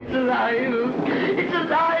alive! It's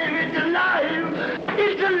alive! It's alive!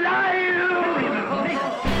 It's alive!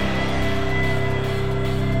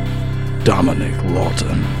 Dominic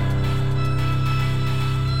Lawton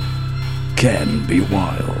can be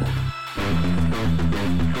wild.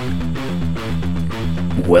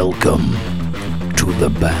 Welcome to the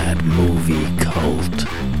Bad Movie Cult.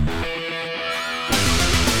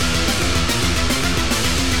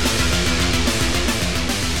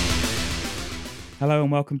 Hello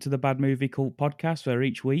and welcome to the Bad Movie Cult podcast, where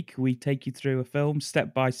each week we take you through a film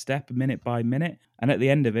step by step, minute by minute, and at the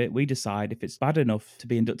end of it we decide if it's bad enough to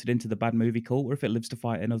be inducted into the Bad Movie Cult or if it lives to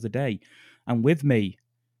fight another day. And with me,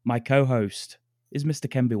 my co-host, is Mr.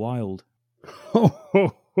 Ken B. Wild. Ho,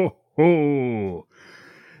 ho, ho, ho.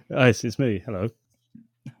 Yes, it's me. Hello.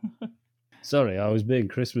 Sorry, I was being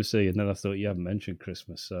Christmassy and then I thought you haven't mentioned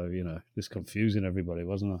Christmas, so, just confusing everybody,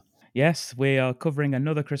 wasn't I? Yes, we are covering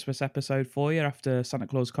another Christmas episode for you after Santa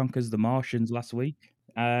Claus Conquers the Martians last week.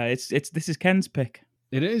 This is Ken's pick.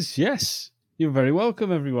 It is, yes. You're very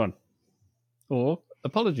welcome, everyone. Or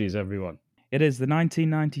apologies, everyone. It is the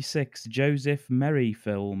 1996 Joseph Merry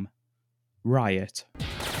film, Riot.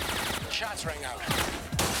 Shots rang out.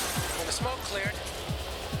 When the smoke cleared,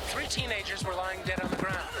 3 teenagers were lying dead on the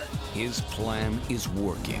ground. His plan is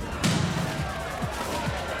working.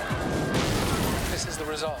 This is the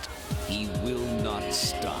result. He will not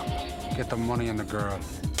stop. Get the money and the girl.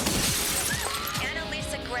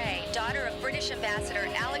 Annalisa Gray, daughter of British Ambassador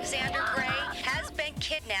Alexander Gray, has been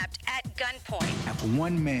kidnapped at gunpoint. After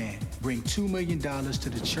one man bring $2 million to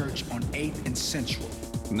the church on 8th and Central.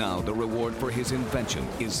 Now the reward for his invention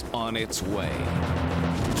is on its way.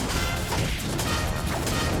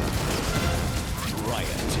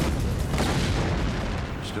 Riot.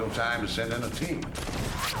 Still time to send in a team.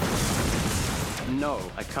 No,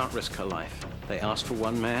 I can't risk her life. They asked for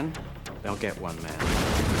one man, they'll get one man.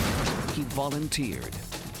 He volunteered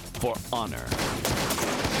for honor.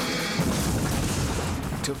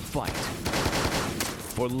 To fight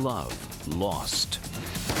for love lost.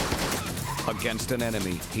 Against an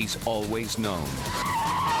enemy he's always known.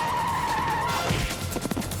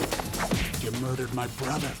 You murdered my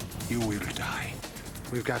brother. You will die.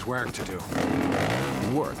 We've got work to do.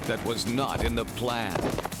 Work that was not in the plan.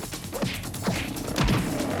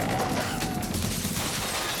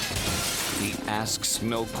 He asks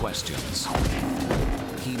no questions.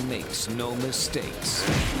 He makes no mistakes.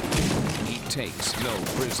 He takes no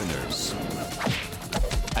prisoners.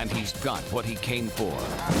 And he's got what he came for.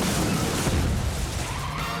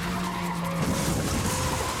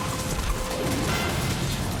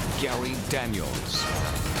 Gary Daniels.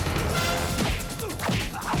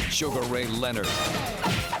 Sugar Ray Leonard.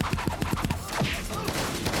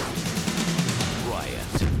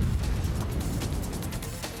 Riot.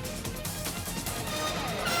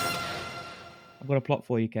 I've got a plot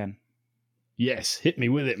for you, Ken. Yes, hit me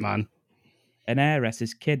with it, man. An heiress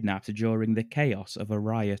is kidnapped during the chaos of a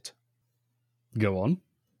riot. Go on.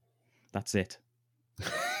 That's it.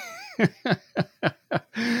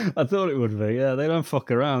 I thought it would be. Yeah, they don't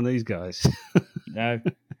fuck around, these guys. No.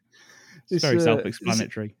 It's very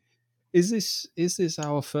self-explanatory. Is this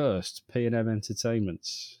our first P&M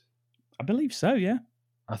Entertainments? I believe so, yeah.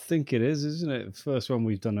 I think it is, isn't it? The first one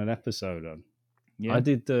we've done an episode on. Yeah. I've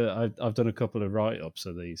done a couple of write-ups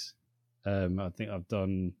of these. I think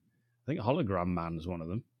Hologram Man's one of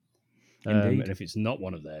them. Indeed. And if it's not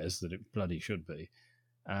one of theirs, that it bloody should be.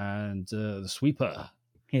 And the Sweeper.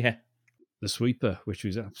 Yeah. The Sweeper, which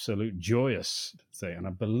was an absolute joyous thing. And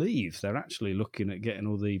I believe they're actually looking at getting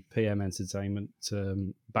all the PM Entertainment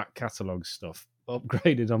back catalogue stuff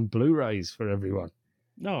upgraded on Blu-rays for everyone.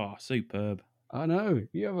 Oh, superb. I know.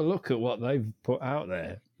 You have a look at what they've put out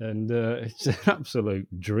there, and it's an absolute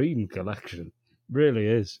dream collection. Really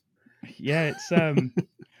is. Yeah, it's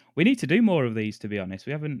we need to do more of these, to be honest.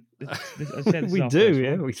 We haven't. We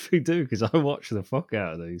do, because I watch the fuck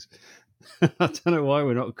out of these. I don't know why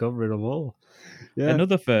we're not covering them all. Yeah.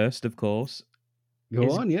 Another first, of course.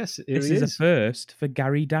 Go on, yes. This is a first for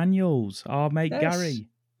Gary Daniels, our mate Gary.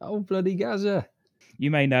 Oh, bloody Gaza. You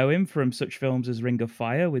may know him from such films as Ring of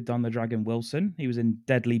Fire with Don the Dragon Wilson. He was in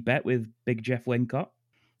Deadly Bet with Big Jeff Wincott,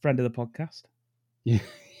 friend of the podcast. Yeah,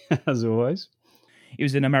 as always. He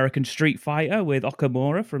was in American Street Fighter with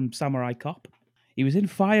Okamura from Samurai Cop. He was in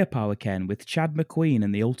Firepower, Ken, with Chad McQueen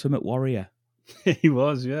and The Ultimate Warrior. He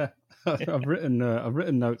was, yeah. I've written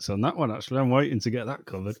notes on that one, actually. I'm waiting to get that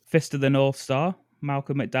covered. Fist of the North Star,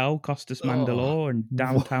 Malcolm McDowell, Costas Mandylor, and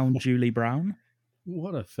Downtown Julie Brown.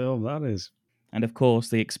 What a film that is. And, of course,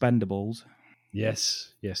 The Expendables.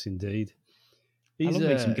 Yes, indeed. I love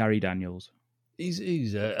me some Gary Daniels.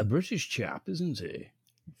 He's a British chap, isn't he?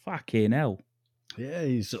 Fucking hell. Yeah,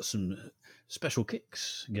 he's got some special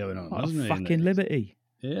kicks going on, What hasn't a he? fucking liberty.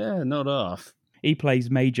 Yeah, not half. He plays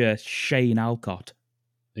Major Shane Alcott.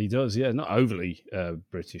 He does, yeah. Not overly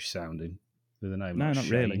British sounding with a name No, like not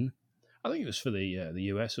Shane. really. I think it was for the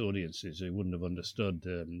US audiences who wouldn't have understood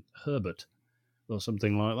Herbert or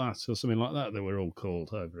something like that, they were all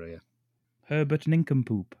called over here. Herbert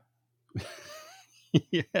Nincompoop.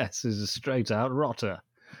 Yes, he's a straight out rotter.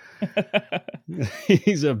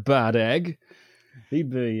 He's a bad egg. He'd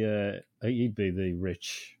be the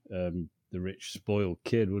rich spoiled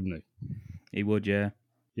kid, wouldn't he? He would, yeah.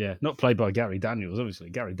 Yeah, not played by Gary Daniels, obviously.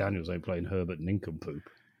 Gary Daniels ain't playing Herbert Nincompoop.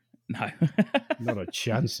 No. Not a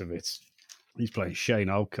chance of it. He's playing Shane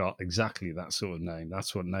Alcott, exactly that sort of name.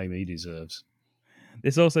 That's what name he deserves.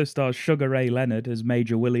 This also stars Sugar Ray Leonard as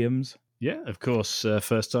Major Williams. Yeah, of course,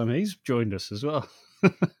 first time he's joined us as well.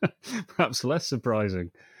 Perhaps less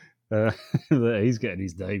surprising that he's getting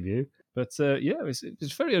his debut. But yeah,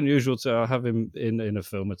 it's very unusual to have him in a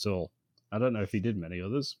film at all. I don't know if he did many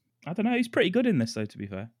others. I don't know. He's pretty good in this, though, to be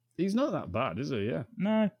fair. He's not that bad, is he? Yeah.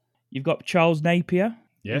 No. You've got Charles Napier.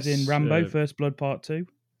 Yes. Who's in Rambo, First Blood Part 2.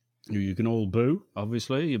 You can all boo,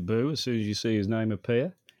 obviously. You boo as soon as you see his name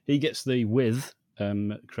appear. He gets the with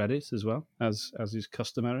credit as well, as is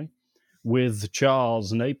customary, with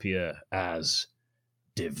Charles Napier as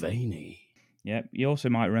Devaney. Yeah, you also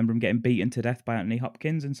might remember him getting beaten to death by Anthony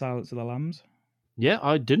Hopkins in Silence of the Lambs. Yeah,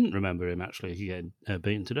 I didn't remember him actually getting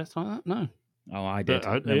beaten to death like that, no. Oh, I did.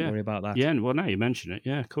 Don't worry about that. Yeah, well, now you mention it,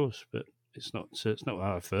 yeah, of course, but it's not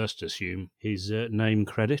how I first assume his name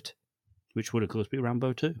credit, which would, of course, be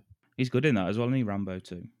Rambo 2. He's good in that as well, isn't he, Rambo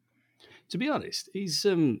 2? To be honest, he's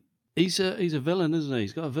a villain, isn't he?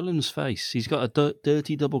 He's got a villain's face. He's got a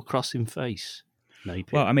dirty double-crossing face. Napier.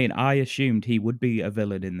 Well, I mean, I assumed he would be a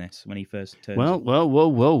villain in this when he first turned up. Well,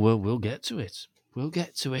 we'll get to it. We'll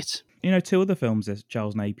get to it. You know, 2 other films that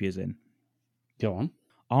Charles Napier's in. Go on.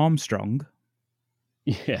 Armstrong.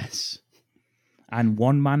 Yes. And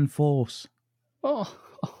One Man Force. Oh.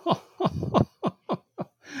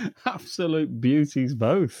 Absolute beauties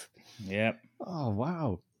both. Yep. Oh,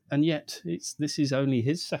 wow. And yet, this is only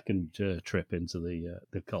his second trip into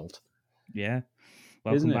the cult. Yeah.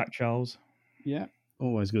 Welcome back, Charles. Yeah.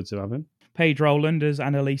 Always good to have him. Paige Rowland as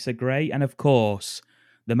Annalisa Gray. And, of course,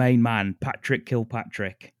 the main man, Patrick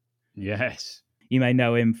Kilpatrick. Yes. You may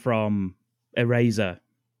know him from Eraser,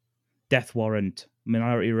 Death Warrant,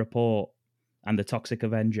 Minority Report, and The Toxic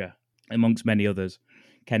Avenger, amongst many others.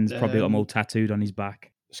 Ken's probably got them all tattooed on his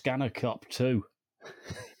back. Scanner Cop 2.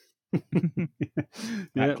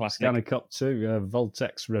 Classic. Scanner Cop 2.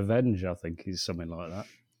 Voltex Revenge, I think, is something like that.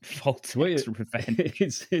 Voltex Revenge.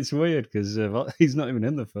 It's weird because he's not even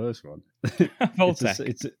in the first one.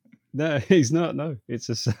 Voltex. No, he's not. No, it's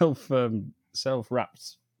a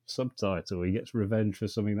self-wrapped subtitle. He gets revenge for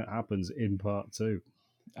something that happens in part 2.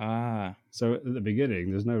 Ah. So at the beginning,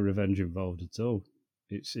 there's no revenge involved at all.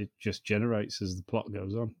 It just generates as the plot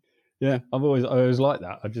goes on. Yeah, I always liked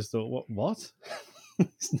that. I just thought, what?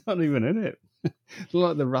 It's not even in it. It's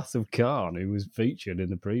like the Wrath of Khan, who was featured in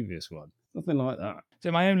the previous one. Nothing like that. So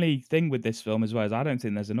my only thing with this film as well is I don't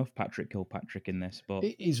think there's enough Patrick Kilpatrick in this. But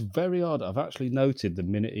it is very odd. I've actually noted the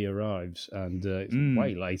minute he arrives, and it's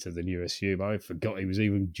way later than you assume. I forgot he was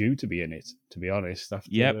even due to be in it, to be honest. After,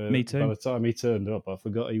 me too. By the time he turned up, I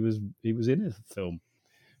forgot he was in a film.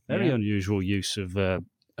 Very unusual use of the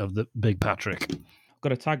Big Patrick.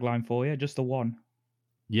 Got a tagline for you, just the one.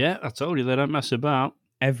 Yeah, I told you they don't mess about.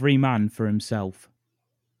 Every man for himself.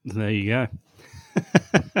 There you go.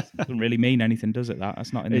 Doesn't really mean anything, does it?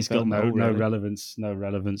 That's not in the film. It's got no really. no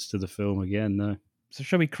relevance to the film again. No. So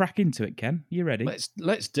shall we crack into it, Ken? You ready?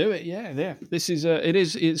 Let's do it. Yeah. This is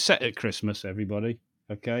it's set at Christmas. Everybody,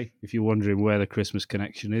 okay. If you're wondering where the Christmas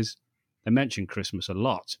connection is, they mention Christmas a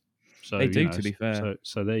lot. So they do, to be fair.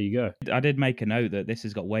 So there you go. I did make a note that this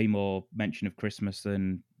has got way more mention of Christmas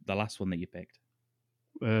than the last one that you picked.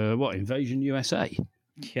 What, Invasion USA?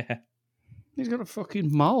 Yeah. He's got a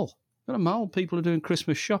fucking mall. Got a mall. People are doing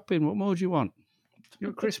Christmas shopping. What more do you want? You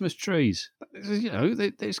got Christmas trees. You know,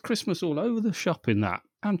 there's Christmas all over the shop in that.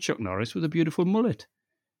 And Chuck Norris with a beautiful mullet.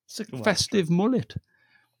 It's a festive mullet.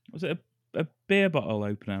 Was it a beer bottle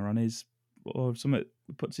opener on his, or something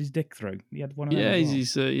puts his dick through? He had one of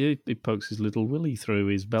those. Yeah, he pokes his little willy through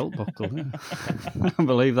his belt buckle. Yeah. I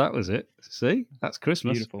believe that was it. See? That's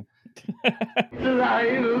Christmas. Beautiful. It's alive!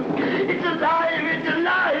 It's alive! It's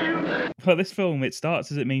alive! Well, this film, it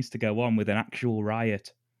starts as it means to go on with an actual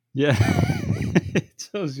riot. Yeah, it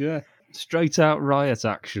does, yeah. Straight out riot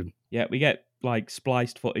action. Yeah, we get like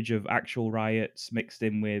spliced footage of actual riots mixed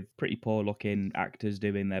in with pretty poor looking actors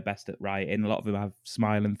doing their best at rioting. A lot of them have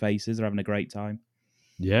smiling faces, they're having a great time.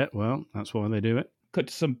 Yeah, well, that's why they do it. Cut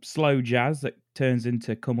to some slow jazz that turns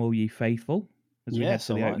into Come All Ye Faithful as we head Yes,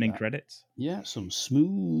 to I the like opening that. credits. Yeah, some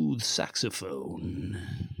smooth saxophone.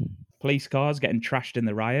 Police cars getting trashed in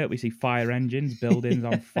the riot. We see fire engines, buildings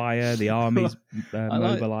on fire, the army's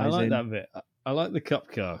mobilising. I like that bit. I like the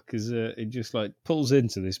cop car because it just like pulls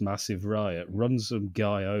into this massive riot, runs some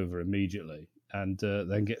guy over immediately, and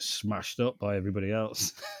then gets smashed up by everybody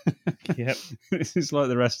else. Yep. It's like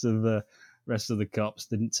the rest of the cops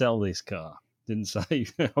didn't tell this car. Didn't say,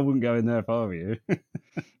 I wouldn't go in there if I were you.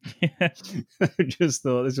 Yeah. Just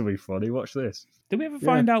thought this will be funny. Watch this. Did we ever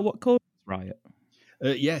find out what caused this riot?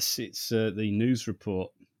 Yes, it's the news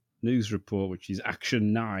report. News report, which is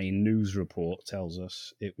Action 9 news report, tells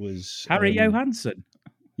us it was Harry Johansson.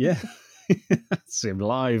 Yeah, that's him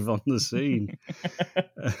live on the scene.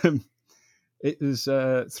 It was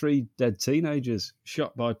 3 dead teenagers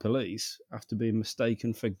shot by police after being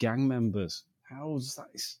mistaken for gang members. How's that?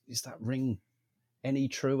 Is that ring any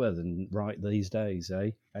truer than right these days,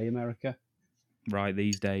 eh? Eh, America? Right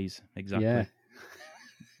these days, exactly. Yeah.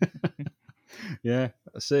 Yeah,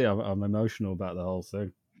 see, I'm emotional about the whole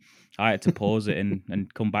thing. I had to pause it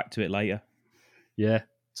and come back to it later. Yeah, it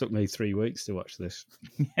took me 3 weeks to watch this.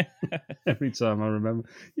 Every time I remember.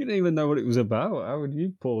 You didn't even know what it was about. How would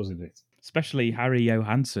you pause it? Especially Harry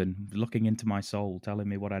Johansson looking into my soul, telling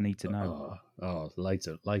me what I need to know.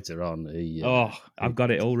 Later on. I've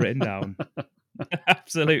got it all written down.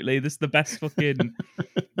 Absolutely. This is the best fucking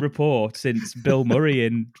report since Bill Murray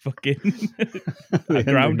in fucking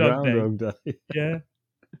Groundhog Day. Yeah.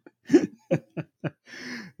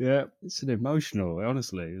 Yeah, it's an emotional,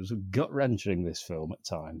 honestly. It was gut-wrenching, this film, at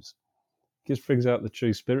times. Just brings out the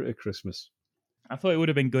true spirit of Christmas. I thought it would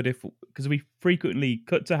have been good if, because we frequently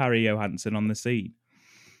cut to Harry Johansson on the scene.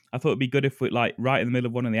 I thought it'd be good if we, like, right in the middle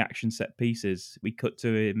of one of the action set pieces, we cut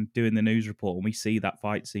to him doing the news report and we see that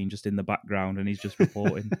fight scene just in the background and he's just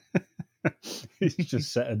reporting. He's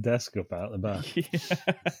just set a desk up out the back.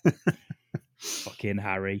 Yeah. Fucking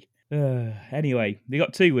Harry. Anyway, they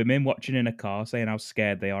got 2 women watching in a car saying how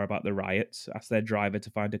scared they are about the riots. Ask their driver to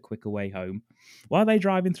find a quicker way home. Why are they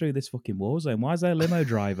driving through this fucking war zone? Why is their limo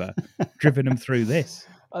driver driven them through this?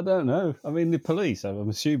 I don't know. I mean, the police, I'm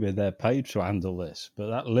assuming they're paid to handle this, but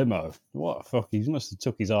that limo, what the fuck? He must have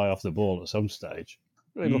took his eye off the ball at some stage.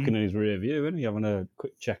 Really looking in his rear view, isn't he? Having a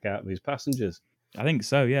quick check out of his passengers. I think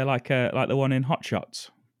so, yeah, like the one in Hot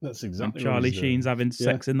Shots. That's exactly when Charlie Sheen's having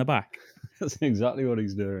sex in the back. That's exactly what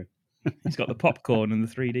he's doing. He's got the popcorn and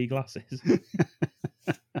the 3D glasses.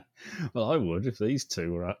 Well, I would if these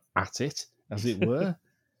two were at it, as it were.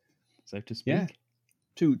 So to speak. Yeah.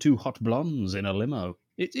 Two hot blondes in a limo.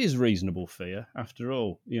 It is reasonable fear, after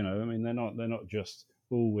all. You know, I mean, they're not just,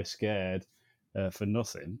 we're scared for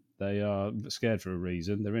nothing. They are scared for a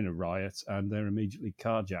reason. They're in a riot and they're immediately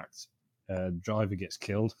carjacked. Driver gets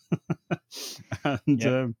killed.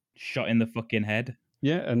 And shot in the fucking head.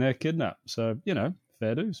 Yeah, and they're kidnapped. So, you know,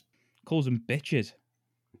 fair dues. Calls them bitches.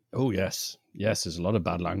 Oh, yes. Yes, there's a lot of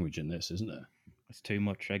bad language in this, isn't there? It's too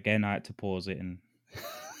much. Again, I had to pause it and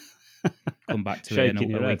come back to it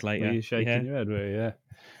a week later. Were you shaking your head, were you? Yeah.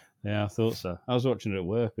 Yeah, I thought so. I was watching it at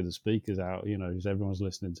work with the speakers out, you know, because everyone's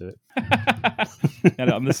listening to it.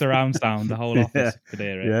 On the surround sound, the whole office could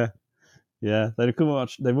hear it. Yeah. Yeah, they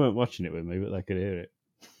weren't watching it with me, but they could hear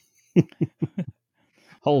it.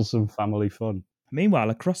 Wholesome family fun. Meanwhile,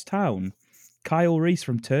 across town, Kyle Reese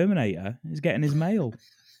from Terminator is getting his mail.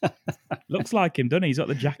 Looks like him, doesn't he? He's got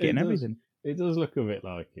the jacket and everything. It does look a bit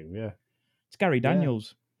like him, yeah. It's Gary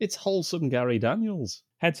Daniels. Yeah. It's wholesome Gary Daniels.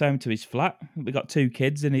 Heads home to his flat. We've got 2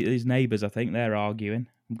 kids and his neighbours, I think. They're arguing.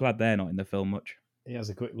 I'm glad they're not in the film much. He has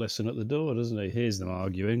a quick listen at the door, doesn't he? Hears them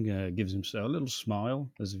arguing, gives himself a little smile,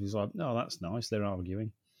 as if he's like, no, that's nice, they're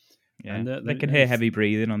arguing. Yeah, and, they can hear heavy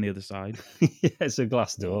breathing on the other side. Yeah, it's a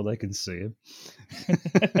glass door, they can see him.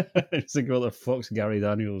 It's like, what the fuck's Gary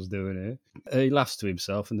Daniels doing here? He laughs to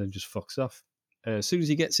himself and then just fucks off. As soon as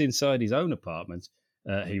he gets inside his own apartment,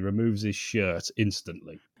 he removes his shirt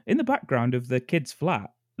instantly. In the background of the kid's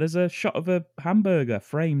flat, there's a shot of a hamburger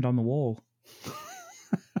framed on the wall.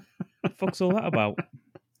 What the fuck's all that about?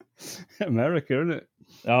 America, isn't it?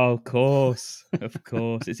 Oh, of course. Of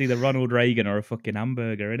course. It's either Ronald Reagan or a fucking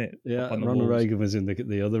hamburger, isn't it? Yeah, Ronald Reagan was in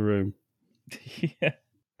the other room. Yeah.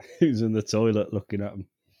 He was in the toilet looking at him.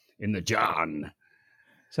 In the John.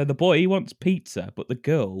 So the boy, he wants pizza, but the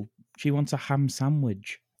girl, she wants a ham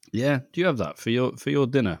sandwich. Yeah. Do you have that for your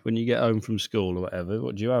dinner when you get home from school or whatever?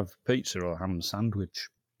 What do you have? Pizza or ham sandwich?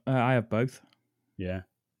 I have both. Yeah.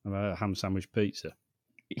 A ham sandwich pizza.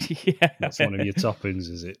 Yeah. That's one of your toppings,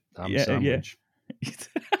 is it? Ham sandwich.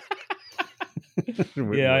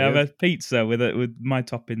 Yeah, I have a pizza with my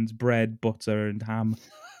toppings: bread, butter, and ham.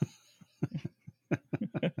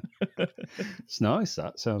 It's nice.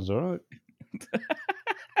 That sounds all right.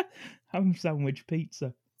 Ham sandwich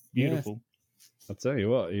pizza. Beautiful. Yeah. I'll tell you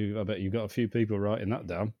what. I bet you've got a few people writing that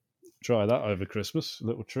down. Try that over Christmas.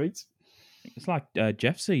 Little treat. It's like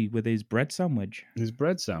Jeffsy with his bread sandwich. His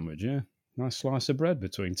bread sandwich, yeah. Nice slice of bread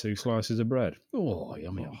between two slices of bread. Oh,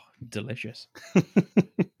 yummy. Oh, delicious.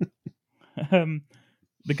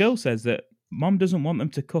 The girl says that Mom doesn't want them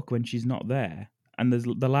to cook when she's not there. And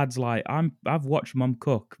the lad's like, I've watched Mum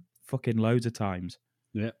cook fucking loads of times.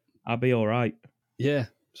 Yeah. I'll be all right. Yeah,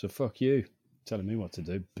 so fuck you. Telling me what to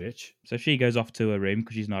do, bitch. So she goes off to her room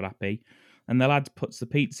because she's not happy. And the lad puts the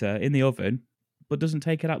pizza in the oven, but doesn't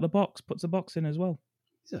take it out the box, puts the box in as well.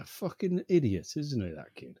 He's a fucking idiot, isn't he,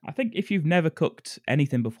 that kid? I think if you've never cooked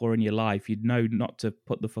anything before in your life, you'd know not to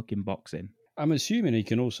put the fucking box in. I'm assuming he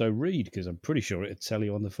can also read, because I'm pretty sure it'd tell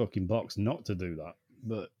you on the fucking box not to do that.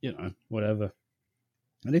 But, whatever.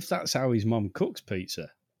 And if that's how his mum cooks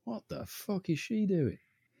pizza, what the fuck is she doing?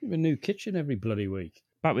 You have a new kitchen every bloody week.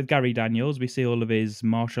 Back with Gary Daniels, we see all of his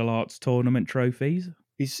martial arts tournament trophies.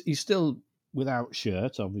 He's still without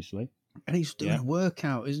shirt, obviously. And he's doing a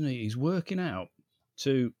workout, isn't he? He's working out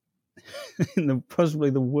to possibly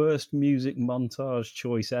the worst music montage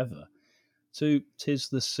choice ever. To "'Tis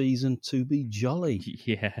the Season to Be Jolly."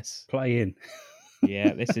 Yes. Playing.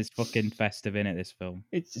 Yeah, this is fucking festive, innit, this film?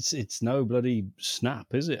 It's no bloody snap,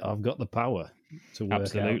 is it? I've got the power to work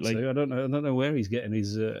Absolutely. out. I don't know where he's getting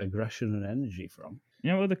his aggression and energy from.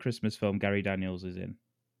 You know what other Christmas film Gary Daniels is in?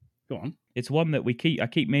 Go on. It's one that I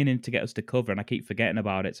keep meaning to get us to cover, and I keep forgetting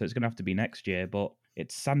about it, so it's going to have to be next year, but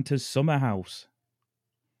it's Santa's Summer House.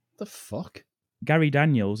 The fuck? Gary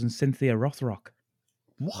Daniels and Cynthia Rothrock.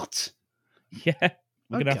 What? Yeah,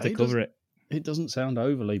 we're going to have to cover it. It doesn't sound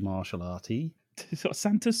overly martial arty. It's got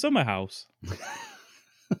Santa's Summer House.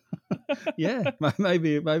 Yeah,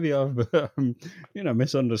 maybe I've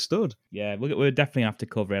misunderstood. Yeah, we're definitely have to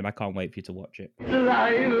cover it, and I can't wait for you to watch it. It's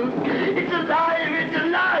alive! It's alive! It's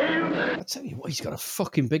alive! I tell you what, he's got a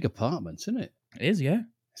fucking big apartment, isn't it? It is, yeah.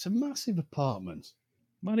 It's a massive apartment.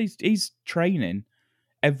 Well, he's training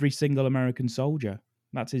every single American soldier.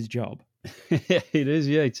 That's his job. It is,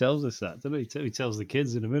 yeah. He tells us that, doesn't he? He tells the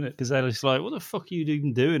kids in a minute because they're just like, "What the fuck are you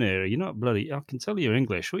even doing here? You're not bloody. I can tell you're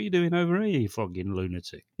English. What are you doing over here, you fucking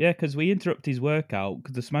lunatic?" Yeah, because we interrupt his workout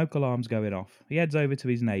because the smoke alarm's going off. He heads over to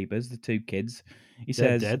his neighbours, the two kids. They're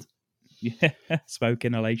says, dead. Yeah, smoke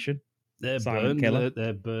inhalation. They're Silent burned. killer.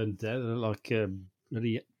 They're burned dead. They're like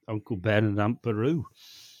bloody Uncle Ben and Aunt Peru.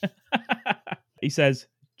 He says,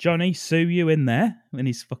 "Johnny, Sue, you in there?" in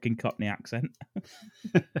his fucking Cockney accent.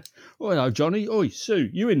 Oh, no, Johnny. Oi, Sue,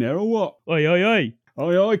 you in there or what? Oi, oi, oi.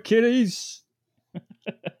 Oi, oi, kiddies.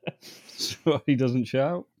 So he doesn't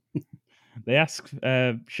shout. They ask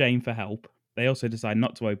Shane for help. They also decide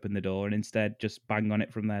not to open the door and instead just bang on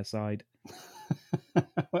it from their side.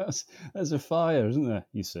 Well, there's a fire, isn't there?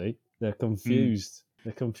 You see, they're confused.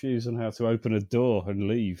 They're confused on how to open a door and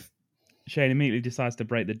leave. Shane immediately decides to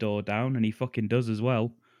break the door down, and he fucking does as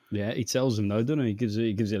well. Yeah, he tells them though, doesn't he? He gives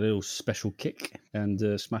it a little special kick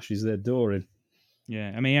and smashes their door in.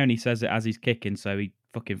 Yeah, I mean, he only says it as he's kicking, so he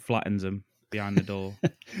fucking flattens them behind the door.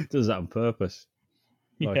 Does that on purpose.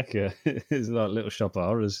 Like it's like Little Shop of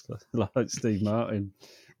Horrors, like Steve Martin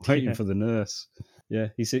waiting for the nurse. Yeah,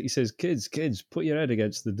 he says, kids, put your head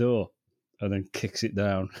against the door, and then kicks it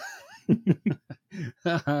down.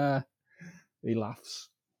 He laughs.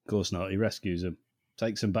 Of course not. He rescues them,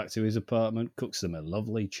 takes them back to his apartment, cooks them a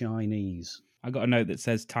lovely Chinese. I got a note that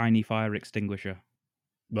says tiny fire extinguisher.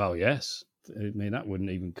 Well, yes. I mean, that wouldn't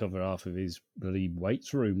even cover half of his bloody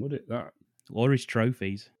weights room, would it? That or his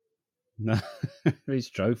trophies. No, his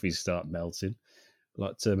trophies start melting,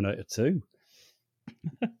 like Terminator 2.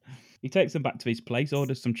 He takes them back to his place,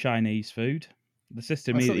 orders some Chinese food. The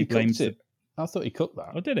sister immediately blames it. I thought he cooked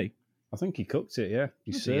that. Oh, did he? I think he cooked it, yeah.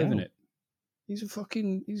 He's serving it. He's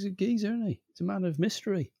a geezer, isn't he? He's a man of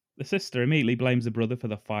mystery. The sister immediately blames the brother for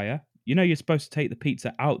the fire. You know you're supposed to take the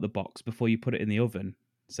pizza out the box before you put it in the oven,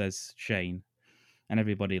 says Shane. And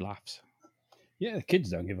everybody laughs. Yeah, the kids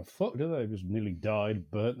don't give a fuck, do they? They just nearly died,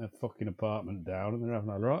 burnt their fucking apartment down, and they're having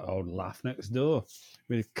a right old laugh next door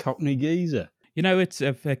with a Cockney geezer. You know, it's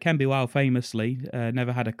Ken Bewell famously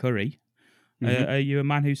never had a curry. Mm-hmm. Are you a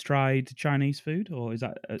man who's tried Chinese food, or is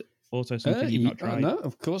that also something you've not tried? No,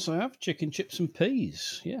 of course I have. Chicken, chips and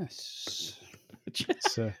peas, yes.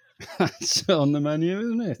 It's on the menu,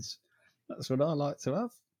 isn't it? That's what I like to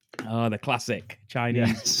have. Oh, the classic Chinese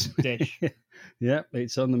Yes. dish. Yep,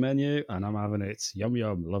 it's on the menu and I'm having it. Yum,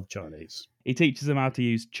 yum. Love Chinese. He teaches them how to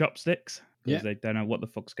use chopsticks because Yeah. they don't know what the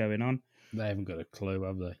fuck's going on. They haven't got a clue,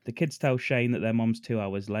 have they? The kids tell Shane that their mom's 2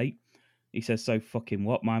 hours late. He says, so fucking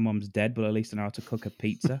what? My mom's dead, but at least I know how to cook a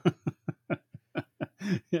pizza.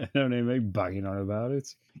 Yeah, don't even me banging on about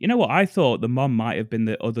it. You know what? I thought the mom might have been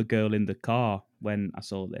the other girl in the car when I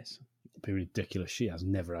saw this. It'd be ridiculous. She has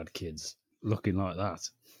never had kids looking like that.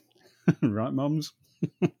 Right, mums?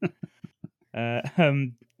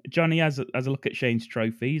 Johnny has a look at Shane's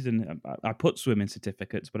trophies, and I put swimming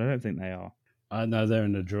certificates, but I don't think they are. I know they're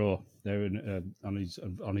in the drawer. They're in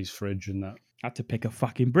on his fridge and that. I had to pick a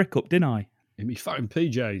fucking brick up, didn't I? In me fucking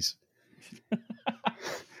PJs.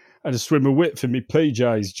 I had to swim a width in me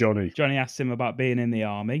PJs, Johnny. Johnny asks him about being in the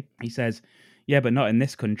army. He says, yeah, but not in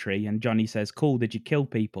this country. And Johnny says, cool, did you kill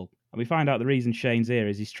people? And we find out the reason Shane's here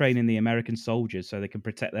is he's training the American soldiers so they can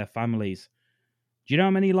protect their families. Do you know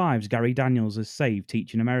how many lives Gary Daniels has saved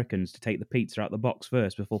teaching Americans to take the pizza out the box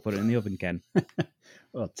first before putting it in the oven, Ken?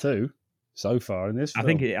 Well, 2 so far in this film. I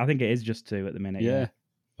think it is just 2 at the minute. Yeah.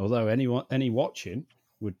 Although any watching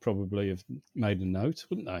would probably have made a note,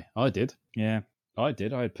 wouldn't they? I did. Yeah. I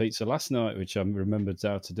did. I had pizza last night, which I remembered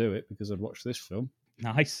how to do it because I'd watched this film.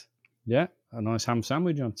 Nice. Yeah, a nice ham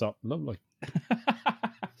sandwich on top. Lovely.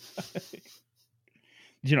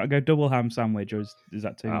 Did you not go double ham sandwich, or is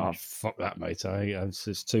that too Oh, much? fuck that, mate. It's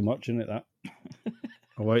just too much in it, that.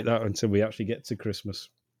 I'll wait that until we actually get to Christmas.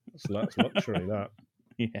 That's luxury, that.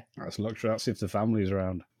 Yeah. That's luxury. That's if the family's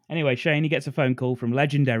around. Anyway, Shane, he gets a phone call from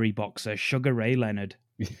legendary boxer Sugar Ray Leonard.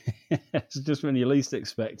 It's just when you least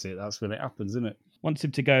expect it. That's when it happens, isn't it? Wants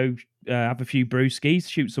him to go have a few brewskis,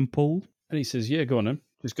 shoot some pool. And he says, yeah, go on then.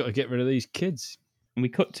 Just got to get rid of these kids. And we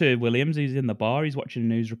cut to Williams. He's in the bar. He's watching a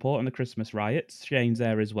news report on the Christmas riots. Shane's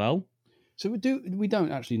there as well. So we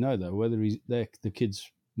don't actually know, though, whether the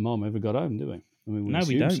kid's mom ever got home, do we? I mean, we No, we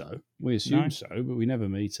assume don't. so. We assume No. so, but we never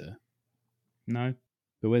meet her. No.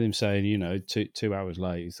 But with him saying, 2 hours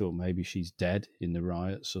late, you thought maybe she's dead in the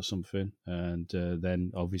riots or something. And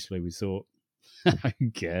then obviously we thought,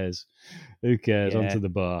 who cares? Who cares? Yeah. Onto the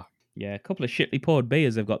bar. Yeah, a couple of shitly poured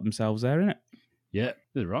beers they've got themselves there, innit? Yeah,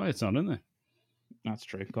 there's riots on, isn't there? That's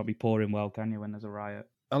true. Can't be pouring well, can you, when there's a riot?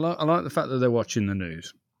 I like the fact that they're watching the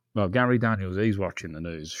news. Well, Gary Daniels, he's watching the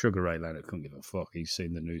news. Sugar Ray Leonard couldn't give a fuck. He's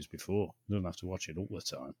seen the news before. He doesn't have to watch it all the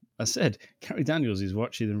time. I said, Gary Daniels is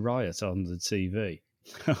watching the riot on the TV.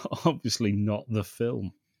 Obviously not the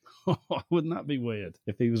film. Wouldn't that be weird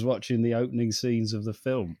if he was watching the opening scenes of the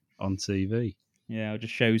film on TV? Yeah, it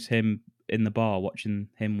just shows him in the bar watching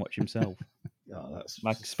him watch himself. Oh, that's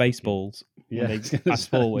like Spaceballs. Yeah, When they fast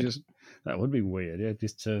forward. That would be weird. Yeah,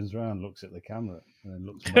 just turns around, looks at the camera, and then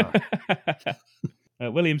looks back.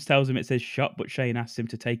 Williams tells him it's his shot, but Shane asks him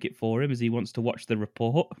to take it for him as he wants to watch the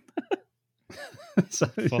report. So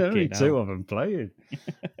there's only 2 of them playing.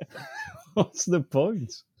 What's the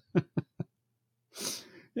point? You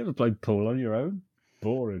ever played pool on your own?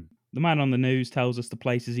 Boring. The man on the news tells us the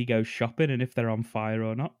places he goes shopping and if they're on fire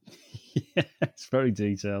or not. Yeah, it's very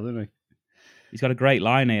detailed, isn't he? He's got a great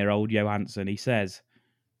line here, old Johansson. He says,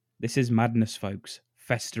 "This is madness, folks,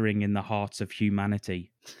 festering in the hearts of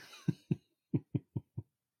humanity."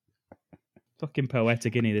 Fucking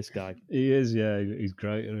poetic, isn't he, this guy? He is, yeah. He's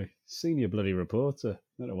great, isn't he? Senior bloody reporter. I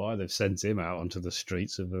don't know why they've sent him out onto the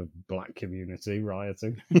streets of a black community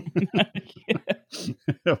rioting.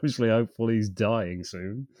 Obviously, hopefully he's dying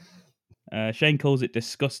soon. Shane calls it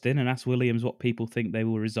disgusting and asks Williams what people think they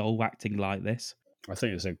will resolve acting like this. I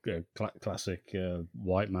think it's a classic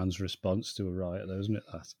white man's response to a riot, though, isn't it?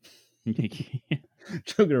 That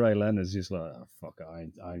Sugar Ray Leonard's just like, oh, fuck, I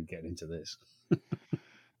ain't getting into this.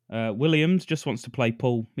 Williams just wants to play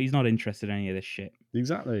pool. He's not interested in any of this shit.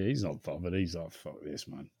 Exactly. He's not bothered. He's like, fuck this,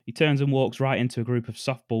 man. He turns and walks right into a group of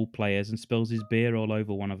softball players and spills his beer all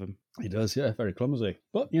over one of them. He does, yeah, very clumsy.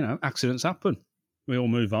 But, accidents happen. We all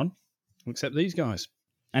move on, except these guys.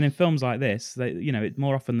 And in films like this,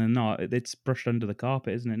 more often than not, it's brushed under the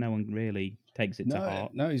carpet, isn't it? No one really takes it to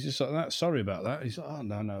heart. No, he's just like that. Sorry about that. He's like, oh,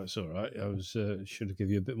 no, it's all right. I should have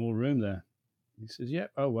given you a bit more room there. He says, yeah,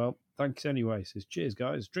 oh, well, thanks anyway. He says, cheers,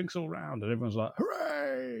 guys. Drinks all round. And everyone's like,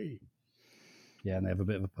 hooray! Yeah, and they have a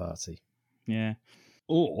bit of a party. Yeah.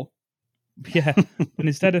 Or... Yeah, and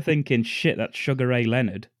instead of thinking, shit, that's Sugar Ray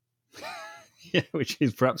Leonard. Yeah, which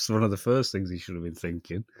is perhaps one of the first things he should have been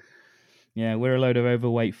thinking. Yeah, we're a load of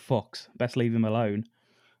overweight fucks. Best leave him alone.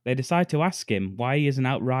 They decide to ask him why he isn't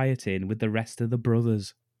out rioting with the rest of the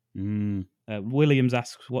brothers. Williams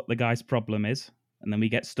asks what the guy's problem is, and then we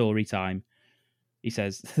get story time. He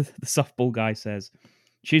says, the softball guy says,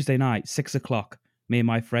 Tuesday night, 6 o'clock, Me and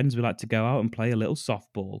my friends, we like to go out and play a little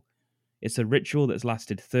softball. It's a ritual that's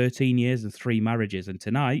lasted 13 years and 3 marriages, and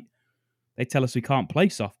tonight they tell us we can't play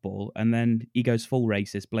softball, and then he goes full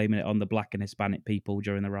racist, blaming it on the black and Hispanic people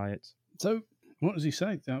during the riots. So, what does he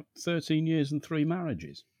say? 13 years and 3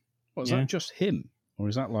 marriages? What, is that just him? Or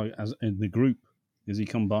is that like, as in the group, has he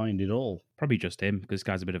combined it all? Probably just him, because this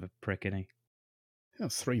guy's a bit of a prick, isn't he? You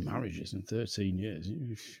have 3 marriages in 13 years.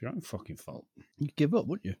 It's your own fucking fault. You'd give up,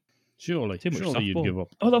 wouldn't you? Surely you'd give up.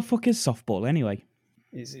 Oh, the fuck is softball anyway?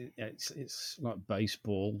 It's like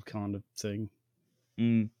baseball kind of thing.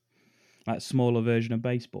 Like smaller version of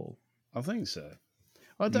baseball. I think so.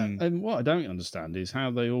 I don't. And what I don't understand is how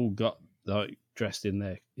they all got like dressed in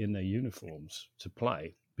their uniforms to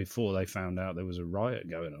play before they found out there was a riot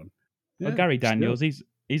going on. Well, Gary Daniels, he's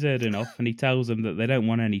heard enough, and he tells them that they don't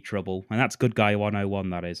want any trouble, and that's good guy 101.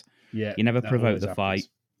 That is. Yeah. You never provoke the happens. fight.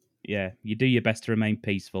 Yeah, you do your best to remain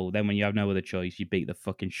peaceful. Then when you have no other choice, you beat the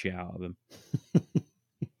fucking shit out of them.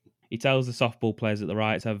 He tells the softball players that the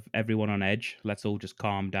riots have everyone on edge. Let's all just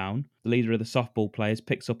calm down. The leader of the softball players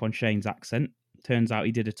picks up on Shane's accent. Turns out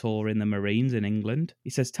he did a tour in the Marines in England.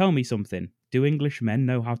 He says, tell me something. Do English men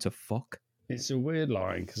know how to fuck? It's a weird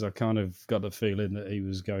line because I kind of got the feeling that he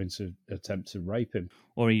was going to attempt to rape him.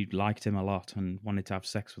 Or he liked him a lot and wanted to have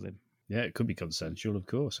sex with him. Yeah, it could be consensual, of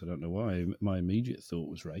course. I don't know why. My immediate thought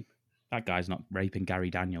was rape. That guy's not raping Gary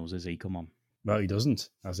Daniels, is he? Come on. Well, he doesn't,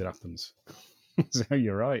 as it happens. So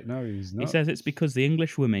you're right. No, he's not. He says it's because the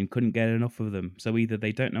English women couldn't get enough of them. So either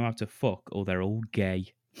they don't know how to fuck or they're all gay.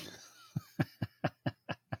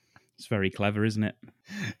 It's very clever, isn't it?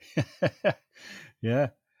 Yeah.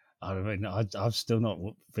 I mean, I've still not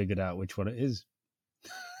figured out which one it is.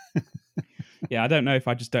 Yeah, I don't know if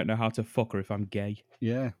I just don't know how to fuck or if I'm gay.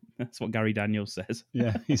 Yeah. That's what Gary Daniels says.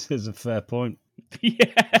 Yeah, he says a fair point.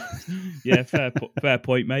 Yeah, fair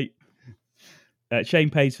point, mate.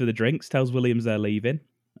 Shane pays for the drinks, tells Williams they're leaving.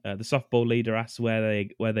 The softball leader asks where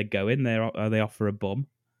they're going. They off for a bum.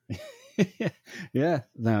 Yeah.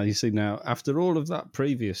 Now, you see, after all of that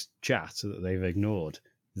previous chat that they've ignored,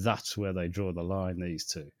 that's where they draw the line, these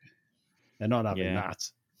two. They're not having that.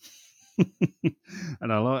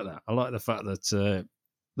 And I like that. I like the fact that,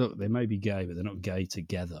 look, they may be gay, but they're not gay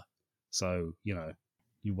together. So,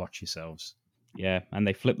 you watch yourselves. Yeah, and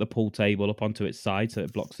they flip the pool table up onto its side so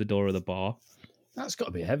it blocks the door of the bar. That's got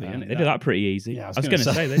to be heavy, isn't it? They do that pretty easy. Yeah, I was going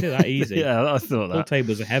to say, they do that easy. Yeah, I thought that. Pool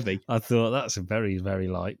tables are heavy. I thought that's a very, very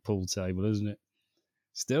light pool table, isn't it?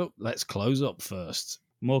 Still, let's close up first.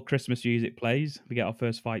 More Christmas music plays. We get our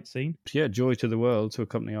first fight scene. Yeah, joy to the world to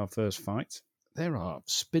accompany our first fight. There are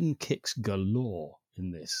spin kicks galore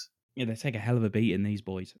in this. Yeah, they take a hell of a beating, these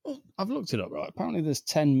boys. Well, I've looked it up, right? Apparently there's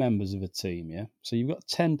 10 members of a team, yeah? So you've got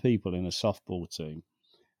 10 people in a softball team.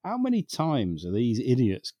 How many times are these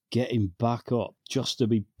idiots getting back up just to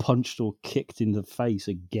be punched or kicked in the face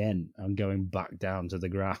again and going back down to the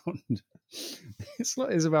ground? It's like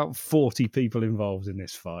there's about 40 people involved in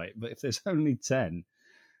this fight, but if there's only 10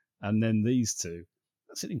 and then these two,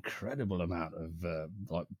 that's an incredible amount of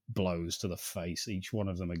blows to the face each one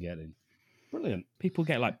of them are getting. Brilliant. People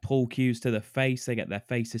get like pool cues to the face. They get their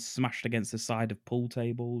faces smashed against the side of pool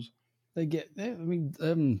tables. They get,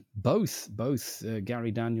 both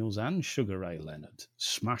Gary Daniels and Sugar Ray Leonard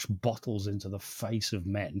smash bottles into the face of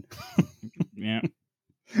men. Yeah.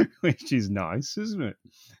 Which is nice, isn't it?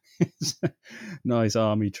 It's nice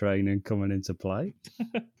army training coming into play.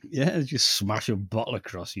 Yeah, just smash a bottle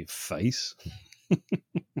across your face.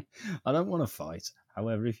 I don't want to fight.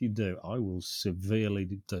 However, if you do, I will severely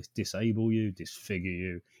disable you, disfigure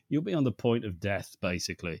you. You'll be on the point of death,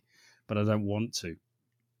 basically. But I don't want to.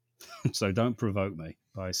 So don't provoke me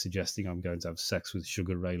by suggesting I'm going to have sex with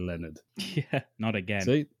Sugar Ray Leonard. Yeah, not again.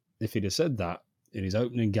 See, if he'd have said that in his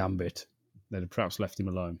opening gambit, they'd have perhaps left him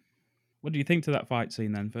alone. What do you think to that fight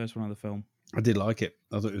scene then? First one of the film. I did like it.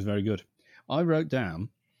 I thought it was very good. I wrote down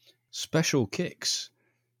special kicks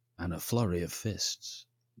and a flurry of fists.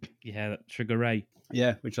 Yeah, that Sugar Ray.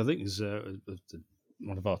 Yeah, which I think is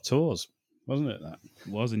one of our tours, wasn't it? That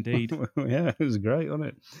it was indeed. Yeah, it was great, wasn't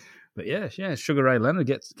it? But yeah, Sugar Ray Leonard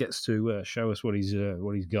gets to show us what he's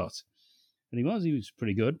got, and he was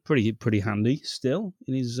pretty good, pretty handy still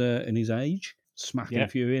in his age, smacking a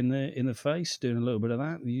few in the face, doing a little bit of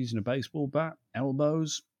that, using a baseball bat,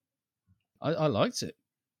 elbows. I liked it,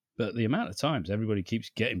 but the amount of times everybody keeps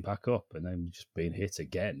getting back up and then just being hit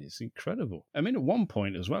again is incredible. I mean, at one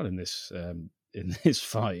point as well in this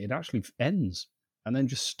fight, it actually ends and then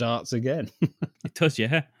just starts again. It does,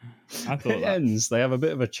 yeah. I thought it ends. They have a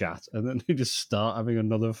bit of a chat, and then they just start having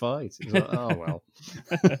another fight. It's like, oh well.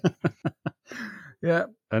 Yeah,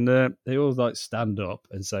 and they all like stand up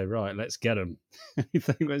and say, "Right, let's get them." You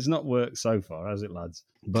think, well, it's not worked so far, has it, lads?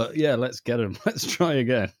 But yeah, let's get them. Let's try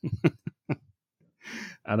again.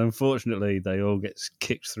 And unfortunately, they all get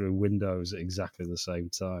kicked through windows at exactly the same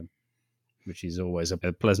time, which is always a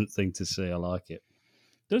pleasant thing to see. I like it.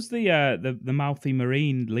 Does the mouthy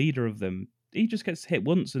Marine leader of them? He just gets hit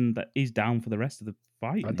once and he's down for the rest of the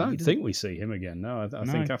fight. I don't think we see him again. No, I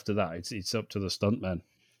think after that, it's up to the stuntmen.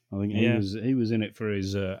 I think he was in it for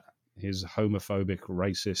his homophobic,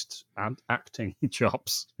 racist acting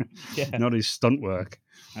chops, not his stunt work.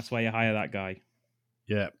 That's why you hire that guy.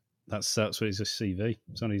 Yeah, that's what his CV.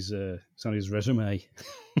 It's on his resume.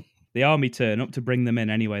 The army turn up to bring them in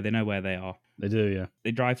anyway. They know where they are. They do, yeah.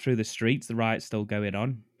 They drive through the streets. The riot's still going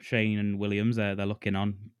on. Shane and Williams, they're looking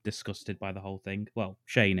on, disgusted by the whole thing. Well,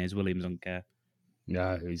 Shane is. Williams don't care.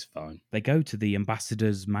 No, he's fine. They go to the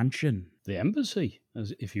ambassador's mansion. The embassy,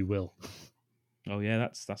 if you will. Oh, yeah,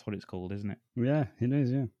 that's what it's called, isn't it? Yeah, it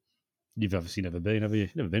is, yeah. You've obviously never been, have you?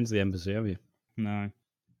 Never been to the embassy, have you? No.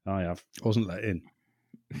 I have. I wasn't let in.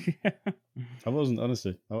 I wasn't,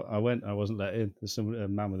 honestly. I went, I wasn't let in. There's a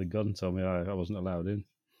man with a gun told me I wasn't allowed in.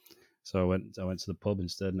 So I went to the pub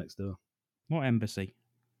instead next door. What embassy?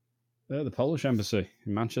 The Polish embassy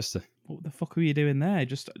in Manchester. What the fuck were you doing there?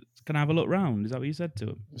 Just can I have a look round? Is that what you said to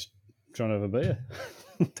him? Just trying to have a beer.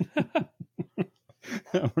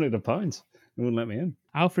 I wanted a pint. They wouldn't let me in.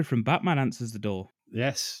 Alfred from Batman answers the door.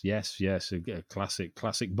 Yes. A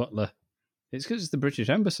classic butler. It's because it's the British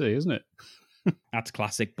embassy, isn't it? That's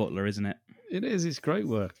classic butler, isn't it? It is. It's great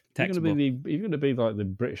work. Textbook. You're going to be like the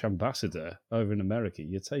British ambassador over in America.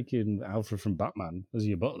 You're taking Alfred from Batman as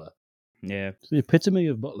your butler. Yeah. It's the epitome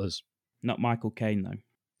of butlers. Not Michael Caine, though.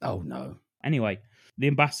 Oh, no. Anyway, the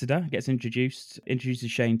ambassador gets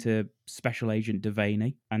introduces Shane to Special Agent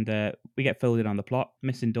Devaney, and we get filled in on the plot.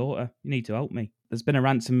 Missing daughter, you need to help me. There's been a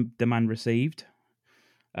ransom demand received.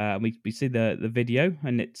 We see the video,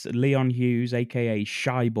 and it's Leon Hughes, a.k.a.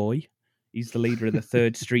 Shy Boy. He's the leader of the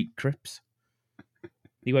 3rd Street Crips.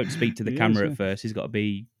 He won't speak to the camera at first. He's got to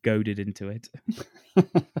be goaded into it.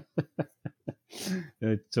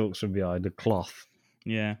 It talks from behind a cloth.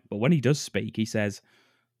 Yeah, but when he does speak, he says,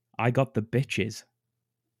 "I got the bitches.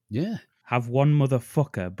 Yeah. Have one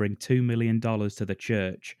motherfucker bring $2 million to the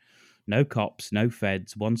church. No cops, no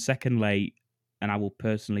feds, 1 second late, and I will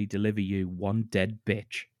personally deliver you one dead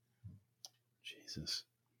bitch." Jesus.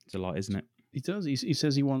 It's a lot, isn't it? He does. He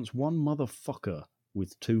says he wants one motherfucker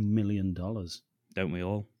with $2 million. Don't we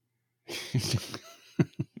all?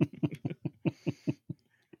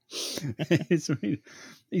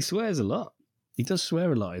 He swears a lot. He does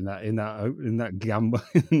swear a lot in that gamble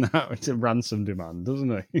in that ransom demand,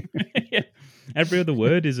 doesn't he? Yeah. Every other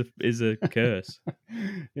word is a curse.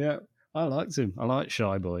 Yeah, I liked him. I like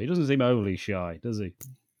Shy Boy. He doesn't seem overly shy, does he?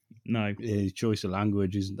 No. His choice of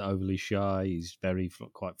language isn't overly shy. He's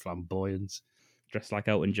quite flamboyant. Dressed like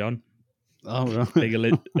Elton John. Oh, right. Big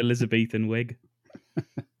Elizabethan wig.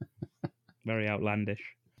 Very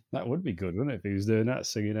outlandish. That would be good, wouldn't it, if he was doing that,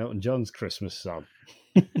 singing Elton John's Christmas song.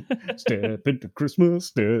 Step into Christmas,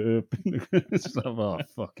 step into Christmas. Oh,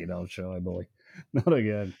 fucking hell, Shy Boy. Not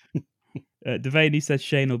again. Devaney says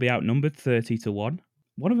Shane will be outnumbered 30-1.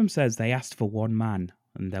 One of them says they asked for one man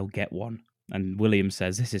and they'll get one. And Williams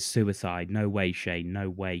says, "This is suicide. No way, Shane, no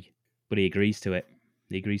way." But he agrees to it.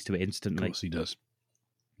 He agrees to it instantly. Of course he does.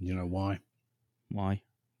 You know why? Why?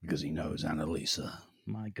 Because he knows Annalisa.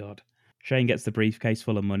 My God. Shane gets the briefcase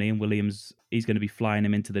full of money, and Williams, he's going to be flying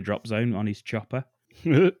him into the drop zone on his chopper.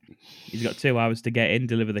 He's got 2 hours to get in,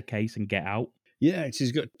 deliver the case, and get out. Yeah,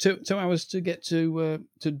 he's got 2 hours to get to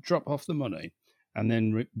drop off the money and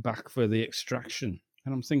then back for the extraction.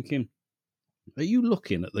 And I'm thinking, are you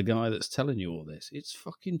looking at the guy that's telling you all this? It's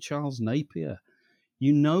fucking Charles Napier.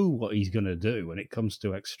 You know what he's going to do when it comes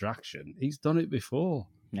to extraction. He's done it before.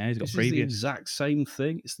 Yeah, he's got this previous. Is the exact same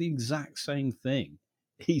thing. It's the exact same thing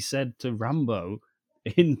he said to Rambo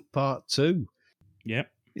in part 2.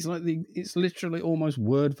 Yep. It's literally almost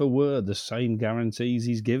word for word the same guarantees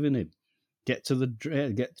he's given him. Get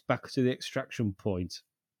back to the extraction point.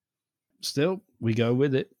 Still, we go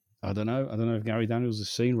with it. I don't know if Gary Daniels has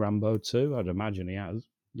seen Rambo 2. I'd imagine he has.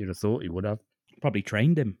 You'd have thought he would have. Probably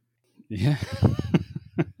trained him. Yeah.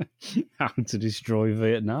 How to destroy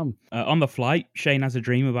Vietnam. On the flight, Shane has a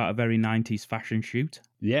dream about a very 90s fashion shoot.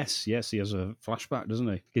 Yes, he has a flashback, doesn't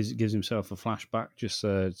he? Gives himself a flashback just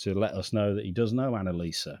to let us know that he does know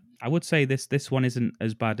Annalisa. I would say this one isn't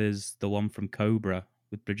as bad as the one from Cobra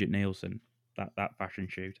with Bridget Nielsen, that fashion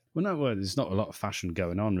shoot. Well, no, there's not a lot of fashion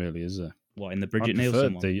going on, really, is there? What, in the Bridget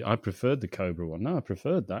Nielsen one? I preferred the Cobra one. No, I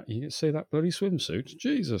preferred that. You see that bloody swimsuit?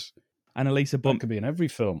 Jesus. Annalisa That Bump. could be in every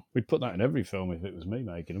film. We'd put that in every film if it was me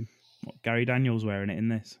making them. What, Gary Daniels wearing it in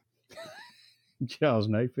this? Charles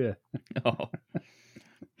Napier. Oh.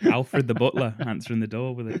 Alfred the butler answering the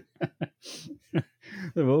door with it.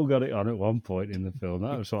 They've all got it on at one point in the film.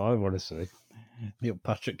 That's what I want to see.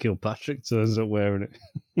 Patrick Kilpatrick turns up wearing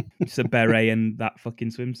it. Just a beret and that fucking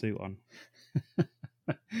swimsuit on.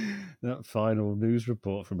 That final news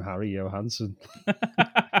report from Harry Johansson.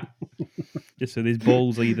 Just with his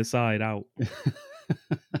balls either side out.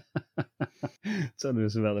 Telling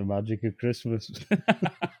us about the magic of Christmas.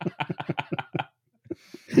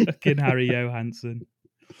 Fucking Harry Johansson.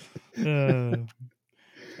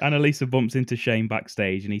 Annalisa bumps into Shane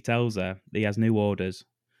backstage and he tells her that he has new orders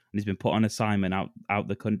and he's been put on assignment out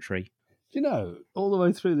the country. Do you know, all the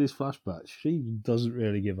way through this flashback, she doesn't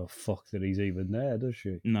really give a fuck that he's even there, does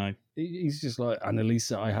she? No. He's just like,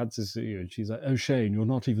 Annalisa, I had to see you. And she's like, oh, Shane, you're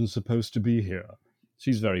not even supposed to be here.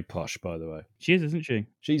 She's very posh, by the way. She is, isn't she?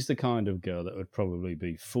 She's the kind of girl that would probably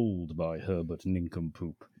be fooled by Herbert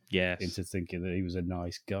Nincompoop. Yes. Into thinking that he was a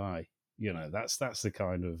nice guy. You know, that's the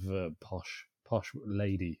kind of posh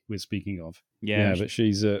lady we're speaking of. Yeah, but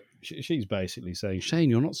she's basically saying, Shane,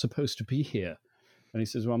 you're not supposed to be here. And he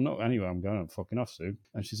says, well, I'm not anyway. I'm going. I'm fucking off soon.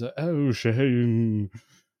 And she's like, oh, Shane.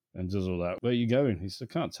 And does all that. Where are you going? He says,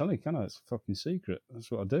 I can't tell you, can I? It's a fucking secret. That's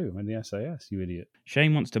what I do. I'm in the SAS, you idiot.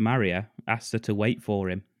 Shane wants to marry her, asks her to wait for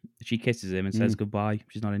him. She kisses him and says goodbye.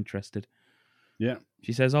 She's not interested. Yeah.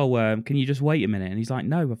 She says, oh, can you just wait a minute? And he's like,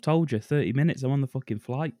 no, I've told you, 30 minutes. I'm on the fucking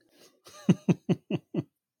flight.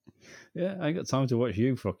 Yeah, I ain't got time to watch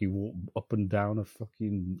you fucking walk up and down a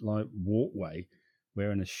fucking walkway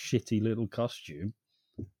wearing a shitty little costume.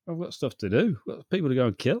 I've got stuff to do. I've got people to go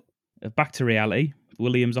and kill. Back to reality.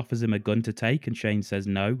 Williams offers him a gun to take, and Shane says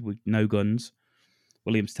no, with no guns.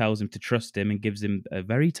 Williams tells him to trust him and gives him a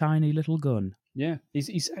very tiny little gun. Yeah,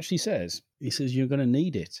 he actually says, you're going to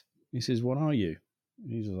need it. He says, what are you?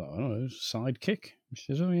 He's like, I don't know, sidekick. He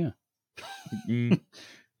says, oh, yeah.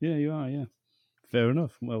 Yeah, you are, yeah. Fair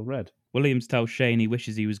enough. Well read. Williams tells Shane he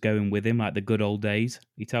wishes he was going with him like the good old days.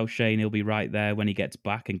 He tells Shane he'll be right there when he gets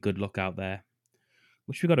back and good luck out there.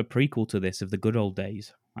 Wish we got a prequel to this of the good old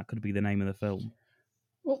days. That could be the name of the film.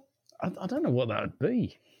 Well, I don't know what that would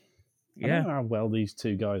be. I don't know how well these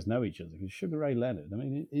two guys know each other. Because Sugar Ray Leonard, I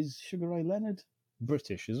mean, is Sugar Ray Leonard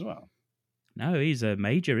British as well? No, he's a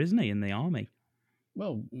major, isn't he, in the army?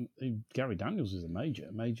 Well, Gary Daniels is a major.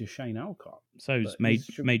 Major Shane Alcott. So's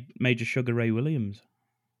Major Sugar Ray Williams.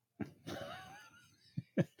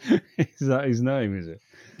 Is that his name, is it?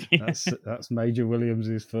 Yeah. That's Major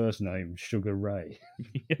Williams' first name, Sugar Ray.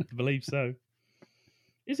 Yeah, I believe so.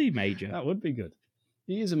 Is he Major? That would be good.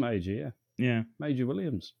 He is a major, yeah. Yeah. Major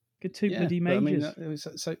Williams. Good two bloody majors. I mean,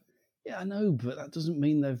 yeah, I know, but that doesn't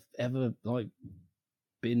mean they've ever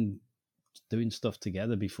been doing stuff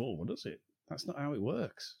together before, does it? That's not how it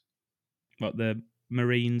works. What, the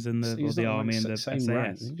Marines and the Army and the SAS?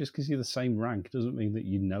 Rank. Just because you're the same rank doesn't mean that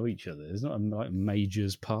you know each other. There's not a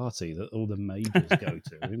majors party that all the majors go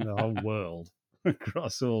to in the whole world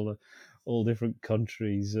across all different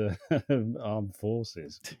countries' armed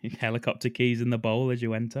forces. Helicopter keys in the bowl as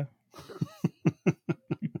you enter.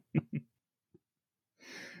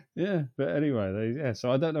 Yeah, but anyway,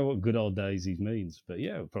 so I don't know what good old days he means, but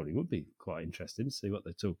yeah, it probably would be quite interesting to see what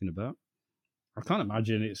they're talking about. I can't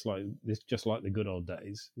imagine it's like this, just like the good old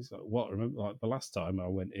days. It's like, what? Remember, like the last time I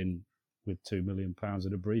went in with £2 million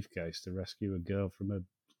in a briefcase to rescue a girl from a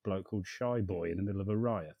bloke called Shy Boy in the middle of a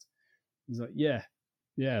riot. He's like, yeah,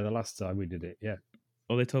 the last time we did it, yeah.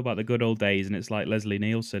 Well, they talk about the good old days, and it's like Leslie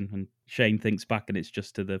Nielsen, and Shane thinks back, and it's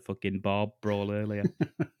just to the fucking bar brawl earlier.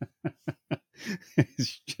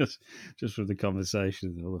 It's just from the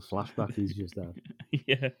conversation or the flashback he's just had.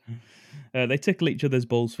 Yeah. They tickle each other's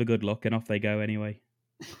balls for good luck, and off they go anyway.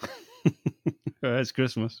 It's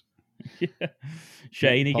Christmas. Yeah.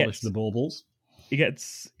 Shane, he polish the baubles. He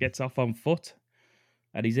gets off on foot,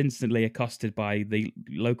 and he's instantly accosted by the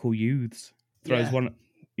local youths. Throws one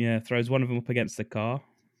of them up against the car.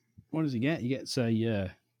 What does he get? He gets a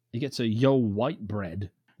yo white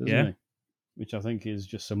bread, doesn't he? Which I think is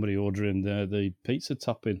just somebody ordering the pizza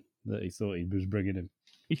topping that he thought he was bringing him.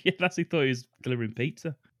 Yeah, he thought he was delivering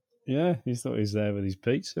pizza. Yeah, he thought he was there with his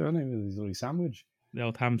pizza, wasn't he? With his little sandwich. The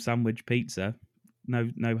old ham sandwich pizza.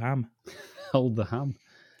 No ham. Hold the ham.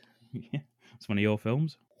 Yeah, it's one of your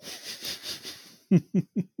films.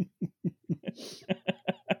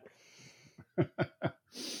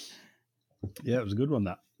 Yeah, it was a good one.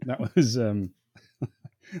 That was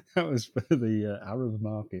that was for the Arab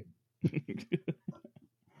market.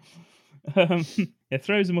 It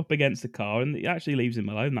throws him up against the car and it actually leaves him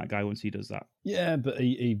alone, that guy, once he does that. Yeah, but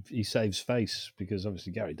he saves face because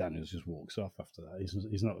obviously Gary Daniels just walks off after that.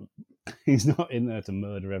 He's not in there to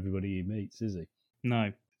murder everybody he meets, is he?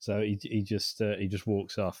 No. So he just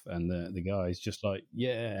walks off, and the guy's just like,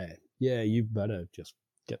 yeah, you better just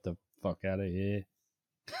get the fuck out of here,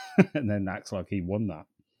 and then acts like he won that.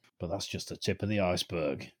 But that's just the tip of the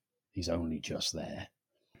iceberg. He's only just there.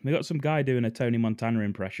 We got some guy doing a Tony Montana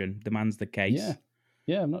impression, demands the case.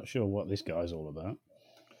 Yeah, I'm not sure what this guy's all about.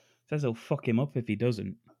 Says he'll fuck him up if he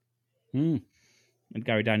doesn't. And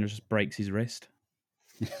Gary Daniels just breaks his wrist.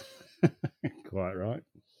 Quite right.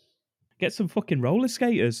 Get some fucking roller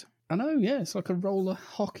skaters. I know, yeah, it's like a roller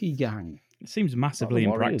hockey gang. It seems massively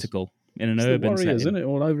like impractical in an it's urban the Warriors, setting. Isn't it,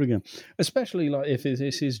 all over again? Especially like if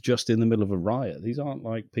this is just in the middle of a riot. These aren't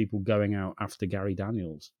like people going out after Gary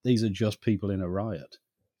Daniels. These are just people in a riot.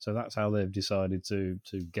 So that's how they've decided to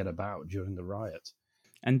get about during the riot.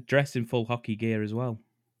 And dressed in full hockey gear as well.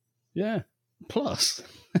 Yeah. Plus,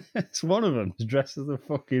 it's one of them dressed as the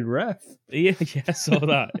fucking ref. Yeah, I saw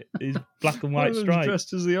that. He's black and white stripes.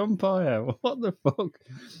 Dressed as the umpire. What the fuck?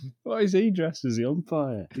 Why is he dressed as the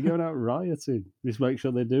umpire? They're going out rioting. Just make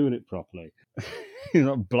sure they're doing it properly. You're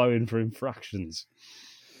not blowing for infractions.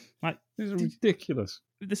 Like, these are ridiculous.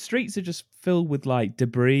 The streets are just filled with like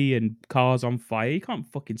debris and cars on fire. You can't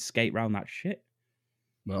fucking skate around that shit.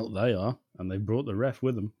 Well, they are, and they brought the ref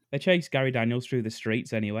with them. They chase Gary Daniels through the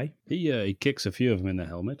streets anyway. He kicks a few of them in the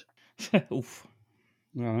helmet. Oof.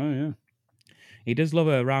 Oh, yeah. He does love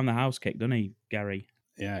a round the house kick, doesn't he, Gary?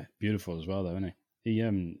 Yeah, beautiful as well, though, isn't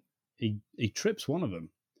he? He trips one of them.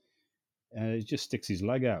 He just sticks his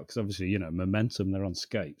leg out because obviously, momentum. They're on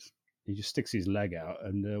skates. He just sticks his leg out,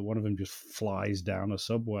 and one of them just flies down a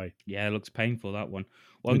subway. Yeah, it looks painful, that one.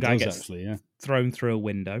 One guy gets thrown through a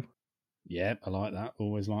window. Yeah, I like that.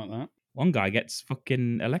 Always like that. One guy gets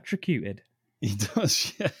fucking electrocuted. He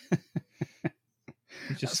does, yeah.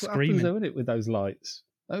 He's just That's screaming. What happens, though, isn't it, with those lights?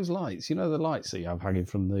 Those lights, the lights that you have hanging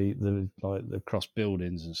from the cross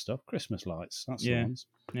buildings and stuff. Christmas lights, that's the ones.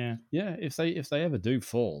 Yeah. Yeah, if they ever do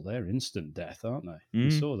fall, they're instant death, aren't they?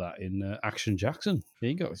 You saw that in Action Jackson.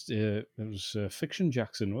 He got it was Fiction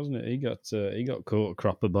Jackson, wasn't it? He got caught a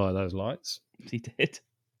cropper by those lights. He did.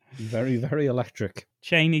 Very, very electric.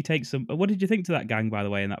 Shane, he takes some. What did you think to that gang, by the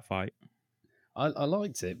way, in that fight? I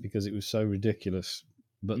liked it because it was so ridiculous.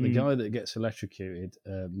 But the guy that gets electrocuted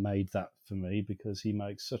made that for me because he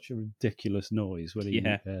makes such a ridiculous noise when he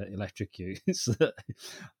electrocutes that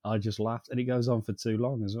I just laughed. And it goes on for too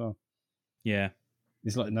long as well. Yeah.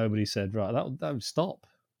 It's like nobody said, right, that would stop.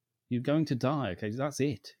 You're going to die. Okay, that's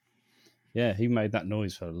it. Yeah, he made that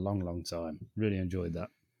noise for a long, long time. Really enjoyed that.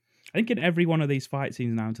 I think in every one of these fight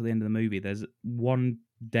scenes now until the end of the movie, there's one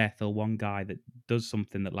death or one guy that does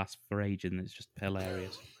something that lasts for ages and it's just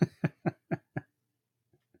hilarious.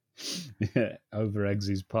 Yeah, over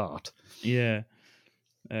Eggs's part. Yeah.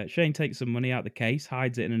 Shane takes some money out of the case,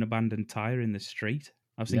 hides it in an abandoned tyre in the street.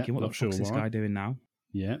 I was thinking, what the fuck's this guy doing now?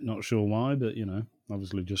 Yeah, not sure why, but,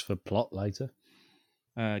 obviously just for plot later.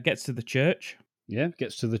 Gets to the church. Yeah,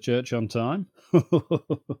 gets to the church on time.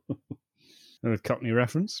 A Cockney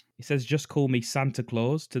reference. He says, just call me Santa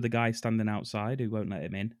Claus to the guy standing outside who won't let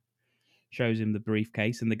him in. Shows him the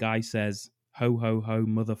briefcase, and the guy says, ho, ho, ho,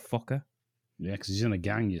 motherfucker. Yeah, because he's in a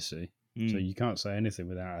gang, you see. So you can't say anything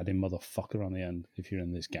without adding motherfucker on the end if you're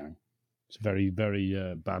in this gang. It's a very,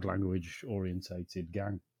 very bad language orientated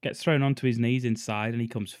gang. Gets thrown onto his knees inside, and he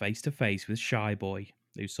comes face to face with Shy Boy,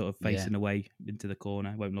 who's sort of facing away into the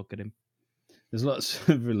corner, won't look at him. There's lots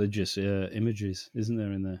of religious images, isn't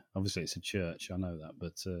there, in there? Obviously, it's a church, I know that,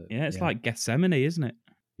 but... it's like Gethsemane, isn't it?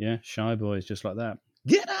 Yeah, Shy Boy is just like that.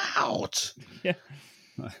 Get out! Yeah.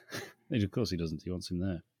 Of course he doesn't. He wants him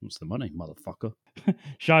there. He wants the money, motherfucker.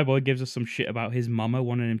 Shy Boy gives us some shit about his mama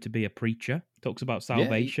wanting him to be a preacher. Talks about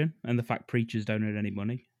salvation and the fact preachers don't earn any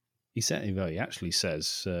money. He actually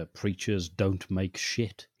says preachers don't make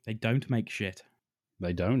shit. They don't make shit.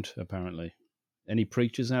 They don't, apparently. Any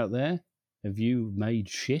preachers out there? Have you made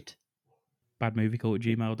shit?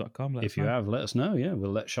 Badmoviecult@gmail.com. If you have, let us know. Yeah,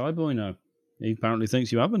 we'll let Shy Boy know. He apparently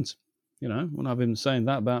thinks you haven't. Wouldn't have him saying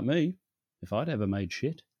that about me if I'd ever made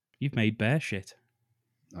shit. You've made bear shit.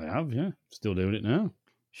 I have, yeah. Still doing it now.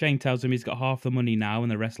 Shane tells him he's got half the money now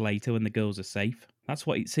and the rest later when the girls are safe. That's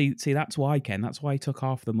what see. That's why, Ken. That's why he took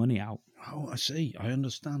half the money out. Oh, I see. I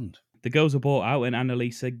understand. The girls are bought out, and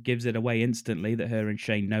Annalisa gives it away instantly that her and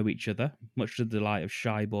Shane know each other, much to the delight of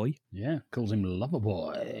Shy Boy. Yeah, calls him Lover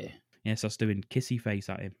Boy. Yeah, starts doing kissy face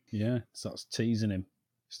at him. Yeah, starts teasing him.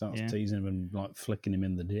 Teasing him and like flicking him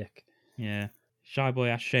in the dick. Yeah. Shy Boy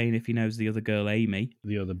asks Shane if he knows the other girl, Amy.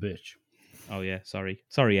 The other bitch. Oh, yeah, sorry.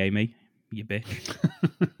 Sorry, Amy, you bitch.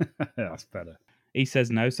 That's better. He says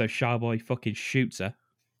no, so Shy Boy fucking shoots her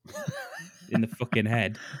in the fucking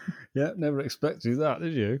head. Yeah, never expected that,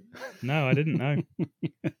 did you? No, I didn't know.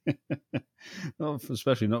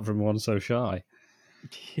 Especially not from one so shy.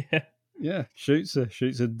 Yeah. Yeah, shoots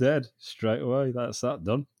her dead straight away. That's that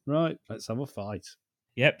done. Right, let's have a fight.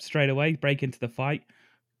 Yep, straight away, break into the fight.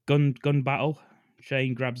 Gun battle.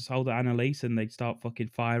 Shane grabs hold of Annalise and they start fucking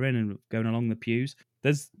firing and going along the pews.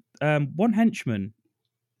 There's one henchman.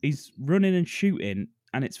 He's running and shooting,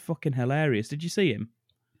 and it's fucking hilarious. Did you see him?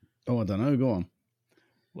 Oh, I don't know. Go on.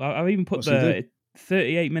 Well, I've even put What's he do?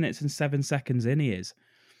 38 minutes and 7 seconds in he is.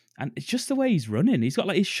 And it's just the way he's running. He's got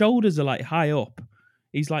like his shoulders are like high up.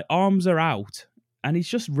 He's like arms are out. And he's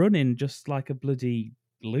just running just like a bloody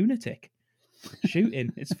lunatic.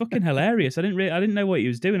 Shooting. It's fucking hilarious. I didn't know what he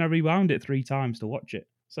was doing. I rewound it 3 times to watch it.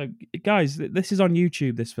 So guys, this is on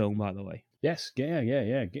YouTube, this film, by the way. Yes,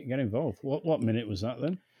 yeah. Get involved. What minute was that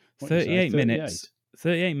then? 38 minutes.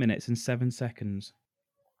 38 minutes and 7 seconds.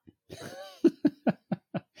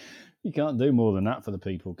 You can't do more than that for the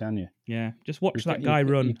people, can you? Yeah, just watch that guy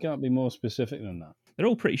run. You can't be more specific than that. They're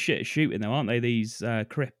all pretty shit at shooting, though, aren't they? These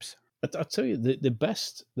Crips. I tell you, the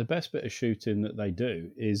best bit of shooting that they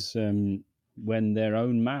do is when their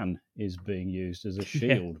own man is being used as a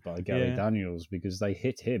shield by Gary Daniels, because they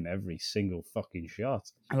hit him every single fucking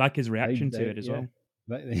shot. I like his reaction to it as well.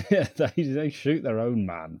 They shoot their own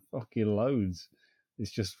man fucking loads.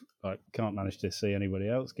 It's just like can't manage to see anybody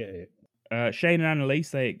else get it. Shane and Annalise,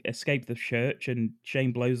 they escape the church, and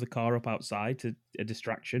Shane blows the car up outside to a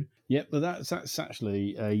distraction. Yeah, but that's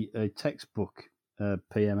actually a textbook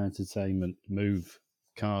PM Entertainment move.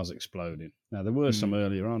 Cars exploding. Now there were some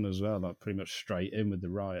earlier on as well, like pretty much straight in with the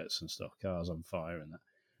riots and stuff, cars on fire and that.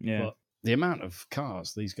 Yeah. But the amount of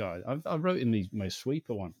cars these guys, I wrote in my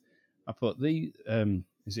sweeper one. I put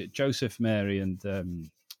is it Joseph, Mary, and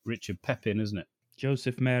Richard Pepin, isn't it?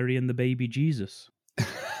 Joseph, Mary, and the baby Jesus.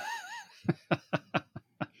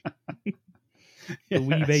 The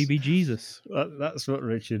wee baby Jesus. That's what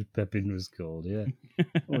Richard Pepin was called, yeah.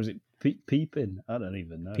 Or was it Peepin? I don't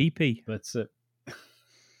even know. Peepee. But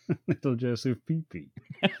little Joseph Peepee.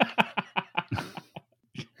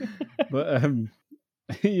 But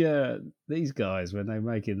these guys, when they're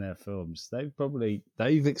making their films,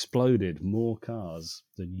 they've exploded more cars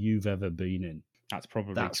than you've ever been in. That's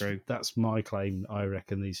probably true. That's my claim. I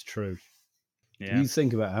reckon is true. Yeah. You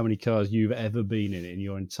think about how many cars you've ever been in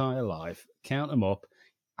your entire life, count them up,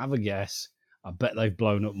 have a guess. I bet they've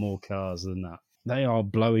blown up more cars than that. They are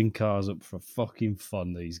blowing cars up for fucking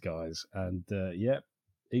fun, these guys. And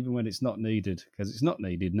even when it's not needed, because it's not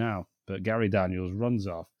needed now, but Gary Daniels runs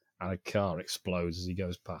off and a car explodes as he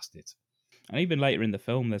goes past it. And even later in the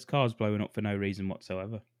film, there's cars blowing up for no reason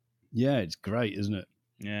whatsoever. Yeah, it's great, isn't it?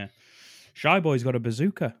 Yeah. Shy Boy's got a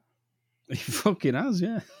bazooka. He fucking has,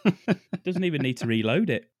 yeah. Doesn't even need to reload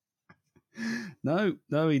it. No,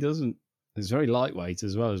 he doesn't. It's very lightweight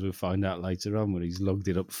as well, as we'll find out later on when he's lugged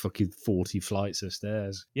it up fucking 40 flights of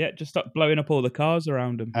stairs. Yeah, just start blowing up all the cars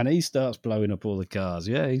around him. And he starts blowing up all the cars.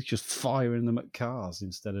 Yeah, he's just firing them at cars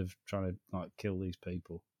instead of trying to kill these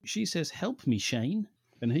people. She says, "Help me, Shane."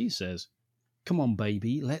 And he says, "Come on,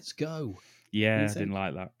 baby, let's go." Yeah, I didn't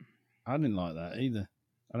like that. I didn't like that either.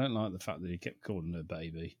 I don't like the fact that he kept calling her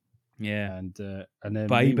baby. Yeah. And then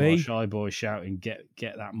baby, Shy Boy shouting, get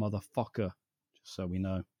that motherfucker, just so we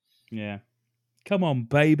know. Yeah. Come on,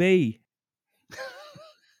 baby.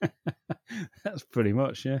 That's pretty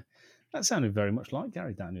much, yeah. That sounded very much like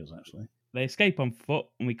Gary Daniels, actually. They escape on foot,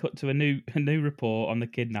 and we cut to a new report on the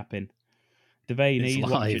kidnapping. Devaney's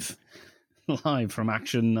live from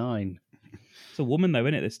Action 9. It's a woman, though,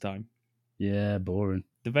 isn't it, this time? Yeah, boring.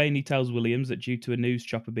 Devaney tells Williams that due to a news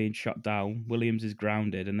chopper being shot down, Williams is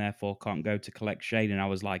grounded and therefore can't go to collect Shane. And I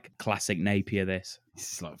was like, classic Napier, this.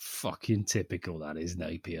 It's like fucking typical, that is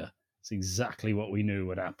Napier. It's exactly what we knew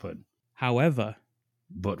would happen. However...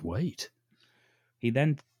 But wait. He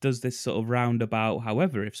then does this sort of roundabout,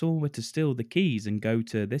 however, if someone were to steal the keys and go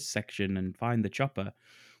to this section and find the chopper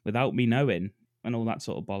without me knowing, and all that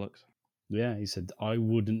sort of bollocks. Yeah, he said, I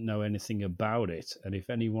wouldn't know anything about it. And if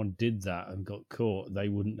anyone did that and got caught, they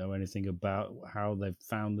wouldn't know anything about how they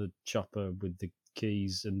found the chopper with the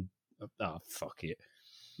keys and... fuck it.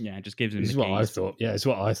 Yeah, it just gives him the keys. What I thought. Yeah, it's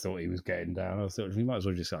what I thought he was getting down. I thought he might as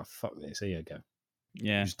well just say, fuck this, here you go.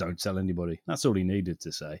 Yeah. Just don't tell anybody. That's all he needed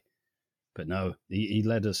to say. But no, he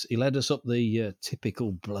led us up the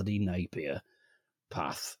typical bloody Napier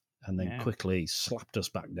path and then quickly slapped us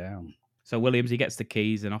back down. So Williams, he gets the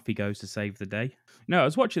keys and off he goes to save the day. No, I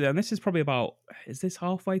was watching it, and this is probably is this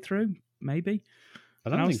halfway through? Maybe. I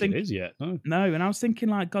don't think it is yet. No, and I was thinking,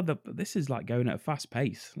 like, God, this is like going at a fast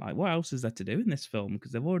pace. Like, what else is there to do in this film?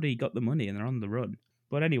 Because they've already got the money and they're on the run.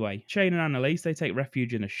 But anyway, Shane and Annalise, they take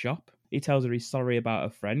refuge in a shop. He tells her he's sorry about her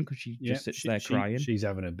friend because she just sits there crying. She's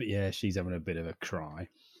having a bit of a cry.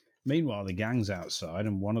 Meanwhile, the gang's outside,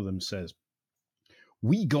 and one of them says,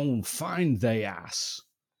 "We gon' find they ass,"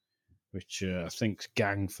 which I think's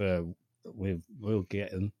gang for we'll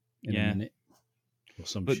get them in a minute or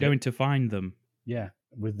some. But shit. Going to find them. Yeah,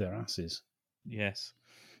 with their asses. Yes.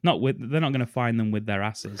 They're not going to find them with their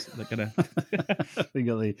asses. They're going to. They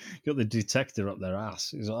got the detector up their ass.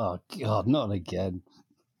 He's like, oh God, not again.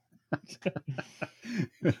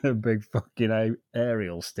 A big fucking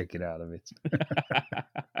aerial sticking out of it.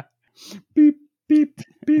 Beep, beep,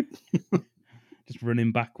 beep. Just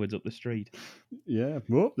running backwards up the street. Yeah.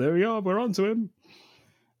 Well, there we are. We're on to him.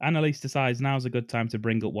 Annalise decides now's a good time to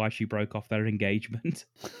bring up why she broke off their engagement.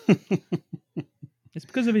 It's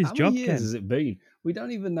because of his job. How many years has it been? We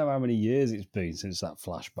don't even know how many years it's been since that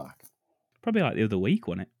flashback. Probably like the other week,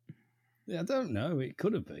 wasn't it? Yeah, I don't know. It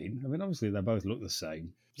could have been. I mean, obviously they both look the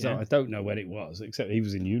same. So Yeah. I don't know when it was, except he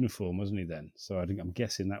was in uniform, wasn't he then? So I'm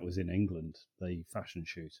guessing that was in England, the fashion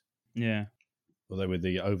shoot. Yeah. Although with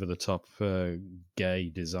the over-the-top gay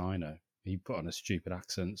designer, he put on a stupid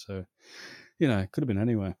accent. So, it could have been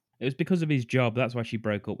anywhere. It was because of his job. That's why she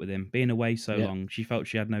broke up with him. Being away so long, she felt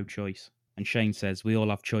she had no choice. And Shane says, we all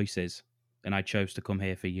have choices, and I chose to come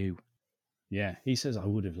here for you. Yeah, he says, I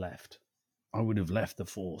would have left. I would have left the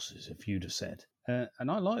forces if you'd have said. And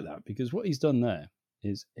I like that because what he's done there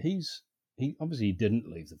is he obviously didn't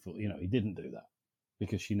leave the force. He didn't do that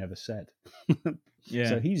because she never said. Yeah.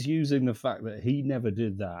 So he's using the fact that he never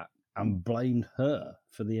did that and blamed her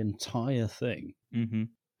for the entire thing. Mm-hmm.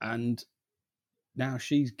 And now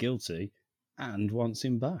she's guilty and wants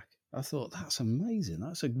him back. I thought, that's amazing.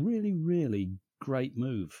 That's a really, really great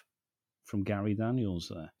move from Gary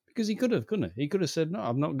Daniels there. Because he could have, couldn't he? He could have said, no,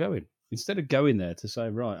 I'm not going. Instead of going there to say,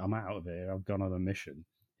 right, I'm out of here, I've gone on a mission,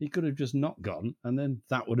 he could have just not gone, and then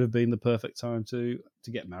that would have been the perfect time to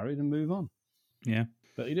get married and move on. Yeah.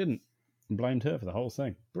 But he didn't, and blamed her for the whole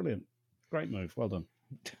thing. Brilliant. Great move. Well done.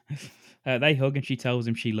 They hug and she tells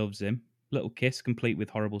him she loves him. Little kiss complete with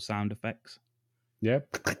horrible sound effects. Yeah.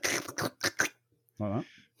 Like that.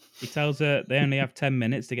 He tells her they only have 10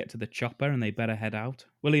 minutes to get to the chopper and they better head out.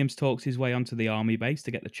 Williams talks his way onto the army base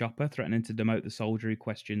to get the chopper, threatening to demote the soldier who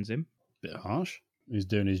questions him. Bit harsh. He's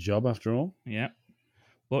doing his job after all. Yeah.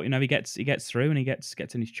 Well, he gets through and he gets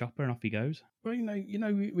in his chopper and off he goes. Well,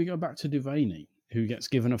 we go back to Devaney, who gets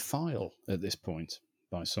given a file at this point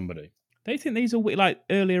by somebody. They think these are like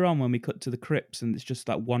earlier on when we cut to the crypts and it's just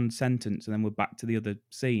like one sentence and then we're back to the other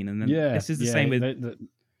scene and then this is the same with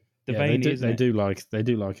Devaney. They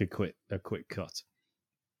do like a quick cut.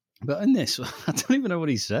 But in this, I don't even know what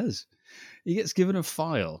he says. He gets given a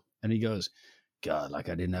file and he goes, God, like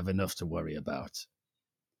I didn't have enough to worry about.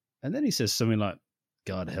 And then he says something like,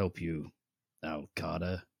 God help you, Al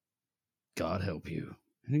Carter. God help you.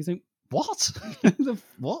 And you think, what?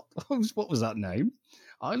 What? What was that name?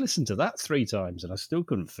 I listened to that 3 times and I still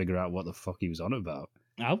couldn't figure out what the fuck he was on about.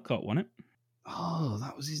 Alcott, wasn't it? Oh,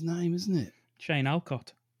 that was his name, isn't it? Shane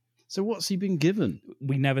Alcott. So what's he been given?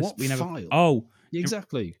 We never. File? Oh,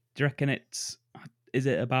 exactly. Do you reckon is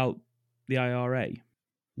it about the IRA?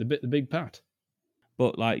 The big Pat.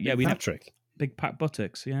 But like, yeah, Patrick. Big Pat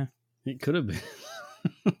buttocks, yeah. It could have been.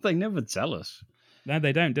 They never tell us. No,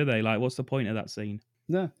 they don't, do they? Like, what's the point of that scene?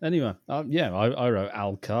 No. Anyway, I wrote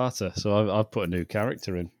Al Carter, so I've put a new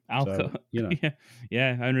character in. Al so, Carter,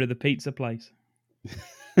 yeah, owner of the pizza place.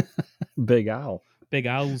 Big Al. Big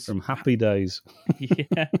Al's from Happy Days.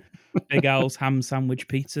 Yeah, Big Al's ham sandwich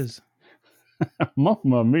pizzas.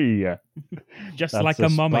 Mamma mia! Just like a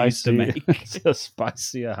mama used to make. It's a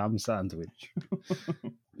spicier ham sandwich.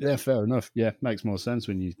 Yeah, fair enough. Yeah, makes more sense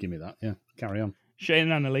when you give me that. Yeah, carry on. Shane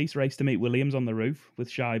and Annalise race to meet Williams on the roof with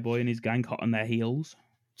Shy Boy and his gang hot on their heels.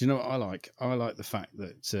 Do you know what I like? I like the fact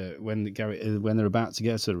that when they're about to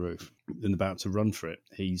get to the roof and about to run for it,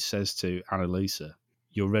 he says to Annalisa,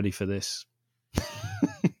 "You're ready for this."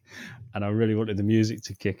 And I really wanted the music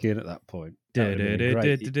to kick in at that point.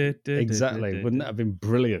 Exactly. Wouldn't that have been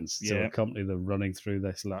brilliant to accompany them running through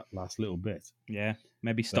this last little bit? Yeah.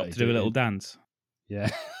 Maybe stop to do a little dance. Yeah.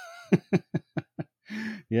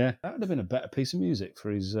 Yeah. That would have been a better piece of music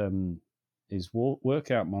for his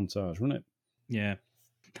workout montage, wouldn't it? Yeah.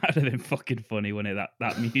 That would have been fucking funny, wouldn't it?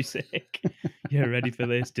 That music. You're ready for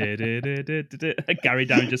this. Gary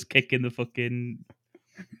Down just kicking the fucking...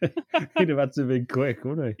 He'd have had to be quick,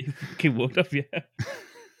 wouldn't he? He would have, yeah.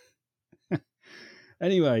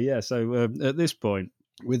 Anyway, yeah, so at this point,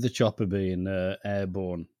 With the chopper being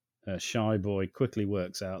airborne, Shy Boy quickly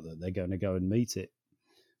works out that they're going to go and meet it.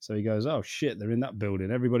 So he goes, oh shit, they're in that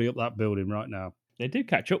building. Everybody up that building right now. They do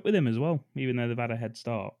catch up with him as well, even though they've had a head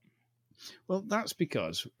start. Well, that's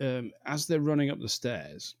because as they're running up the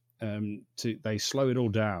stairs, they slow it all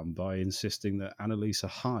down by insisting that Annalisa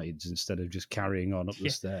hides instead of just carrying on up the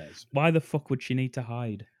stairs. Why the fuck would she need to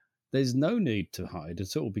hide? There's no need to hide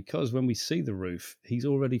at all, because when we see the roof, he's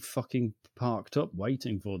already fucking parked up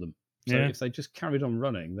waiting for them. So if they just carried on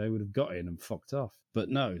running, they would have got in and fucked off. But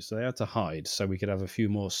no, so they had to hide so we could have a few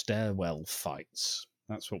more stairwell fights.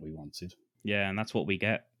 That's what we wanted. Yeah, and that's what we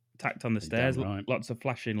get. Attacked on the stairs, right. Lots of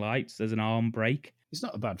flashing lights. There's an arm break. It's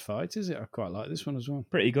not a bad fight, is it? I quite like this one as well.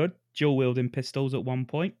 Pretty good. Dual-wielding pistols at one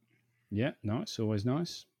point. Yeah, nice. Always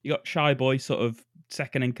nice. You got Shy Boy sort of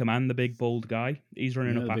second in command, the big bald guy. He's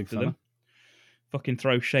running up after them. Fucking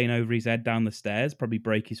throw Shane over his head down the stairs. Probably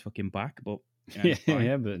break his fucking back, but...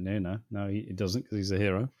 Yeah, but no, he doesn't because he's a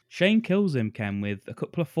hero. Shane kills him, Ken, with a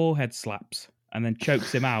couple of forehead slaps and then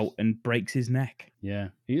chokes him out and breaks his neck. Yeah,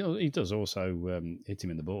 he does also hit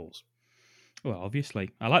him in the balls. Well,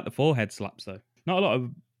 obviously. I like the forehead slaps, though. Not a lot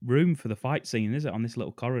of room for the fight scene, is it, on this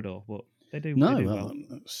little corridor? But they do, well.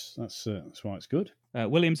 That's why it's good.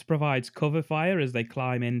 Williams provides cover fire as they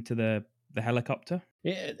climb into the helicopter.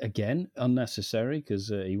 Yeah, again, unnecessary, because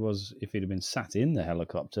if he'd have been sat in the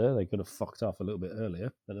helicopter, they could have fucked off a little bit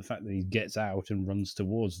earlier. But the fact that he gets out and runs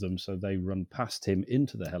towards them, so they run past him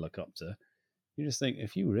into the helicopter, you just think,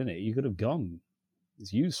 if you were in it, you could have gone.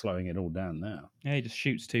 It's you slowing it all down now. Yeah, he just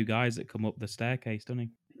shoots two guys that come up the staircase, doesn't he?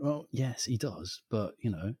 Well, yes, he does, but, he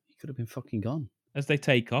could have been fucking gone. As they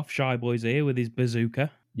take off, Shy Boy's here with his bazooka.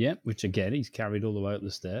 Yeah, which again, he's carried all the way up the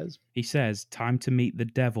stairs. He says, time to meet the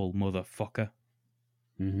devil, motherfucker.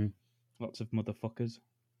 Mm-hmm. Lots of motherfuckers.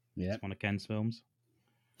 Yeah. It's one of Ken's films.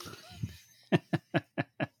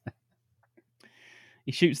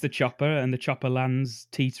 He shoots the chopper, and the chopper lands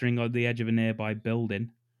teetering on the edge of a nearby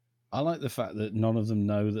building. I like the fact that none of them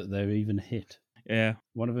know that they're even hit. Yeah.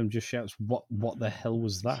 One of them just shouts, what the hell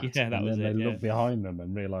was that? Yeah, that was it. And then they look behind them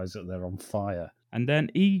and realise that they're on fire. And then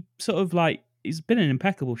he sort of he's been an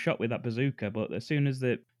impeccable shot with that bazooka, but as soon as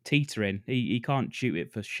they're teetering, he can't shoot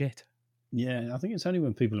it for shit. Yeah, I think it's only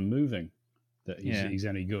when people are moving that he's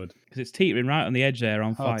any good. Because it's teetering right on the edge there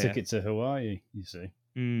on fire. Ticket to Hawaii, you see.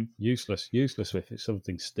 Useless if it's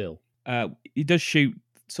something still. He does shoot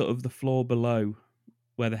sort of the floor below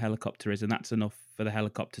where the helicopter is, and that's enough for the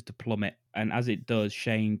helicopter to plummet. And as it does,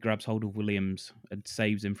 Shane grabs hold of Williams and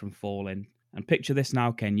saves him from falling. And picture this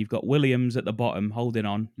now, Ken. You've got Williams at the bottom holding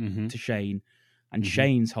on to Shane, and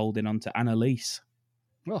Shane's holding on to Annalise.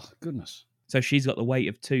 Oh, goodness. So she's got the weight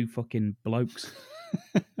of two fucking blokes.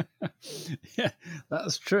 Yeah,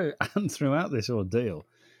 that's true. And throughout this ordeal,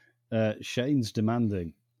 Shane's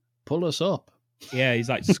demanding, pull us up. Yeah, he's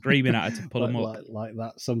screaming at her to pull him up. Like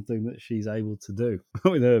that's something that she's able to do.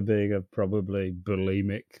 With her being a probably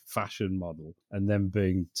bulimic fashion model and them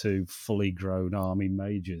being two fully grown army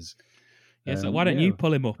majors. Yeah, so why don't you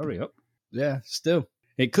pull him up? Hurry up. Yeah, still.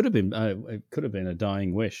 It could have been a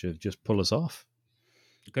dying wish of just pull us off.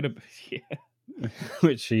 Could have, yeah.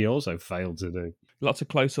 Which he also failed to do. Lots of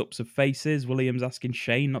close-ups of faces. Williams asking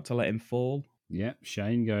Shane not to let him fall. Yeah,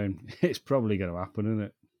 Shane going, it's probably going to happen, isn't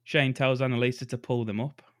it? Shane tells Annalisa to pull them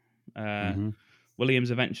up. Williams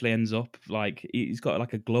eventually ends up, he's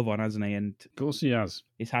got a glove on, hasn't he? And of course he has.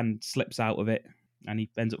 His hand slips out of it, and he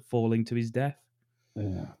ends up falling to his death.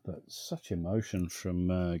 Yeah, but such emotion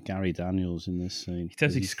from Gary Daniels in this scene. He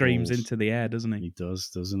does. He screams into the air, doesn't he? He does,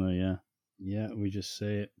 doesn't he? Yeah. Yeah, we just see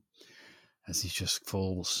it as he just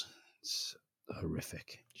falls. It's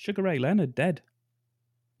horrific. Sugar Ray Leonard dead.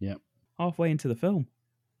 Yeah. Halfway into the film.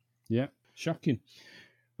 Yeah, shocking.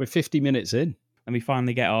 We're 50 minutes in. And we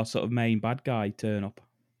finally get our sort of main bad guy turn up.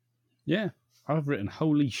 Yeah. I've written,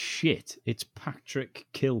 holy shit, it's Patrick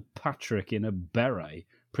Kilpatrick in a beret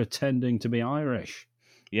pretending to be Irish.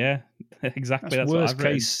 Yeah, exactly. That's what I've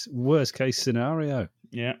written. Worst case scenario.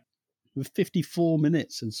 Yeah. With 54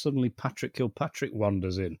 minutes and suddenly Patrick Kilpatrick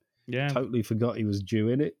wanders in. Yeah. Totally forgot he was due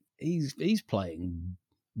in it. He's playing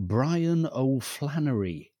Brian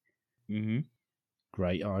O'Flannery. Mm-hmm.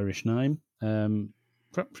 Great Irish name.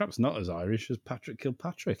 Perhaps not as Irish as Patrick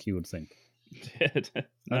Kilpatrick, you would think. No.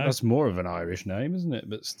 That's more of an Irish name, isn't it?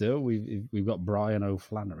 But still, we've got Brian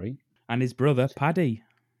O'Flannery. And his brother, Paddy.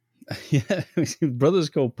 Yeah, his brother's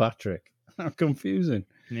called Patrick. How confusing.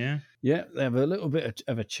 Yeah. Yeah, they have a little bit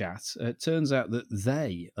of a chat. It turns out that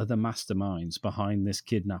they are the masterminds behind this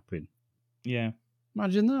kidnapping. Yeah.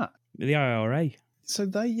 Imagine that. The IRA. So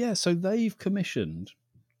they've commissioned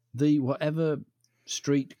the whatever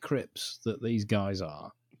street crips that these guys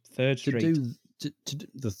are. Third To Street. do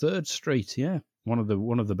the Third Street, yeah, one of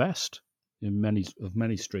the best in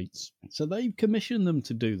many streets. So they've commissioned them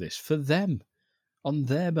to do this for them on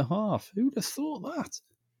their behalf. Who'd have thought that?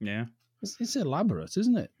 Yeah. It's elaborate,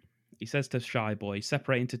 isn't it? He says to Shy Boy,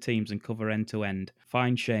 separate into teams and cover end to end.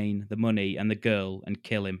 Find Shane, the money, and the girl, and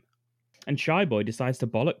kill him. And Shy Boy decides to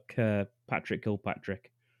bollock Patrick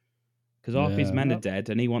Kilpatrick. Because half his men are dead,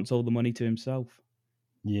 and he wants all the money to himself.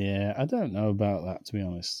 Yeah, I don't know about that, to be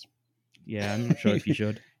honest. Yeah, I'm not sure if you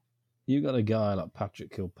should. You got a guy like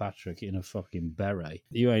Patrick Kilpatrick in a fucking beret.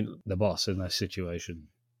 You ain't the boss in that situation.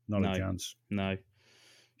 Not a chance. No.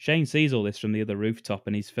 Shane sees all this from the other rooftop,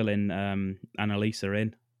 and he's filling Annalisa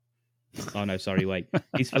in. Oh, no, sorry, wait.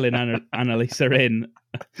 He's filling Annalisa in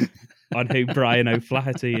on who Brian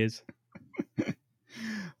O'Flaherty is.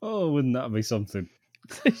 Oh, wouldn't that be something?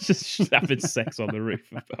 It's just having sex on the roof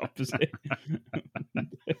of the opposite.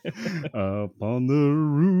 Up on the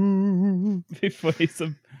roof. Before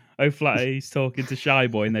O'Flaherty's talking to Shy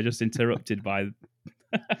Boy, and they're just interrupted by...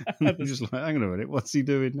 Just like, hang on a minute, what's he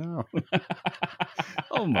doing now?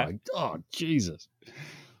 Oh my God, Jesus.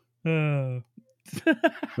 Oh.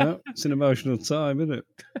 Well, it's an emotional time, isn't it?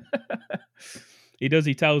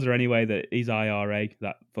 He tells her anyway that he's IRA,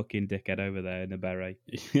 that fucking dickhead over there in the beret.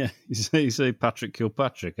 Yeah, you say Patrick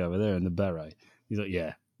Kilpatrick over there in the beret. He's like,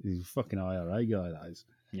 yeah, he's a fucking IRA guy, that is.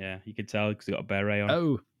 Yeah, you can tell because he's got a beret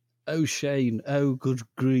on. Oh, Shane, oh, good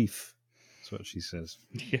grief. That's what she says.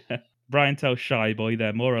 Yeah. Brian tells Shy Boy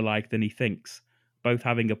they're more alike than he thinks, both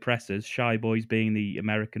having oppressors, Shy Boys being the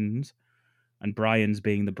Americans and Brian's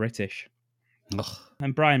being the British. Ugh.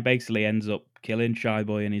 And Brian basically ends up killing Shy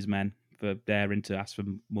Boy and his men for daring to ask for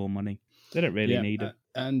more money. They don't really need it.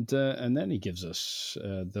 And then he gives us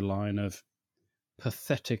the line of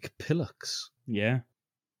pathetic pillocks. Yeah.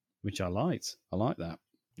 Which I liked. I like that.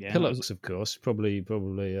 Yeah, pillocks, of course, probably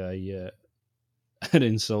an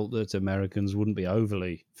insult that Americans wouldn't be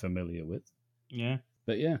overly familiar with. Yeah.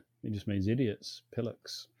 But yeah, it just means idiots.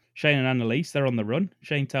 Pillocks. Shane and Annalise, they're on the run.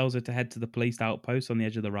 Shane tells her to head to the police outpost on the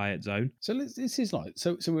edge of the riot zone. So this is like,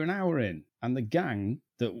 so we're an hour in, and the gang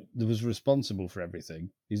that was responsible for everything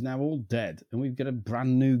is now all dead, and we've got a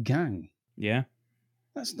brand new gang. Yeah.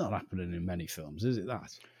 That's not happening in many films, is it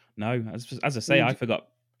that? No, as I say, I forgot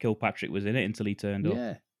Kilpatrick was in it until he turned up.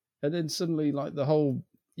 Yeah. And then suddenly, like, the whole,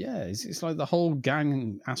 it's like the whole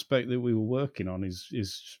gang aspect that we were working on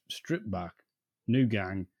is stripped back. New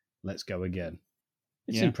gang, let's go again.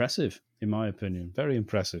 It's impressive, in my opinion. Very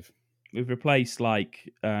impressive. We've replaced,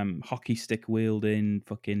 like, hockey stick wielding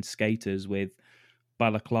fucking skaters with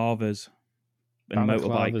balaclavas and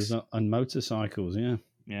motorbikes. And motorcycles, yeah.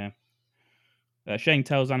 Yeah. Shane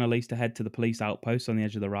tells Annalise to head to the police outpost on the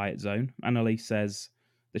edge of the riot zone. Annalise says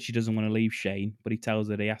that she doesn't want to leave Shane, but he tells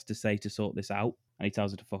her that he has to stay to sort this out, and he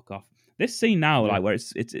tells her to fuck off. This scene now, like, where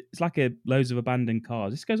it's like loads of abandoned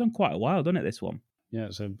cars. This goes on quite a while, doesn't it, this one? Yeah,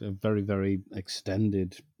 it's a very, very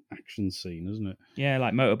extended action scene, isn't it? Yeah,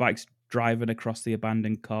 like motorbikes driving across the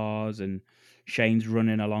abandoned cars, and Shane's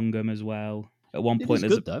running along them as well. At one point,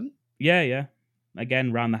 there's good. Yeah.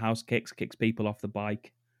 Again, round the house kicks people off the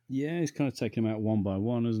bike. Yeah, he's kind of taking them out one by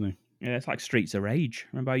one, isn't he? Yeah, it's like Streets of Rage.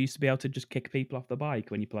 Remember, I used to be able to just kick people off the bike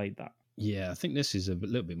when you played that. Yeah, I think this is a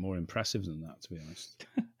little bit more impressive than that, to be honest.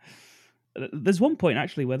 There's one point,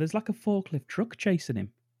 actually, where there's like a forklift truck chasing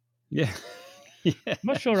him. Yeah. Yeah. I'm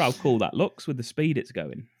not sure how cool that looks with the speed it's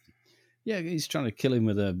going. Yeah, he's trying to kill him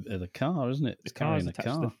with a car, isn't it? The car's attached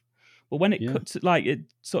car. Well, when it cuts, like, it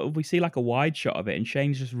sort of, we see like a wide shot of it, and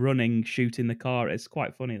Shane's just running, shooting the car. It's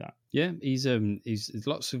quite funny, that. Yeah, he's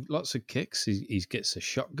lots of kicks. He gets a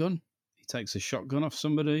shotgun. He takes a shotgun off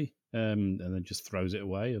somebody, and then just throws it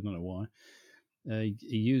away. I don't know why.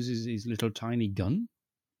 He uses his little tiny gun.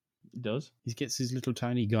 He does. He gets his little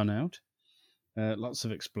tiny gun out. Lots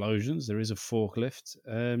of explosions. There is a forklift.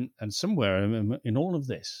 And somewhere in all of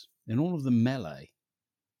this, in all of the melee,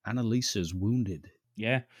 Annalisa's wounded.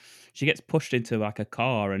 Yeah. She gets pushed into like a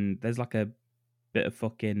car, and there's like a bit of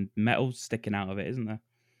fucking metal sticking out of it, isn't there?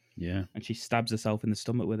 Yeah. And she stabs herself in the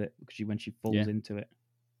stomach with it when she falls into it.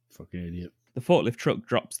 Fucking idiot. The forklift truck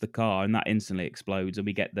drops the car, and that instantly explodes, and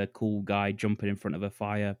we get the cool guy jumping in front of a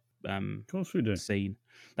fire of course we do. Scene.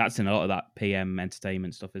 That's in a lot of that PM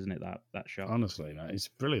entertainment stuff, isn't it? That shot. Honestly, mate, it's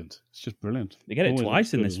brilliant. It's just brilliant. They get it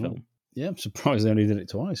twice in this film. Yeah, I'm surprised they only did it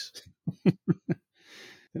twice. I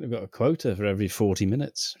think they've got a quota for every 40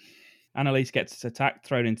 minutes. Annalise gets attacked,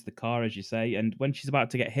 thrown into the car, as you say, and when she's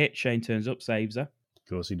about to get hit, Shane turns up, saves her. Of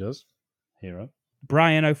course he does. Hero.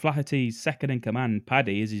 Brian O'Flaherty's second in command,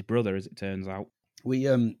 Paddy, is his brother, as it turns out. We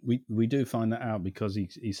do find that out because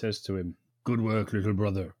he says to him, Good work, little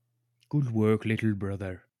brother. Good work, little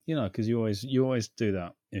brother. You know, because you always do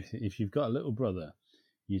that. If you've got a little brother,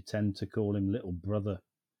 you tend to call him little brother.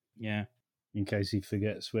 Yeah. In case he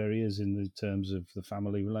forgets where he is in the terms of the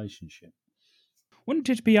family relationship. Wouldn't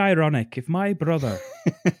it be ironic if my brother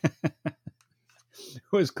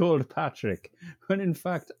was called Patrick, when in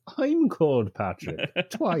fact I'm called Patrick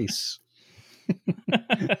twice.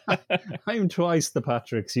 I'm twice the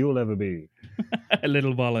Patricks you'll ever be.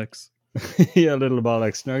 Little bollocks. Yeah, little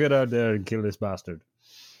bollocks. Now get out there and kill this bastard.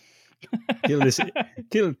 Kill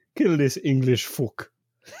this English fuck.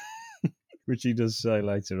 Which he does say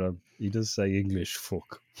later on. He does say English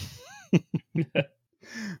fuck.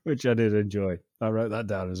 Which I did enjoy. I wrote that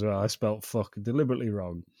down as well. I spelt fuck deliberately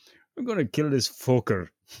wrong. I'm going to kill this fucker.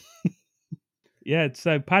 Yeah,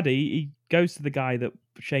 so Paddy, he goes to the guy that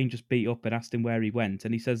Shane just beat up and asked him where he went,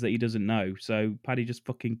 and he says that he doesn't know, so Paddy just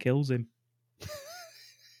fucking kills him.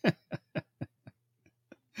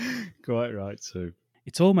 Quite right, too.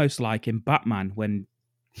 It's almost like in Batman when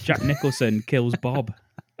Jack Nicholson kills Bob.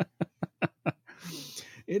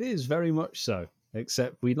 It is very much so,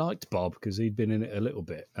 except we liked Bob because he'd been in it a little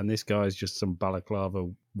bit, and this guy's just some balaclava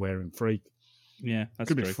wearing freak. Yeah, that's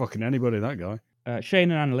Could true. be fucking anybody, that guy. Shane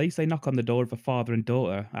and Annalise, they knock on the door of a father and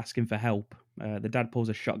daughter asking for help. The dad pulls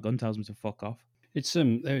a shotgun, tells them to fuck off. It's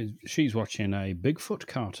she's watching a Bigfoot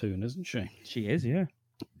cartoon, isn't she? She is, yeah.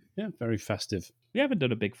 Yeah, very festive. We haven't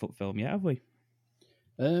done a Bigfoot film yet, have we?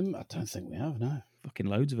 I don't think we have, no. Fucking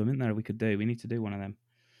loads of them, isn't there? We could do. We need to do one of them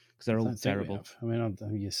because they're all terrible. I mean,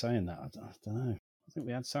 you're saying that. I don't know. I think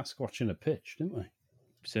we had Sasquatch in a pitch, didn't we?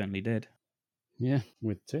 We certainly did. Yeah,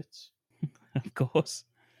 with tits. Of course.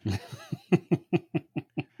 The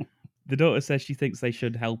daughter says she thinks they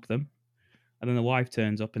should help them. And then the wife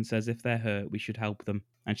turns up and says if they're hurt, we should help them.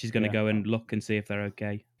 And she's going to go and look and see if they're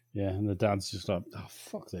okay. Yeah, and the dad's just like, oh,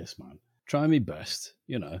 fuck this, man. Try me best,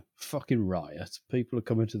 fucking riot. People are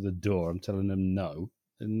coming to the door. I'm telling them no.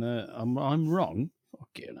 And I'm wrong. Fuck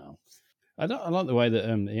you know. I like the way that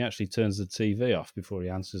he actually turns the TV off before he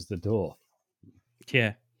answers the door.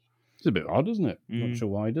 Yeah. It's a bit odd, isn't it? Not sure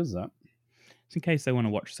why he does that. It's in case they want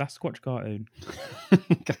to watch Sasquatch cartoon.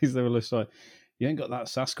 In case they were just like, you ain't got that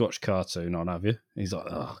Sasquatch cartoon on, have you? He's like,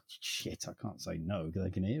 oh, shit, I can't say no because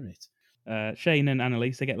they can hear it. Shane and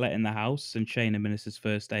Annalise, they get let in the house and Shane administers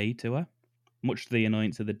first aid to her, much to the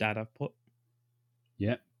annoyance of the dad, I've put.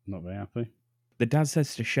 Yeah, not very happy. The dad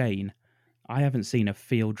says to Shane, I haven't seen a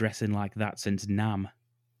field dressing like that since Nam.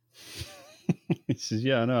 He says,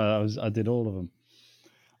 yeah, I know, I did all of them.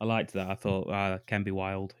 I liked that. I thought Ken be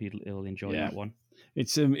wild. He'll enjoy that one.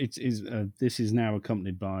 This is now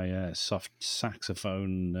accompanied by a soft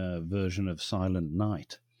saxophone version of Silent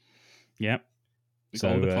Night. Yep.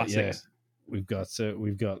 All the classics. We've got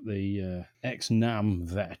the ex-Nam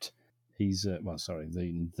vet. He's the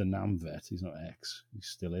Nam vet. He's not ex. He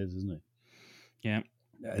still is, isn't he? Yeah.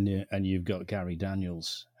 And you've got Gary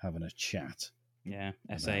Daniels having a chat. Yeah.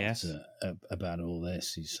 SAS about all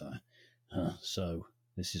this. He's like, so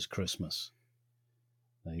this is Christmas.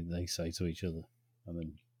 They say to each other, and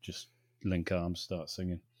then just link arms, start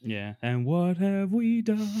singing. Yeah. And what have we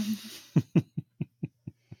done?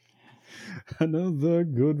 Another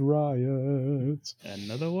good riot.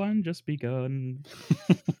 Another one just begun.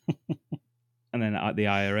 And then the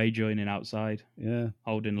IRA joining outside. Yeah.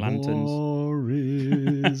 Holding lanterns. War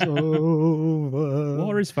is over.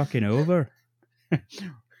 War is fucking over.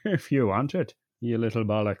 If you want it, you little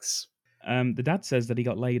bollocks. The dad says that he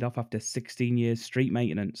got laid off after 16 years street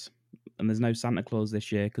maintenance. And there's no Santa Claus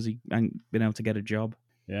this year because he ain't been able to get a job.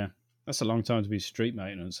 Yeah. That's a long time to be street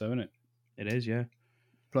maintenance, though, isn't it? It is, yeah.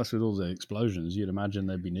 Plus, with all the explosions, you'd imagine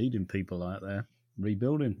they'd be needing people out there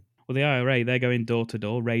rebuilding. Well, the IRA, they're going door to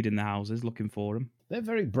door, raiding the houses, looking for them. They're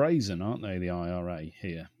very brazen, aren't they, the IRA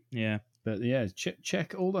here? Yeah. But yeah,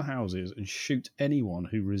 check all the houses and shoot anyone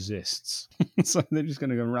who resists. So they're just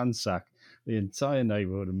going to go ransack the entire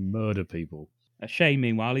neighbourhood and murder people. Shane,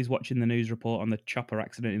 meanwhile, he's watching the news report on the chopper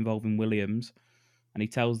accident involving Williams, and he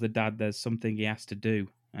tells the dad there's something he has to do.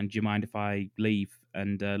 And do you mind if I leave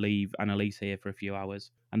leave Annalise here for a few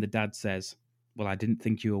hours? And the dad says, well, I didn't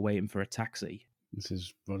think you were waiting for a taxi.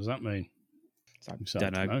 What does that mean? I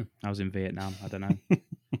don't know. I was in Vietnam. I don't know.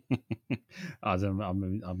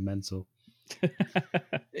 I'm mental.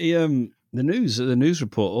 The news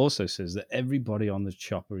report also says that everybody on the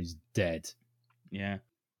chopper is dead. Yeah.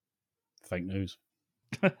 Fake news.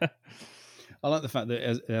 I like the fact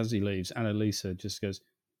that as he leaves, Annalisa just goes,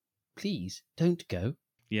 please don't go.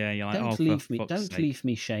 Yeah, you're like, don't leave me. Don't leave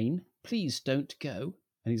me, Shane. Please don't go.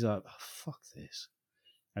 And he's like, oh, fuck this.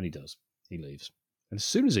 And he does. He leaves. And as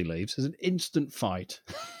soon as he leaves, there's an instant fight.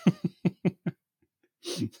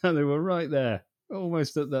 And they were right there,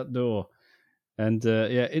 almost at that door. And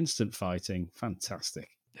instant fighting. Fantastic.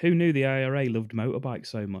 Who knew the IRA loved motorbikes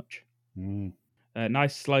so much?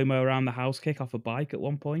 Nice slow-mo around the house kick off a bike at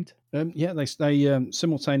one point. They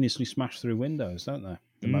simultaneously smash through windows, don't they?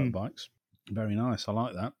 The motorbikes. Very nice. I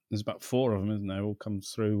like that. There's about 4 of them, isn't there? All come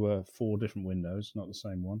through 4 different windows, not the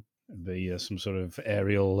same one. It'd be some sort of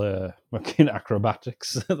aerial working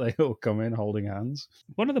acrobatics. They all come in holding hands.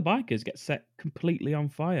 One of the bikers gets set completely on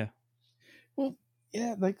fire. Well,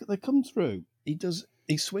 yeah, they come through.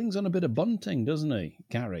 He swings on a bit of bunting, doesn't he,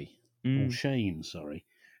 Gary? Or Shane, sorry.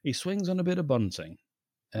 He swings on a bit of bunting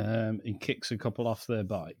and kicks a couple off their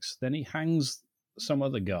bikes. Then he hangs some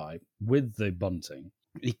other guy with the bunting.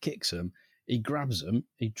 He kicks him. He grabs them.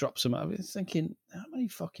 He drops them out. I was thinking, how many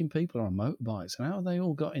fucking people are on motorbikes and how have they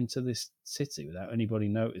all got into this city without anybody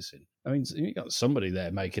noticing? I mean, you got somebody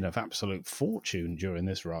there making an absolute fortune during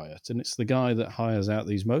this riot, and it's the guy that hires out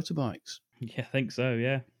these motorbikes. Yeah, I think so,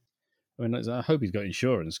 yeah. I mean, I hope he's got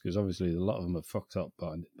insurance because obviously a lot of them are fucked up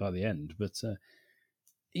by the end. But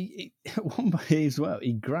he one way as well,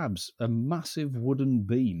 he grabs a massive wooden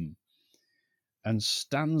beam and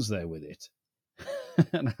stands there with it.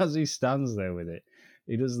 And as he stands there with it,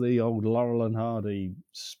 he does the old Laurel and Hardy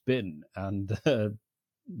spin, and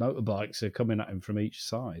motorbikes are coming at him from each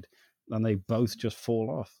side, and they both just fall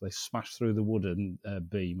off. They smash through the wooden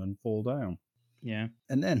beam and fall down. Yeah.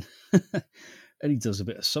 And then and he does a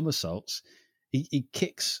bit of somersaults. He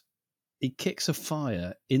kicks a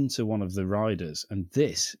fire into one of the riders, and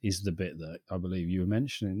this is the bit that I believe you were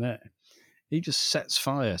mentioning there. He just sets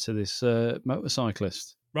fire to this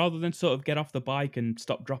motorcyclist. Rather than sort of get off the bike and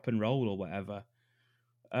stop, drop and roll or whatever.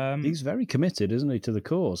 He's very committed, isn't he, to the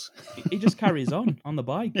cause? He just carries on the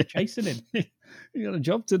bike, chasing him. He got a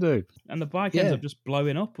job to do. And the bike ends up just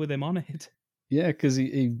blowing up with him on it. Yeah, because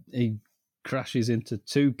he crashes into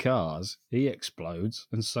 2 cars, he explodes,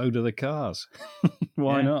 and so do the cars.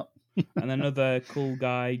 Why not? And another cool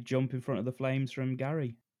guy jump in front of the flames from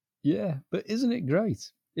Gary. Yeah, but isn't it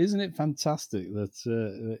great? Isn't it fantastic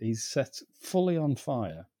that he's set fully on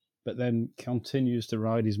fire, but then continues to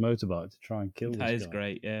ride his motorbike to try and kill this guy? That is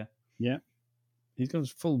great, yeah. Yeah. He's got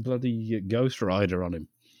his full bloody Ghost Rider on him.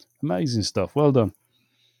 Amazing stuff. Well done.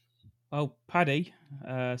 Well, Paddy,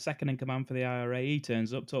 second in command for the IRA, he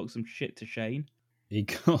turns up, talks some shit to Shane. He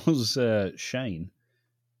calls Shane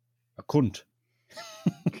a cunt.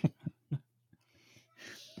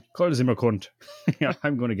 Calls him a cunt.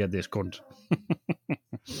 I'm going to get this cunt.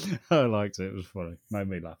 I liked it. It was funny. Made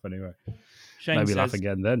me laugh anyway. Shane Made me says, laugh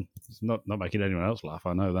again then. It's not making anyone else laugh.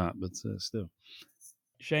 I know that, but still.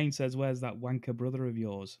 Shane says, "Where's that wanker brother of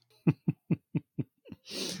yours?"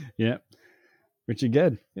 Yeah. Which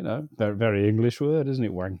again, very, very English word, isn't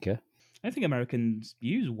it? Wanker. I don't think Americans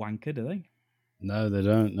use wanker, do they? No, they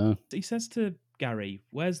don't. No. He says to Gary,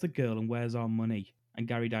 "Where's the girl and where's our money?" And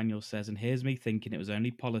Gary Daniels says, "And here's me thinking it was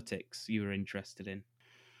only politics you were interested in."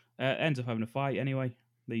 Ends up having a fight anyway,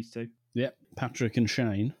 these two. Yep, Patrick and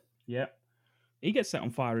Shane. Yep. He gets set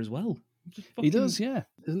on fire as well. He does, yeah.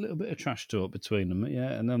 There's a little bit of trash talk between them,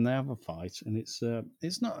 yeah, and then they have a fight, and it's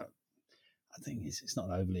not. I think it's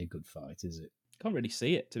not overly a good fight, is it? Can't really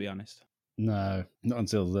see it, to be honest. No, not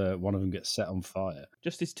until one of them gets set on fire.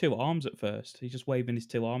 Just his 2 arms at first. He's just waving his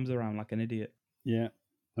 2 arms around like an idiot. Yeah,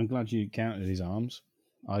 I'm glad you counted his arms.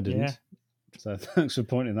 I didn't. Yeah. So thanks for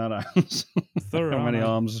pointing that out. Thorough, how many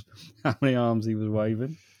arms he was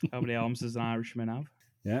waving? How many arms does an Irishman have?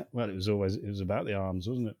 Yeah, well, it was about the arms,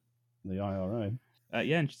 wasn't it? The IRA.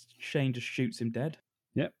 Yeah, and Shane just shoots him dead.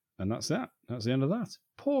 Yep, and that's that. That's the end of that.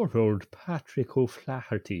 Poor old Patrick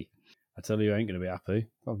O'Flaherty. I tell you, he ain't going to be happy.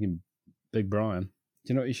 Fucking Big Brian. Do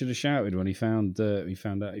you know what he should have shouted when he found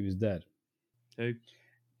out he was dead? Who?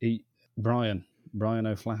 Brian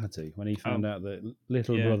O'Flaherty. When he found out that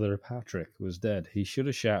little brother Patrick was dead, he should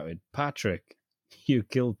have shouted, "Patrick, you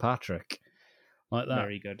killed Patrick." Like that.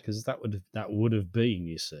 Very good. Because that would have been,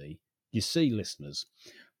 you see, listeners,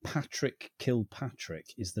 Patrick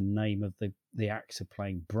Kilpatrick is the name of the actor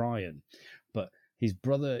playing Brian, but his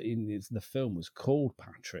brother in the film was called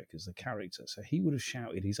Patrick as the character, so he would have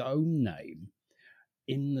shouted his own name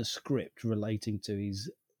in the script relating to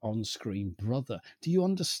his on-screen brother. Do you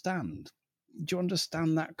understand? Do you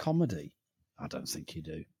understand that comedy? I don't think you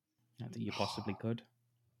do. I think you possibly could.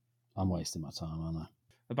 I'm wasting my time, aren't I?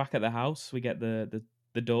 We're back at the house. We get the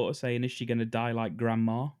daughter saying, "Is she going to die like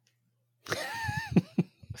Grandma?"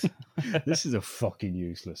 This is a fucking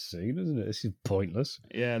useless scene, isn't it? This is pointless.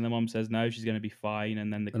 Yeah, and the mom says no, she's going to be fine,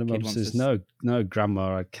 and then the kid wants says, "No,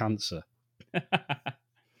 Grandma had cancer."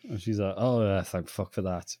 And she's like, "Oh, yeah, thank fuck for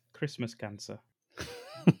that." Christmas cancer.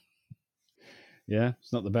 Yeah,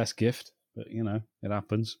 it's not the best gift, but it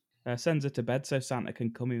happens. Sends her to bed so Santa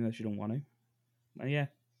can come even though she don't want to. And yeah,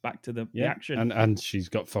 back to the action. And she's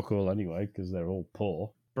got fuck all anyway because they're all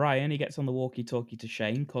poor. Brian, he gets on the walkie-talkie to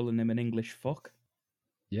Shane, calling him an English fuck.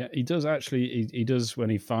 Yeah, he does actually. He does when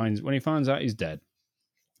he finds out he's dead.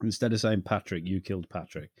 Instead of saying Patrick, you killed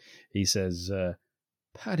Patrick, he says,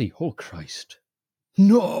 Paddy, oh Christ.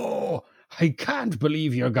 No, I can't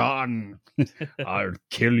believe you're gone. I'll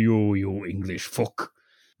kill you, you English fuck.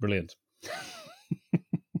 Brilliant.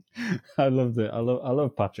 I loved it. I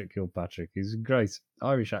love Patrick Kilpatrick. He's great.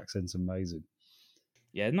 Irish accent's amazing.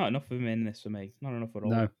 Yeah, not enough of him in this for me. Not enough at all.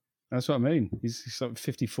 No, that's what I mean. He's like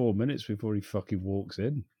 54 minutes before he fucking walks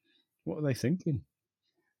in. What are they thinking?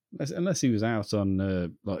 Unless he was out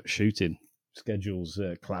on like shooting, schedules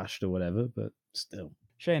clashed or whatever, but still.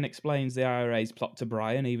 Shane explains the IRA's plot to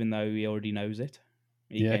Brian, even though he already knows it.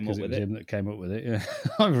 He came up with it. Yeah, because it was him that came up with it. Yeah,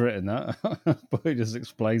 I've written that. But he just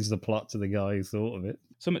explains the plot to the guy who thought of it.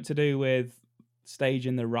 Something to do with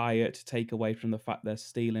staging the riot to take away from the fact they're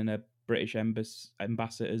stealing a British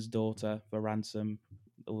ambassador's daughter for ransom.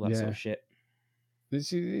 All that sort of shit.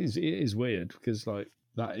 It is weird because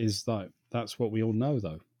that's what we all know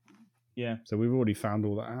though. Yeah. So we've already found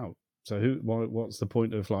all that out. So what's the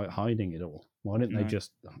point of like hiding it all? Why didn't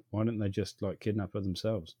they just like kidnap her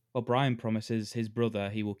themselves? Well, Brian promises his brother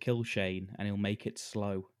he will kill Shane and he'll make it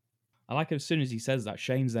slow. I like as soon as he says that,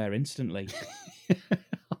 Shane's there instantly.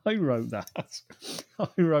 I wrote that. I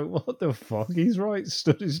wrote, what the fuck? He's right.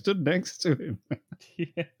 Stood next to him.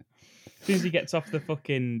 Yeah. As soon as he gets off the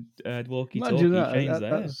fucking walkie-talkie, Imagine that. Shane's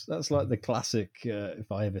there. That's like the classic,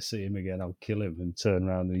 if I ever see him again, I'll kill him, and turn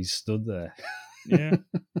around and he's stood there. Yeah.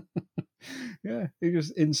 Yeah, he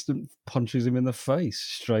just instant punches him in the face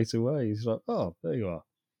straight away. He's like, oh, there you are.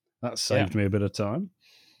 That saved me a bit of time.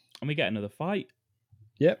 And we get another fight.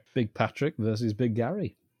 Yep, Big Patrick versus Big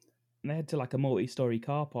Gary. And they head to like a multi-story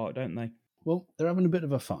car park, don't they? Well, they're having a bit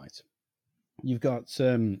of a fight. You've got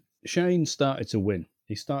Shane started to win.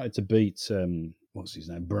 He started to beat, what's his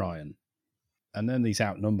name, Brian. And then he's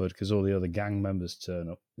outnumbered because all the other gang members turn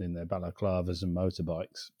up in their balaclavas and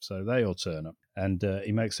motorbikes. So they all turn up. And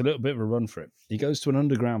he makes a little bit of a run for it. He goes to an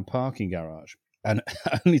underground parking garage. And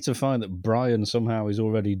only to find that Brian somehow is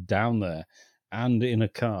already down there and in a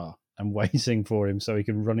car and waiting for him so he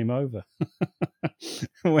can run him over.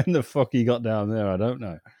 When the fuck he got down there, I don't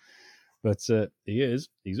know. But he is.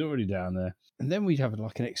 He's already down there. And then we'd have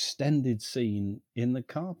like an extended scene in the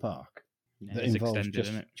car park. Yeah, that it's involves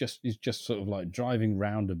extended, just sort of like driving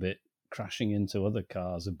round a bit, crashing into other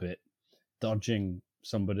cars a bit, dodging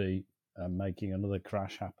somebody and making another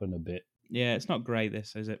crash happen a bit. Yeah, it's not great,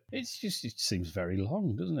 this, is it? It seems very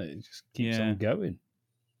long, doesn't it? It just keeps on going.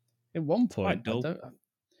 At one point,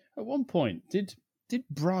 did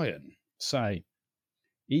Brian say,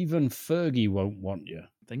 even Fergie won't want you?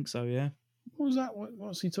 I think so, yeah. What was that?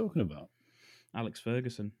 What's he talking about? Alex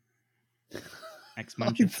Ferguson.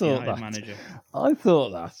 Ex-Manchester United manager. I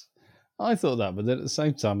thought that, but then at the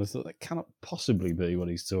same time, I thought that cannot possibly be what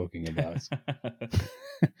he's talking about.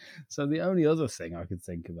 So the only other thing I could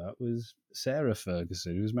think about was Sarah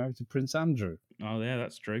Ferguson, who was married to Prince Andrew. Oh yeah,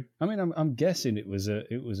 that's true. I mean, I'm guessing it was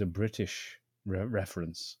a British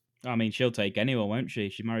reference. I mean, she'll take anyone, won't she?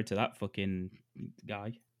 She's married to that fucking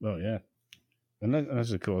guy. Well, yeah. And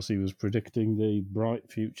as of course, he was predicting the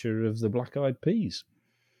bright future of the Black Eyed Peas.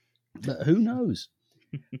 But who knows?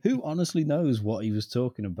 Who honestly knows what he was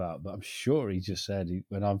talking about? But I'm sure he just said,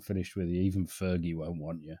 when I'm finished with you, even Fergie won't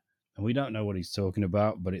want you. And we don't know what he's talking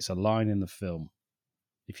about, but it's a line in the film.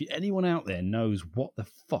 If anyone out there knows what the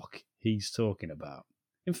fuck he's talking about.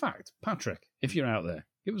 In fact, Patrick, if you're out there,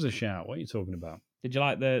 give us a shout. What are you talking about? Did you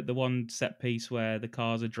like the one set piece where the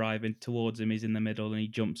cars are driving towards him, he's in the middle, and he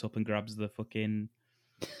jumps up and grabs the fucking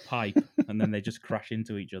pipe, and then they just crash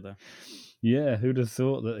into each other? Yeah, who'd have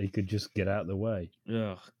thought that he could just get out of the way?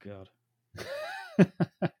 Oh, God.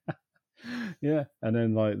 Yeah, and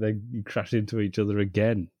then like they crash into each other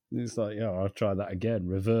again. It's like, I'll try that again.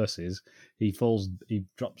 Reverses. He falls, he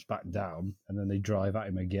drops back down, and then they drive at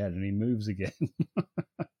him again, and he moves again.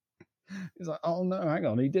 He's like, oh no, hang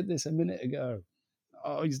on, he did this a minute ago.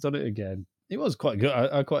 Oh, he's done it again. It was quite good.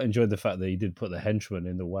 I quite enjoyed the fact that he did put the henchman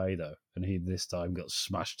in the way, though, and he this time got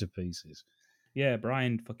smashed to pieces. Yeah,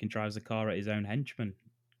 Brian fucking drives the car at his own henchman.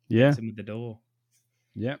 Yeah. Hits him with the door.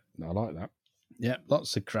 Yeah, I like that. Yeah,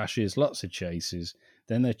 lots of crashes, lots of chases.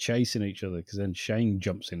 Then they're chasing each other because then Shane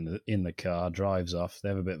jumps in the car, drives off. They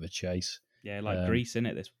have a bit of a chase. Yeah, like Grease, in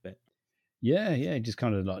it, this bit. Yeah, he just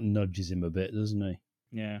kind of like nudges him a bit, doesn't he?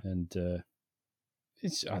 Yeah. And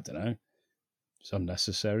it's, I don't know. It's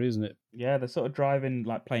unnecessary, isn't it? Yeah, they're sort of driving,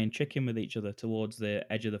 like playing chicken with each other towards the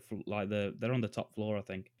edge of they're on the top floor, I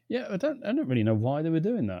think. Yeah, I don't really know why they were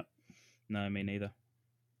doing that. No, me neither.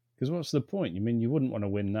 Because what's the point? You mean you wouldn't want to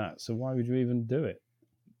win that, so why would you even do it?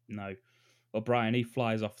 No. Well, Brian, he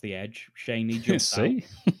flies off the edge. Shane, he jumps out. See?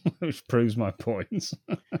 Which proves my point.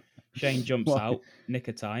 Shane jumps Why? out, nick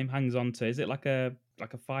of time, hangs on to, is it like a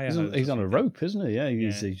fire hose? He's on a rope, isn't he? Yeah,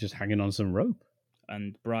 Yeah. he's just hanging on some rope.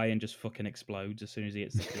 And Brian just fucking explodes as soon as he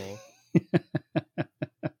hits the floor.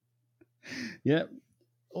 Yeah,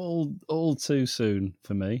 all too soon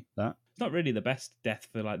for me, that. It's not really the best death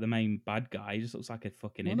for like the main bad guy. He just looks like a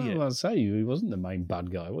fucking idiot. No, I'd say he wasn't the main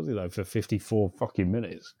bad guy, was he, though, for 54 fucking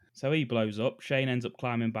minutes? So he blows up. Shane ends up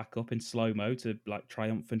climbing back up in slow-mo to like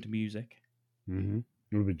triumphant music. Mm-hmm.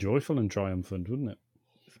 It would be joyful and triumphant, wouldn't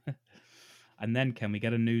it? And then can we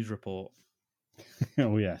get a news report?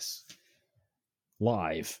 Oh, yes.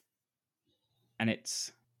 Live. And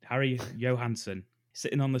it's Harry Johansson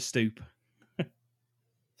sitting on the stoop.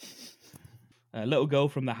 A little girl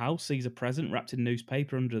from the house sees a present wrapped in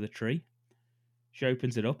newspaper under the tree. She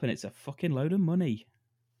opens it up and it's a fucking load of money.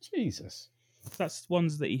 Jesus. That's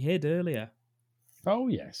ones that he hid earlier. Oh,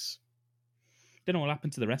 yes. Don't know what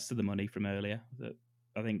happened to the rest of the money from earlier that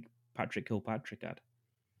I think Patrick Kilpatrick had.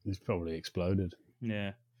 It's probably exploded.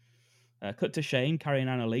 Yeah. Cut to Shane carrying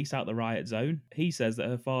Annalise out the riot zone. He says that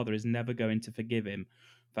her father is never going to forgive him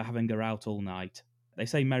for having her out all night. They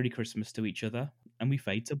say Merry Christmas to each other, and we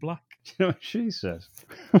fade to black. Do you know what she says?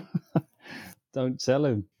 Don't tell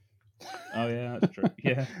him. Oh, yeah, that's true.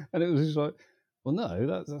 Yeah. And it was just like, well, no,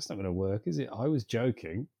 that's not going to work, is it? I was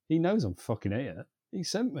joking. He knows I'm fucking here. He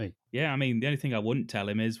sent me. Yeah, I mean, the only thing I wouldn't tell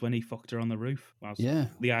him is when he fucked her on the roof. Whilst Yeah.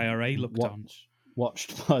 The IRA looked on.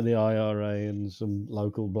 Watched by the IRA and some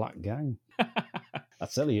local black gang. I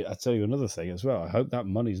tell you another thing as well. I hope that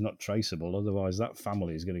money's not traceable. Otherwise, that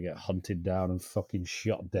family is going to get hunted down and fucking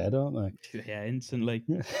shot dead, aren't they? Yeah, instantly.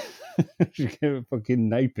 You get a fucking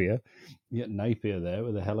Napier. You get Napier there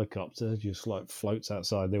with a helicopter, just like floats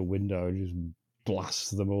outside their window and just blasts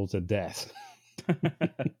them all to death.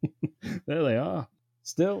 There they are.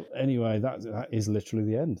 Still, anyway, that is literally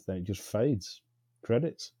the end. Then it just fades.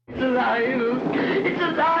 Credits. It's alive! It's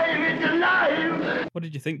alive! It's alive! What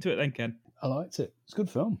did you think to it then, Ken? I liked it. It's a good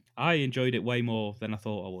film. I enjoyed it way more than I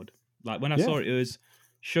thought I would. Like, when I saw it, it was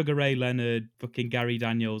Sugar Ray Leonard, fucking Gary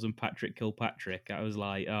Daniels, and Patrick Kilpatrick. I was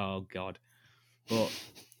like, oh, God. But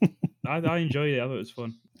I enjoyed it. I thought it was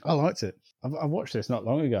fun. I liked it. I watched this not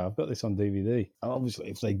long ago. I've got this on DVD. And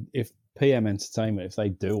obviously, if PM Entertainment, if they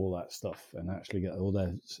do all that stuff and actually get all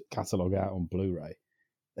their catalogue out on Blu-ray,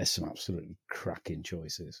 there's some absolutely cracking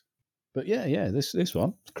choices. But yeah, this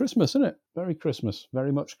one, it's Christmas, isn't it? Very Christmas,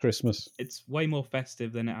 very much Christmas. It's way more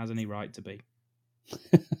festive than it has any right to be.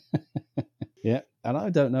 Yeah, and I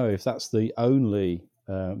don't know if that's the only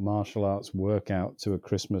martial arts workout to a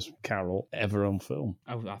Christmas carol ever on film.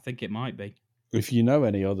 I think it might be. If you know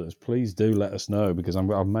any others, please do let us know, because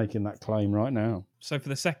I'm making that claim right now. So for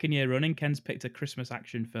the second year running, Ken's picked a Christmas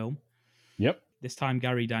action film. Yep. This time,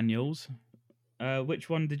 Gary Daniels. Which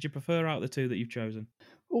one did you prefer out of the two that you've chosen?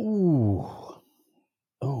 Oh,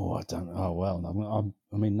 I don't know. Oh, well,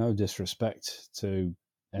 I mean, no disrespect to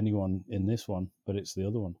anyone in this one, but it's the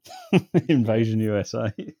other one. Invasion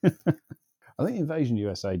USA. I think Invasion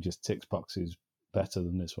USA just ticks boxes better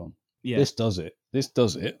than this one. Yeah. This does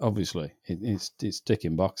it, obviously. It's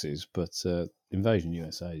ticking boxes, but Invasion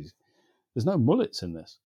USA, there's no mullets in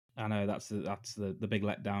this. I know, that's the big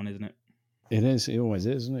letdown, isn't it? It is. It always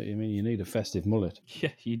is, isn't it? I mean, you need a festive mullet. Yeah,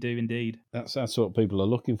 you do indeed. That's what people are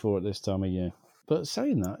looking for at this time of year. But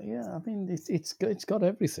saying that, yeah, I mean, it's got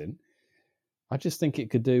everything. I just think it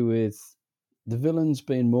could do with the villains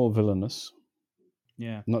being more villainous.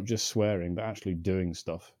 Yeah. Not just swearing, but actually doing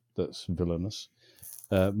stuff that's villainous.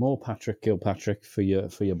 More Patrick Kilpatrick for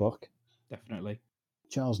your buck. Definitely.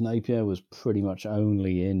 Charles Napier was pretty much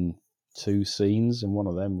only in 2 scenes, and one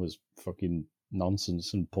of them was fucking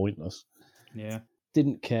nonsense and pointless. Yeah.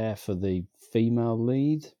 Didn't care for the female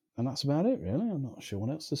lead, and that's about it, really. I'm not sure what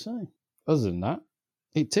else to say. Other than that,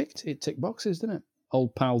 it ticked boxes, didn't it?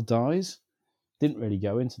 Old pal dies. Didn't really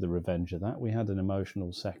go into the revenge of that. We had an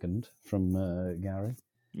emotional second from Gary.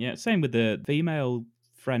 Yeah, same with the female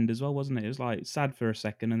friend as well, wasn't it? It was like sad for a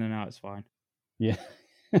second, and then now it's fine. Yeah.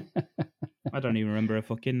 I don't even remember her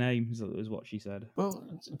fucking name, is what she said. Well,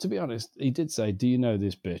 to be honest, he did say, "Do you know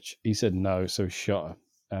this bitch?" He said no, so he shot her.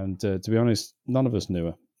 And to be honest, none of us knew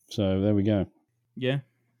her. So there we go. Yeah.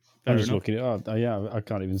 I'm just looking at it. Oh, yeah, I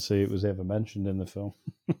can't even see it was ever mentioned in the film.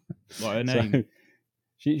 What, her name?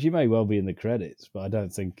 She may well be in the credits, but I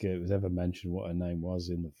don't think it was ever mentioned what her name was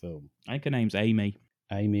in the film. I think her name's Amy.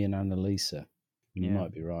 Amy and Annalisa. You Yeah.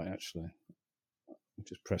 might be right, actually.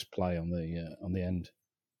 Just press play on the end.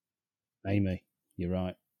 Amy, you're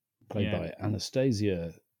right. Played by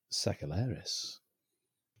Anastasia Sakalaris.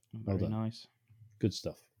 Well Very done. nice. Good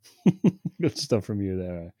stuff. Good stuff from you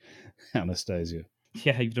there, Anastasia.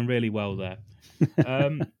 Yeah, you've done really well there.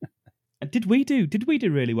 Did we do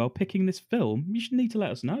really well picking this film? You should need to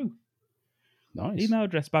let us know. Nice. Email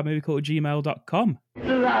address badmoviecult@gmail.com. It's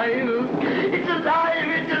alive! It's alive!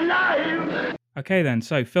 It's alive! Okay then,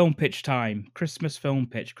 so film pitch time. Christmas film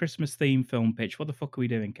pitch. Christmas theme film pitch. What the fuck are we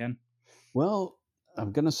doing, Ken? Well,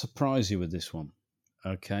 I'm going to surprise you with this one.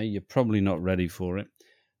 Okay, you're probably not ready for it,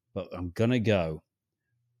 but I'm going to go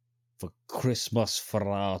for Christmas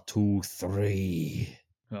Nosferatu 3.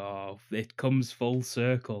 Oh, it comes full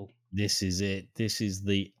circle. This is it. This is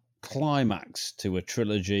the climax to a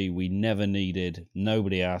trilogy we never needed,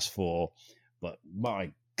 nobody asked for, but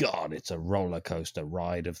my God, it's a roller coaster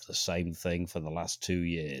ride of the same thing for the last 2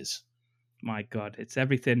 years. My God, it's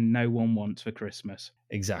everything no one wants for Christmas.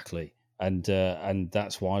 Exactly. And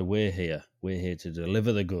that's why we're here. We're here to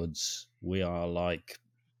deliver the goods. We are like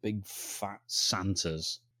big fat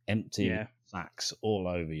Santas, emptying sacks all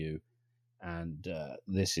over you. And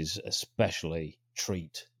this is especially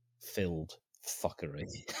treat-filled fuckery.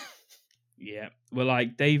 Yeah, we're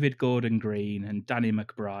like David Gordon Green and Danny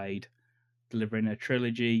McBride delivering a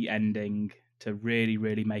trilogy ending to really,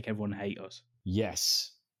 really make everyone hate us.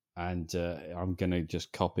 Yes. And I'm going to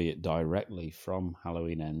just copy it directly from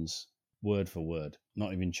Halloween Ends, word for word,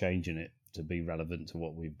 not even changing it to be relevant to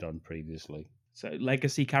what we've done previously. So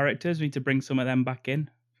legacy characters, we need to bring some of them back in.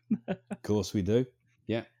 Of course we do.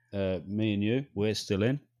 Yeah. Me and you, we're still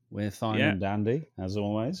in. We're fine and dandy, as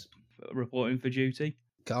always. Reporting for duty.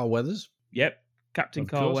 Carl Weathers. Yep. Captain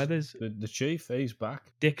Carl Weathers. The chief, he's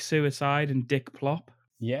back. Dick Suicide and Dick Plop.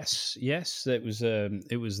 Yes. It was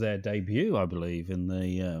their debut, I believe, in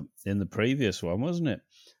the previous one, wasn't it?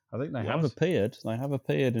 I think they have appeared. They have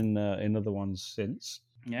appeared in other ones since.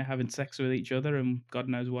 Yeah, having sex with each other and God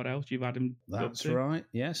knows what else you've had him. That's right.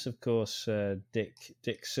 Yes, of course.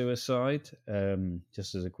 Dick Suicide.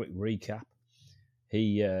 Just as a quick recap,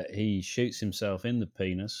 he shoots himself in the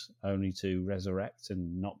penis only to resurrect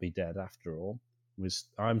and not be dead after all.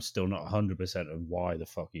 I'm still not 100% of why the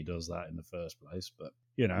fuck he does that in the first place, but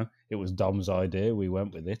it was Dom's idea. We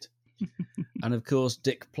went with it. And of course,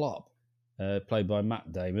 Dick Plop, played by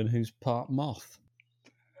Matt Damon, who's part moth.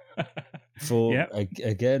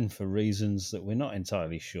 Again, for reasons that we're not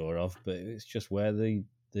entirely sure of, but it's just where the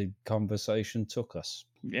conversation took us.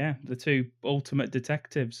 Yeah, the two ultimate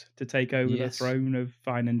detectives to take over the throne of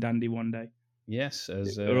Fine and Dandy one day. Yes,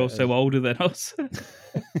 they're also older than us.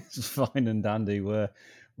 Fine and Dandy were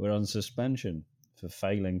on suspension for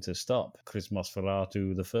failing to stop Chris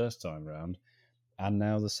Nosferatu the first time round, and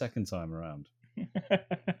now the second time around.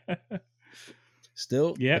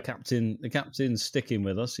 Still, the captain's sticking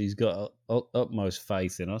with us. He's got utmost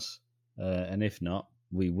faith in us, and if not,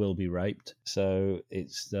 we will be raped. So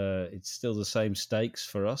it's still the same stakes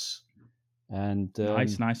for us. And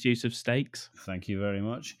nice use of stakes. Thank you very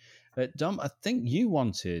much, Dom. I think you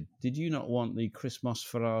wanted. Did you not want the Chris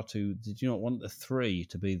Nosferatu? Did you not want the 3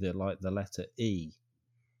 to be the letter E?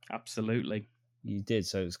 Absolutely, you did.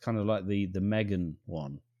 So it's kind of like the Megan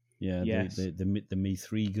one. Yeah. Yes. The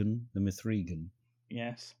Mithrigan.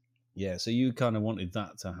 Yes. Yeah, so you kind of wanted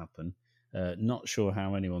that to happen. Not sure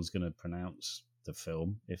how anyone's going to pronounce the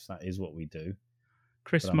film, if that is what we do.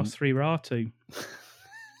 Christmas 3 Ratu.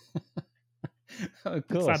 Of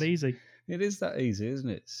course. It's that easy. It is that easy, isn't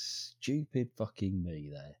it? Stupid fucking me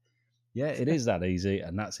there. Yeah, it is that easy,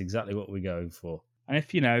 and that's exactly what we're going for. And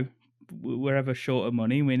if, we're ever short of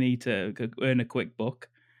money, we need to earn a quick buck,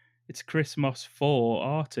 it's Christmas 4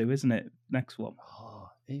 R2, isn't it? Next one.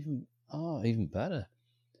 Even better.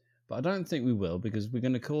 But I don't think we will, because we're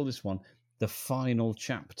going to call this one the final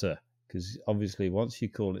chapter. Because obviously, once you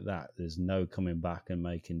call it that, there's no coming back and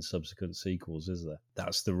making subsequent sequels, is there?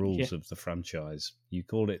 That's the rules of the franchise. You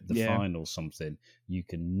call it the final something, you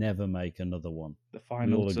can never make another one. The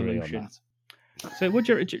final we all solution. agree on that. So, would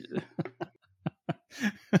you?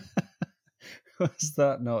 Was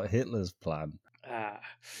that not Hitler's plan?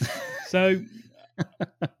 So,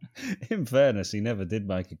 in fairness, he never did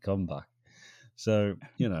make a comeback. So,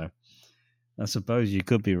 I suppose you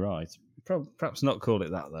could be right. Perhaps not call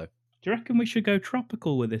it that, though. Do you reckon we should go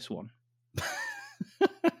tropical with this one? I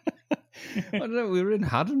don't know. We were in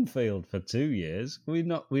Haddonfield for 2 years. We're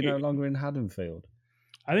no longer in Haddonfield.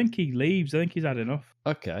 I think he leaves. I think he's had enough.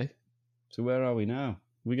 Okay. So where are we now?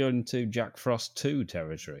 We go into Jack Frost 2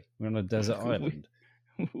 territory. We're on a desert island.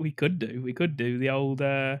 We could do the old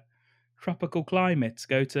tropical climates.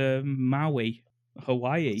 Go to Maui,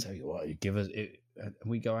 Hawaii. I'll tell you what, you give us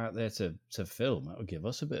we go out there to film. That would give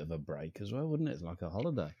us a bit of a break as well, wouldn't it? Like a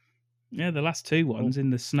holiday. Yeah, the last two ones in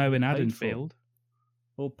the snow in Haddonfield.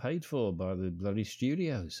 All paid for by the bloody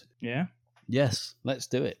studios. Yeah. Yes, let's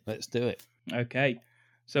do it. Okay.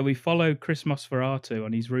 So we follow Chris Nosferatu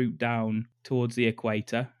on his route down towards the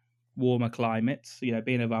equator, warmer climates. You know,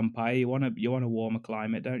 being a vampire, you want a warmer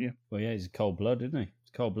climate, don't you? Well, yeah, he's cold blooded, isn't he?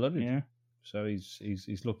 He's cold blooded. Yeah. So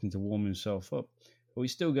he's looking to warm himself up. But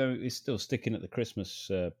he's still sticking at the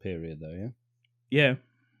Christmas period, though. Yeah. Yeah.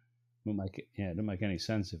 It don't make any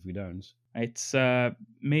sense if we don't. It's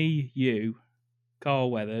me, you,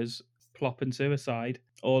 Carl Weathers, Plop and Suicide,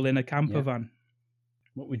 all in a camper van.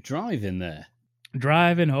 What, we drive in there?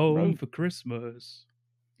 Driving home for Christmas.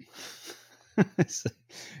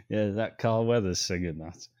 Yeah, that Carl Weathers singing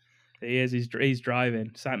that. He is. He's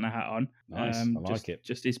driving, Santa hat on. Nice, I like it.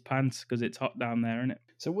 Just his pants because it's hot down there, isn't it?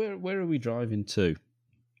 So where are we driving to?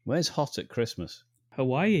 Where's hot at Christmas?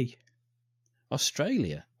 Hawaii.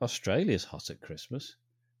 Australia. Australia's hot at Christmas.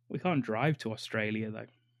 We can't drive to Australia though.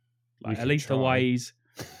 We At least try.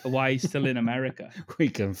 Hawaii's still in America. We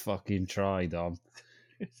can fucking try, Dom.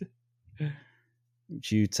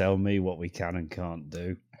 You tell me what we can and can't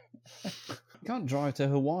do. You can't drive to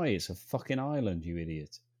Hawaii. It's a fucking island, you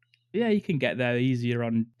idiot. Yeah, you can get there easier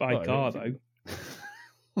by car though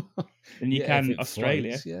than you can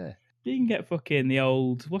Australia. Floats, yeah. You can get fucking the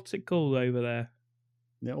old, what's it called over there?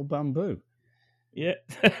 The old bamboo. Yeah.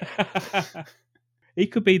 He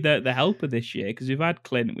could be the helper this year because we've had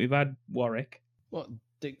Clint, we've had Warwick. What,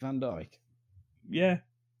 Dick Van Dyke? Yeah.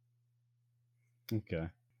 Okay.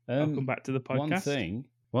 Welcome back to the podcast.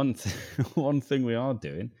 One thing we are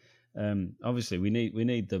doing. Obviously, we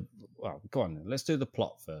need the. Well, go on. Let's do the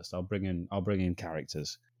plot first. I'll bring in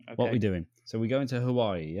characters. Okay. What are we doing? So we're going to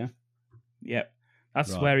Hawaii, yeah. Yep.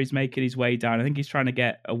 That's Right. where he's making his way down. I think he's trying to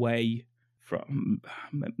get away from.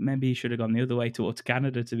 Maybe he should have gone the other way towards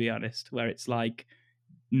Canada, to be honest, where it's like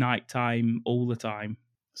nighttime all the time.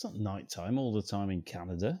 It's not nighttime all the time in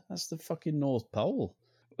Canada. That's the fucking North Pole.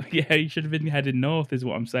 Yeah, he should have been headed north, is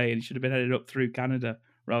what I'm saying. He should have been headed up through Canada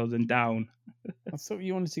rather than down. I thought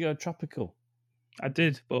you wanted to go tropical. I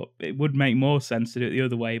did, but it would make more sense to do it the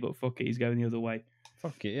other way. But fuck it, he's going the other way.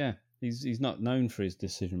 Fuck it, yeah. He's not known for his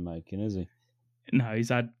decision making, is he? No, he's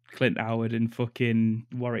had Clint Howard and fucking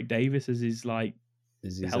Warwick Davis as his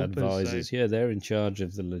His helpers, advisors. so- Yeah, they're in charge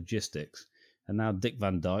of the logistics. And now Dick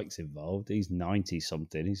Van Dyke's involved. He's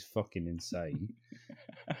 90-something. He's fucking insane.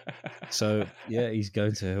 So, yeah, he's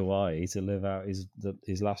going to Hawaii to live out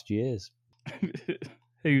his last years.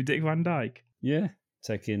 Who, Dick Van Dyke? Yeah,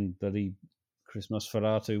 taking bloody Chris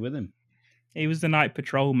Nosferatu with him. He was the night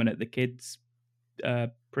patrolman at the kids'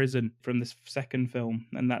 prison from the second film,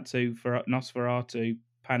 and that's who Nosferatu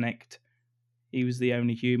panicked. He was the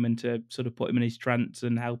only human to sort of put him in his trance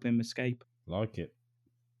and help him escape. Like it.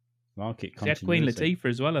 He had Queen Continuity. Latifah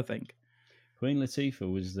as well, I think. Queen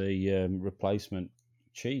Latifah was the replacement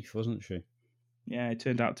chief, wasn't she? Yeah, it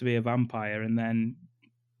turned out to be a vampire, and then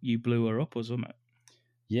you blew her up or something.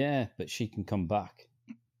 Yeah, but she can come back.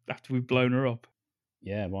 After we've blown her up.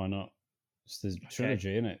 Yeah, why not? It's the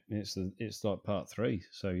trilogy, isn't it? It's like part 3.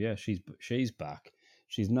 So yeah, she's back.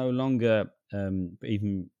 She's no longer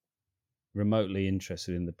even remotely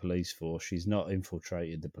interested in the police force. She's not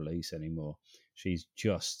infiltrated the police anymore. She's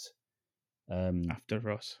just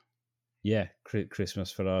After us. Yeah, Chris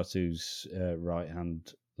Nosferatu's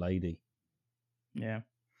right-hand lady. Yeah.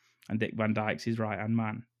 And Dick Van Dyke's his right-hand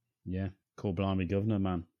man. Yeah, call blimey governor,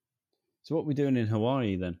 man. So what are we doing in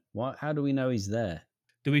Hawaii then? How do we know he's there?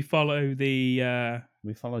 Do we follow the...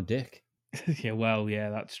 We follow Dick. Yeah, well, yeah,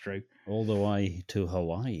 that's true. All the way to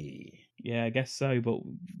Hawaii. Yeah, I guess so. But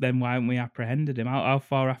then why haven't we apprehended him? How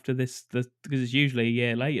far after this? Because it's usually a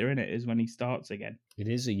year later, isn't it? Is when he starts again. It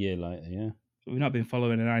is a year later, yeah. We've not been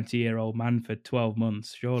following a 90-year-old man for 12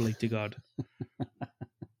 months, surely to God.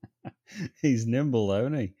 He's nimble, though,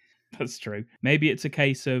 isn't he? That's true. Maybe it's a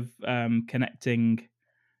case of connecting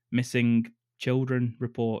missing children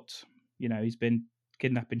reports. You know, he's been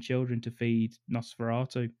kidnapping children to feed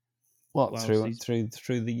Nosferatu. What, whilst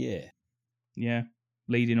through the year? Yeah,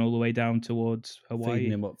 leading all the way down towards Hawaii.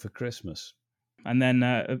 Feeding him up for Christmas. And then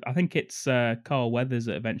I think it's Carl Weathers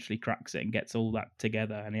that eventually cracks it and gets all that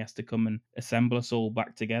together, and he has to come and assemble us all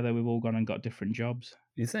back together. We've all gone and got different jobs.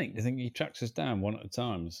 You think he tracks us down one at a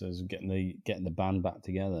time, so as getting the band back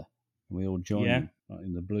together, and we all join him, like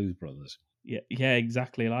in the Blues Brothers. Yeah,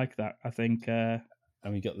 exactly like that. I think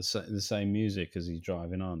And we got the same music as he's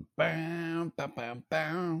driving on. Bam, bam, bam,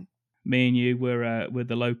 bam. Me and you were with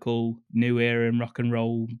the local new era and rock and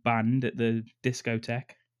roll band at the discotheque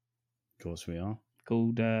Of course we are.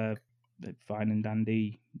 called the Fine and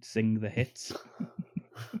Dandy Sing the Hits.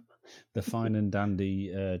 The Fine and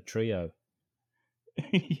Dandy trio.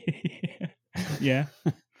 Yeah.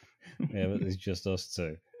 Yeah, but it's just us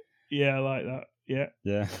two. Yeah, I like that. Yeah.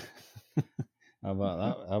 Yeah. How about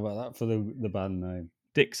that? How about that for the band name?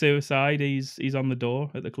 Dick Suicide, he's on the door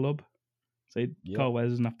at the club. So Yep. Carl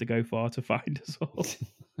Weathers doesn't have to go far to find us all.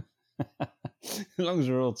 As long as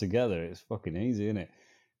we're all together, it's fucking easy, isn't it?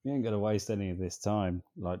 You ain't got to waste any of this time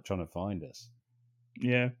like trying to find us.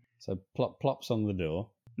 Yeah. So Plop's on the door.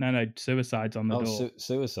 No, Suicide's on the door.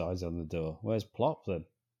 Suicide's on the door. Where's Plop then?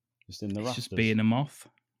 Just in the It's rafters. just being a moth.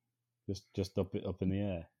 Just up in the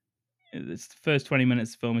air. It's the first 20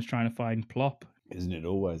 minutes of the film is trying to find Plop. Isn't it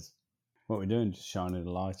always? What we're doing, just shining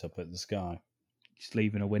a light up at the sky. Just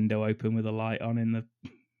leaving a window open with a light on in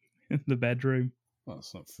the bedroom. Well,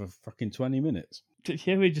 that's not for fucking 20 minutes.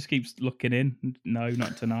 Yeah, we just keeps looking in. No,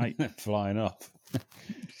 not tonight. Flying off.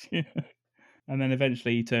 Yeah. And then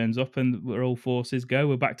eventually he turns up and we're all forces go.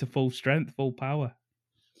 We're back to full strength, full power.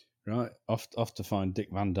 Right, off to find Dick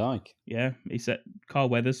Van Dyke. Yeah, he said Carl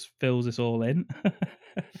Weathers fills us all in,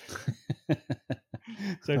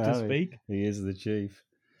 so to speak. He is the chief.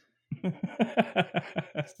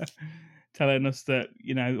 Telling us that,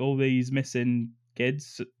 all these missing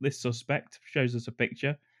kids, this suspect shows us a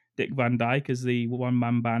picture. Dick Van Dyke as the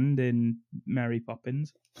one-man band in Mary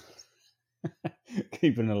Poppins.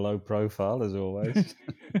 Keeping a low profile as always.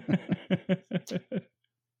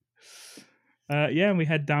 Yeah, and we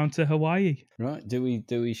head down to Hawaii. Right, do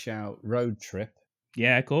we shout road trip?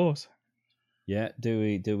 Yeah, of course. Yeah, do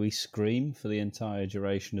we scream for the entire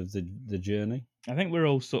duration of the journey? I think we're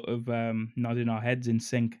all sort of nodding our heads in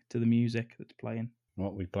sync to the music that's playing.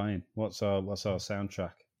 What are we playing? What's our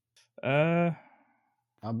soundtrack? How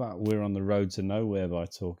about We're on the Road to Nowhere by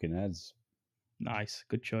Talking Heads? Nice,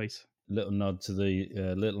 good choice. Little nod to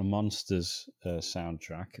the Little Monsters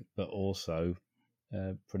soundtrack, but also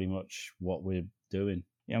pretty much what we're doing.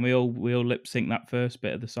 Yeah, and we all lip sync that first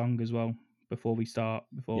bit of the song as well before we start.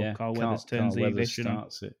 Before Carl Weathers turns the vision on.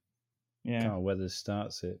 Starts it. Yeah, Carl Weathers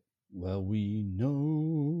starts it. Well, we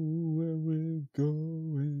know where we're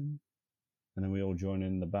going, and then we all join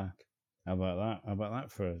in the back. How about that? How about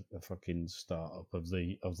that for a fucking start up of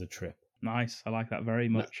the trip? Nice. I like that very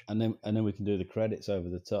much. And then we can do the credits over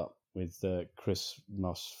the top with Chris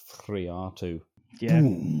Nosferatu. Yeah.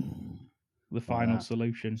 Boom. The final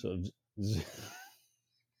solution. Sort of.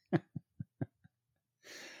 I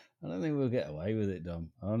don't think we'll get away with it, Dom.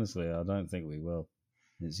 Honestly, I don't think we will.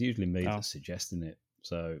 It's usually me that's suggesting it.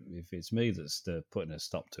 So if it's me that's putting a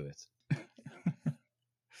stop to it.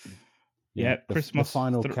 Yeah, Christmas. The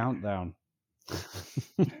final countdown.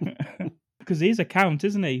 Because he's a count,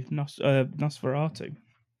 isn't he? Nosferatu.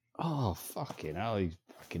 Oh, fucking hell. He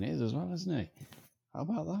fucking is as well, isn't he? How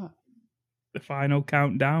about that? The final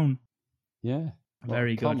countdown. Yeah.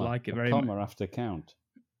 Very good. Like it very much. Comma after count.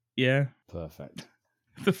 Yeah. Perfect.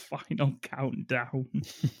 The final countdown.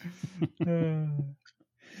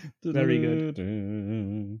 Very good.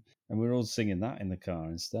 And we're all singing that in the car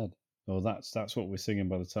instead. Well, that's what we're singing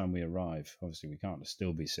by the time we arrive. Obviously, we can't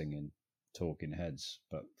still be singing Talking Heads,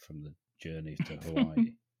 but from the journey to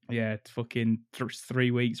Hawaii. Yeah, it's fucking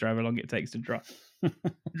 3 weeks or however long it takes to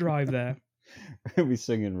drive there. We'll be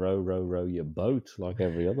singing Row, Row, Row Your Boat like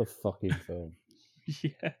every other fucking film.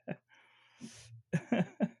 Yeah.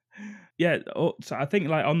 Yeah, so I think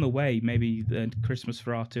like on the way, maybe Christmas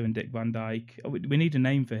Ferratu and Dick Van Dyke. We need a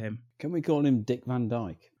name for him. Can we call him Dick Van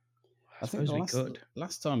Dyke? I suppose we could.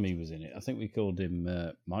 Last time he was in it, I think we called him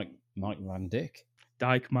Mike Van Dyck.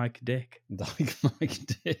 Dyke Mike Dick. Dyke Mike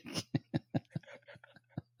Dick.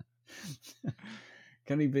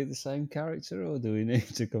 Can he be the same character, or do we need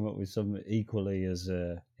to come up with something equally as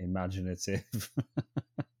imaginative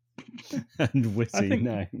and witty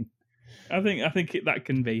name? I think that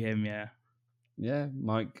can be him. Yeah. Yeah,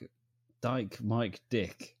 Dyke Mike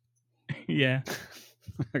Dick. Yeah.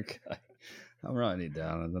 Okay, I'm writing it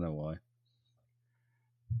down. I don't know why.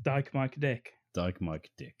 Dyke Mike Dick. Dyke Mike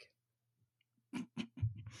Dick.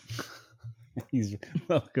 He's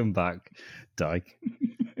welcome back, Dyke.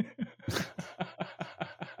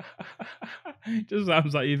 Just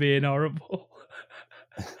sounds like you're being horrible.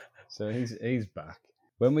 So he's back.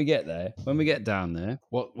 When we get down there,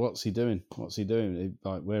 what's he doing? What's he doing?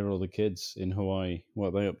 Like, where are all the kids in Hawaii? What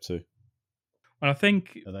are they up to? Well, I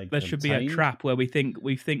think there should be a contained? trap where we think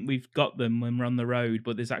we've got them when we're on the road,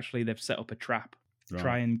 but they've set up a trap to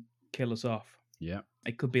try and kill us off. Yeah.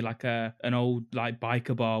 It could be like an old like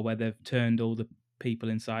biker bar where they've turned all the people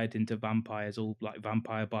inside into vampires, all like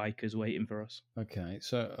vampire bikers waiting for us. Okay,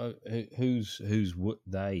 so who's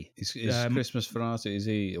they? Is Um, Christmas Ferrati? Is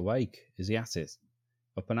he awake? Is he at it?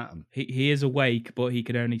 Up and at him? He is awake, but he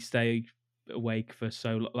can only stay awake for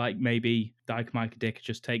like maybe Dyke Mike Dick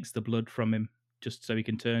just takes the blood from him just so he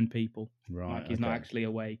can turn people. Right. Like he's not actually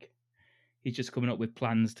awake. He's just coming up with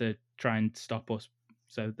plans to try and stop us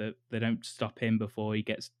so that they don't stop him before he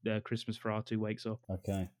gets Christmas Ferratu wakes up.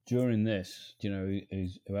 Okay. During this, do you know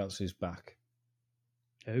who else is back?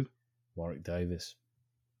 Who? Warwick Davis.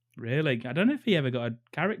 Really? I don't know if he ever got a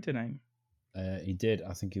character name. He did.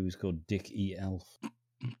 I think he was called Dick E. Elf.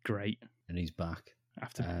 Great. And he's back.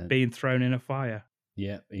 After being thrown in a fire.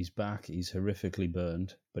 Yeah, he's back. He's horrifically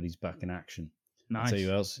burned, but he's back in action. Nice. I'll tell you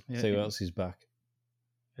who else. Yeah. Tell you who else is back.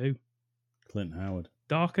 Who? Clint Howard.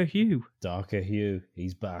 Darker Hugh. Darker Hugh.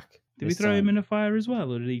 He's back. Did we throw him in a fire as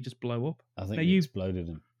well, or did he just blow up? I think you exploded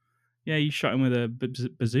him. Yeah, you shot him with a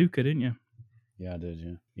bazooka, didn't you? Yeah, I did,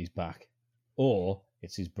 yeah. He's back. Or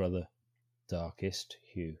it's his brother, Darkest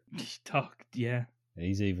Hugh. Dark, yeah.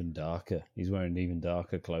 He's even darker. He's wearing even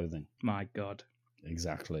darker clothing. My God.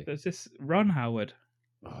 Exactly. There's this Ron Howard.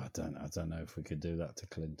 Oh, I don't know if we could do that to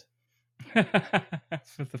Clint.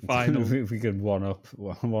 For the final. If we could one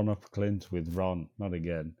up Clint with Ron, not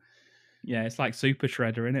again. Yeah, it's like Super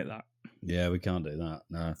Shredder, isn't it? That. Yeah, we can't do that.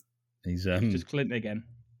 No, he's just Clint again.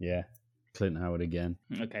 Yeah, Clint Howard again.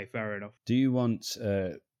 Okay, fair enough. Do you want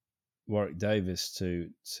Warwick Davis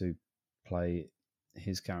to play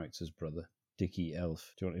his character's brother, Dickie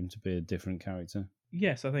Elf? Do you want him to be a different character?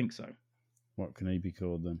 Yes, I think so. What can he be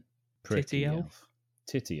called then? Titty Elf.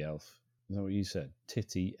 Titty Elf. Is that what you said?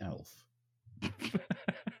 Titty Elf.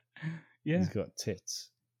 Yeah. He's got tits.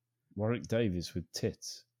 Warwick Davis with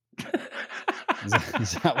tits.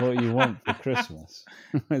 Is that what you want for Christmas?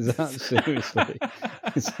 Is that seriously?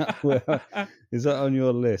 Is that on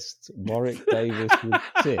your list? Warwick Davis with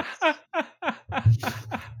tits.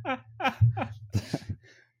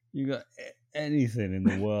 You got anything in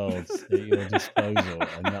the world at your disposal,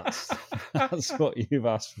 and that's what you've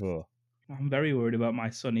asked for. I'm very worried about my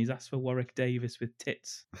son. He's asked for Warwick Davis with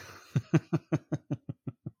tits.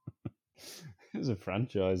 There's a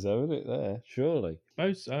franchise, though, isn't it? There, surely.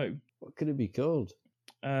 Suppose so. What could it be called?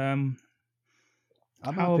 I'm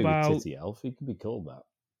happy with Titty Elf. He could be called that.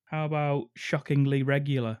 How about Shockingly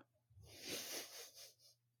Regular?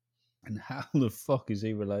 And how the fuck is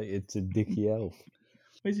he related to Dickie Elf?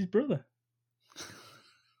 Where's his brother?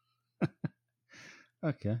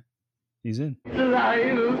 Okay. He's in. It's alive!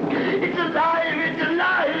 It's alive! It's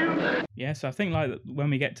alive! Yes, I think like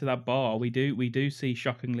when we get to that bar, we do see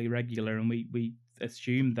Shockingly Regular, and we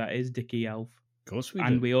assume that is Dickie Elf. Of course we do.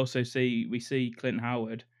 And we also see Clint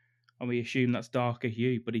Howard, and we assume that's Darker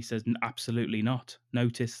Hugh, but he says absolutely not.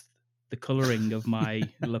 Notice the colouring of my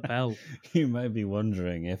lapel. You may be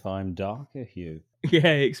wondering if I'm Darker Hugh.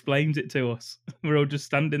 Yeah, he explains it to us. We're all just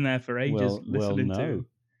standing there for ages listening no. to.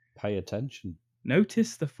 Pay attention.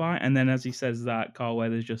 Notice the fight, and then as he says that, Carl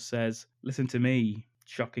Weathers just says, "Listen to me,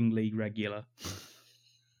 Shockingly Regular.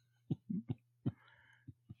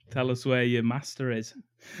 Tell us where your master is."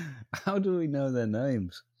 How do we know their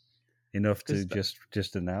names enough to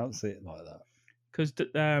just announce it like that? Because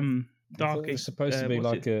Dark it's supposed to be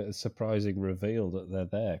like a surprising reveal that they're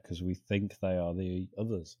there because we think they are the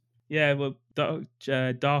others. Yeah, well,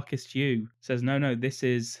 Darkest Hugh says, "No, this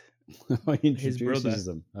is his brother."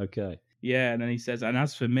 Them. Okay. Yeah, and then he says, "And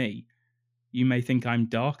as for me, you may think I'm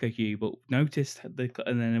Darker Hugh, but notice the..."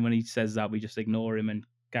 And then when he says that, we just ignore him and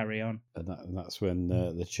carry on. And that's when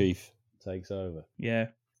the chief takes over. Yeah,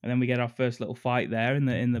 and then we get our first little fight there in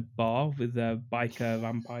the bar with the biker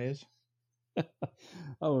vampires.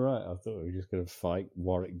 Oh right, I thought we were just going to fight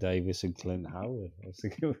Warwick Davis and Clint Howard. I was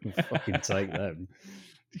thinking we could fucking take them.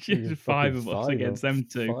 Five of us against them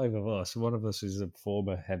two. 5 of us. One of us is a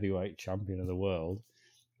former heavyweight champion of the world.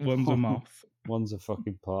 One's a moth. One's a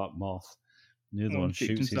fucking part moth. The other one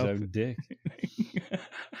shoots his own dick.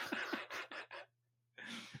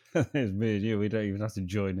 There's me and you. We don't even have to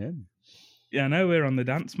join in. Yeah, I know. We're on the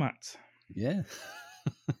dance mats. Yeah.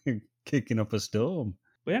 Kicking up a storm.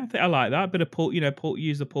 But yeah, I think I like that. A bit of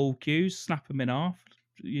use the pull cues, snap them in half,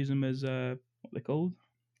 use them as what they're called,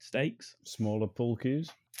 stakes. Smaller pull cues.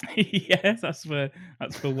 Yes, that's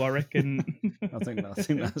for Warwick and. I think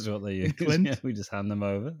that's what they use. Clint. Yeah, we just hand them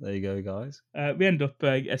over. There you go, guys. We end up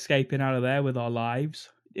escaping out of there with our lives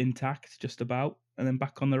intact, just about, and then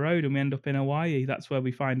back on the road, and we end up in Hawaii. That's where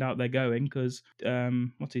we find out they're going because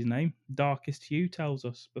what's his name? Darkest Hugh tells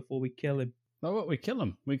us before we kill him. Oh, what? We kill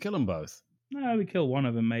them? We kill them both? No, we kill one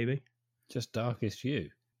of them maybe. Just Darkest Hue.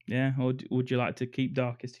 Yeah, or would you like to keep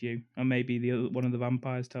Darkest Hue? And maybe one of the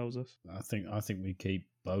vampires tells us. I think we keep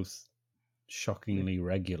both Shockingly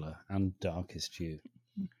Regular and Darkest Hue.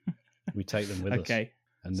 We take them with us. Okay.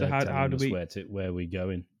 And So they're how telling do us we... where we're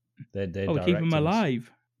going. They're Oh, keep them directing us.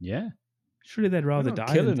 alive? Yeah. Surely they'd rather We're not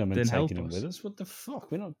die killing them than and help taking them us. with us. What the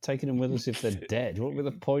fuck? We're not taking them with us if they're dead. What would be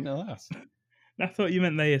the point of that? I thought you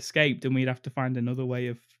meant they escaped and we'd have to find another way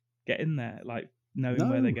of getting there, like knowing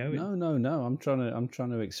where they're going. No. I'm trying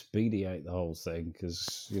to expedite the whole thing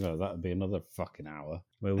because that'd be another fucking hour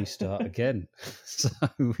where we start again. So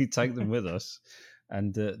we take them with us,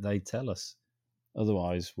 and they tell us.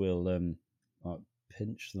 Otherwise, we'll like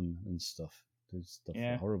pinch them and stuff, do stuff,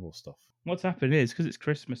 horrible stuff. What's happened is because it's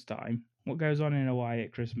Christmas time. What goes on in Hawaii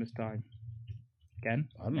at Christmas time? Ken,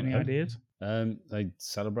 any ideas? They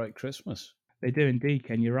celebrate Christmas. They do indeed,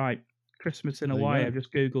 Ken. You're right. Christmas in Hawaii. I've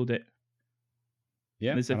just googled it.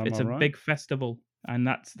 Yeah, it's a big festival, and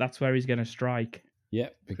that's where he's going to strike. Yeah,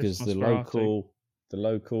 because Christmas the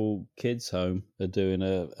local kids' home are doing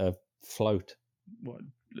a float. What,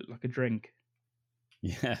 like a drink?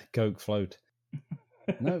 Yeah, Coke float.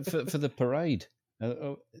 No, for the parade.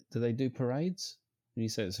 Do they do parades? When you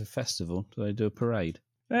say it's a festival, do they do a parade?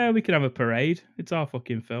 We can have a parade. It's our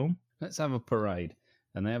fucking film. Let's have a parade.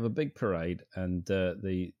 And they have a big parade, and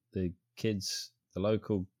the kids, the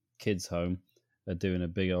local kids' home, are doing a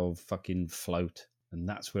big old fucking float, and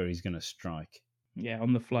that's where he's going to strike. Yeah,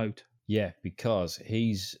 on the float. Yeah, because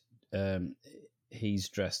he's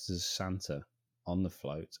dressed as Santa on the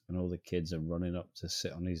float, and all the kids are running up to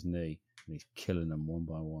sit on his knee, and he's killing them one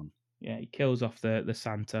by one. Yeah, he kills off the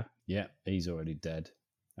Santa. Yeah, he's already dead.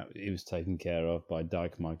 He was taken care of by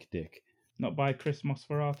Dyke Mike Dick. Not by Chris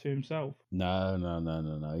Nosferatu himself.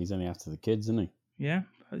 No. He's only after the kids, isn't he? Yeah,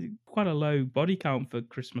 quite a low body count for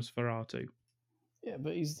Chris Nosferatu. Yeah,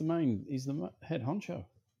 but he's the head honcho.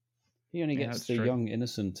 He only gets the true. young,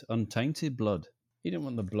 innocent, untainted blood. He don't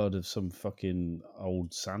want the blood of some fucking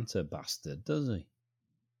old Santa bastard, does he?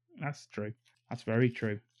 That's true. That's very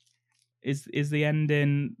true. Is the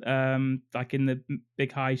ending like in the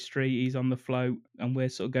big high street? He's on the float, and we're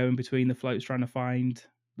sort of going between the floats trying to find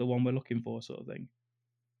the one we're looking for, sort of thing.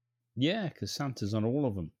 Yeah, because Santa's on all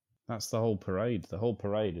of them. That's the whole parade. The whole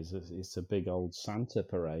parade it's a big old Santa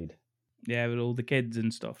parade. Yeah, with all the kids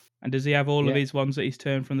and stuff. And does he have all of his ones that he's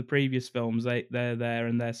turned from the previous films? They're there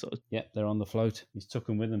and they're sort of... Yeah, they're on the float. He's took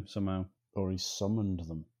them with him somehow. Or he's summoned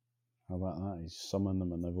them. How about that? He's summoned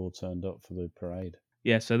them and they've all turned up for the parade.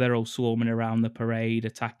 Yeah, so they're all swarming around the parade,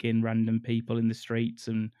 attacking random people in the streets,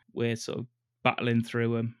 and we're sort of battling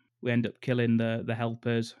through them. We end up killing the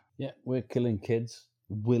helpers. Yeah, we're killing kids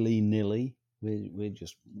willy-nilly. We're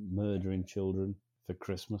just murdering children for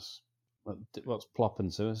Christmas. What's Plop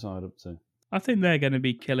and Suicide up to? I think they're going to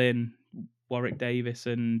be killing Warwick Davis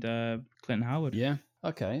and Clint Howard. Yeah.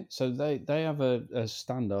 Okay, so they have a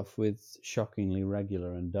standoff with Shockingly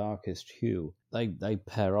Regular and Darkest Hue. They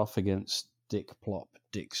pair off against Dick Plop,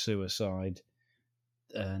 Dick Suicide,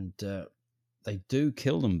 and they do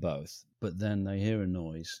kill them both, but then they hear a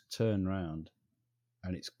noise, turn round,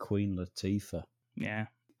 and it's Queen Latifah. Yeah.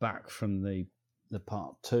 Back from the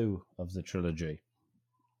part 2 of the trilogy.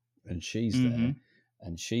 And she's there,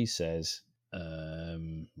 and she says,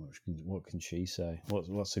 what can she say?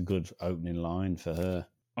 What's a good opening line for her?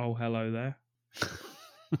 Oh, hello there.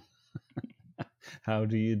 How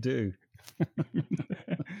do you do?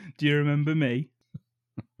 Do you remember me?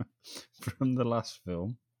 From the last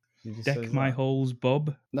film. Deck my halls,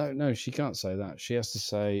 Bob. No, she can't say that. She has to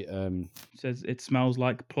say... says, it smells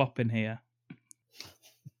like plop in here.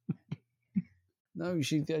 No,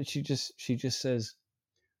 she just says...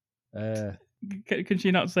 Can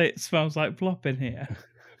she not say it smells like plop in here?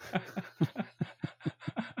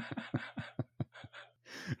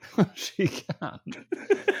 She can.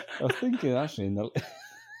 I'm thinking actually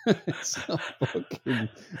it's not fucking...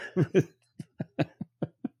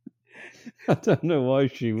 I don't know why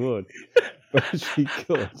she would, but she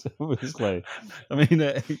could, obviously. I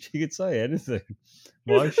mean, she could say anything.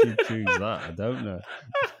 Why she'd choose that, I don't know.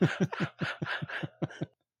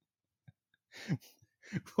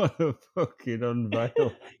 What a fucking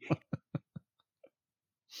unveil.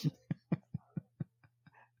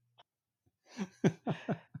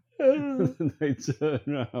 They turn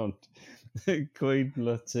around. Queen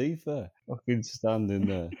Latifah fucking standing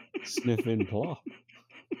there, sniffing plop.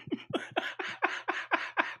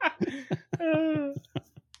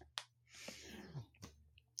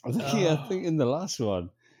 I think in the last one,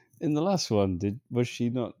 was she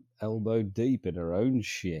not elbow deep in her own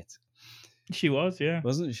shit? She was, yeah.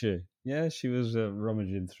 Wasn't she? Yeah, she was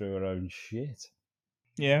rummaging through her own shit.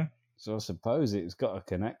 Yeah. So I suppose it's got a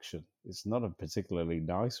connection. It's not a particularly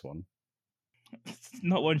nice one. It's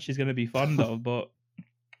not one she's going to be fond of, but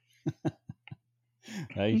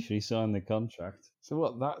Hey, she signed the contract. So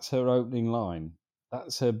what? That's her opening line.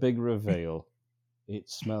 That's her big reveal. It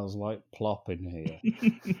smells like plop in here.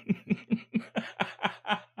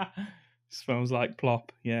 Smells like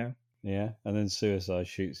plop, yeah. Yeah, and then Suicide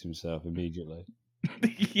shoots himself immediately.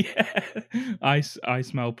 Yeah. I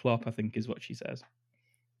smell plop, I think is what she says.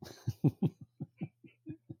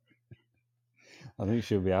 I think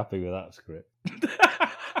she'll be happy with that script.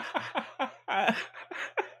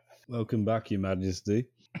 Welcome back, Your Majesty.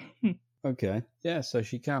 Okay, yeah, so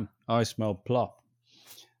she can. I smell plop.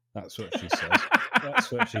 That's what she says.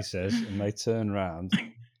 That's what she says. And they turn round,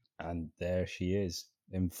 and there she is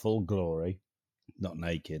in full glory. Not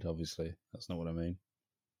naked, obviously. That's not what I mean.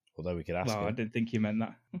 Although we could ask her. I didn't think you meant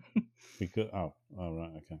that. We could. Oh,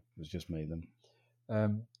 right, okay. It was just me then.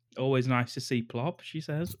 Always nice to see plop, she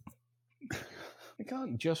says. I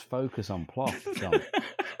can't just focus on plop, John.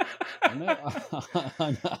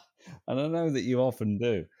 I know that you often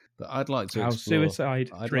do, but I'd like to explore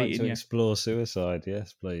suicide. I'd like to explore suicide.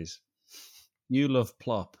 Yes, please. You love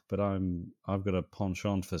plop, but I've got a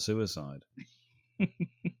penchant for suicide.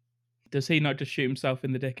 Does he not just shoot himself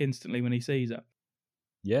in the dick instantly when he sees her?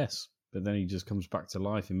 Yes, but then he just comes back to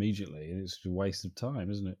life immediately, and it's a waste of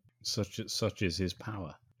time, isn't it? Such is his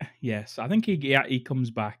power. Yes, I think he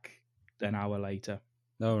comes back an hour later.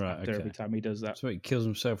 Oh, right, after every time he does that. So he kills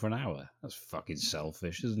himself for an hour. That's fucking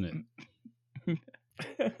selfish, isn't it?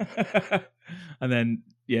 And then,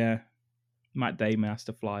 yeah, Matt Damon has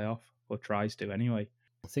to fly off, or tries to anyway.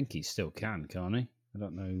 I think he still can't he? I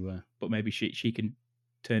don't know. But maybe she can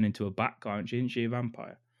turn into a bat, can't she? Isn't she a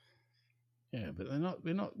vampire? Yeah, but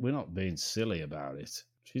we're not being silly about it.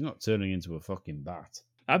 She's not turning into a fucking bat.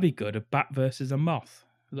 That'd be good. A bat versus a moth.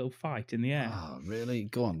 A little fight in the air. Oh, really?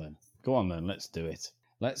 Go on then. Let's do it.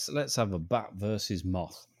 Let's have a bat versus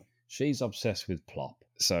moth. She's obsessed with plop,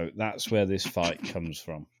 so that's where this fight comes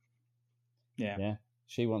from. Yeah.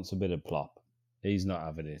 She wants a bit of plop. He's not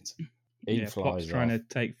having it. Plop's trying to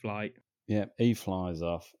take flight. Yeah, he flies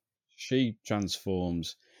off. She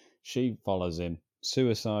transforms. She follows him.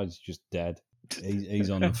 Suicide's just dead.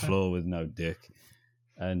 He's on the floor with no dick.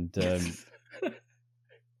 And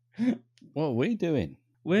what are we doing?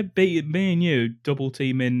 We're beating me and you double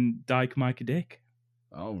teaming Dyke Micah Dick.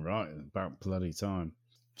 Oh, right. About bloody time.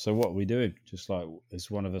 So what are we doing? Just like,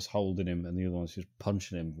 is one of us holding him and the other one's just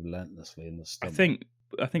punching him relentlessly in the stomach?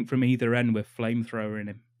 I think from either end we're flamethrowering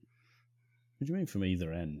him. What do you mean from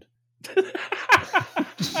either end?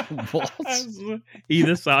 What?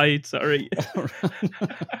 Either side, sorry.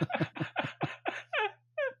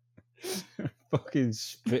 Fucking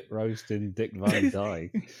spit roasting Dick Van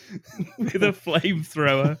Dyke. With a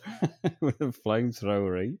flamethrower. With a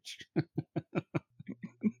flamethrower each.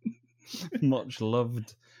 Much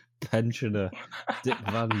loved pensioner Dick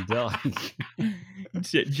Van Dyke.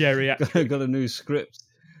 Jerry, I've got a new script.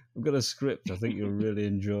 I've got a script. I think you'll really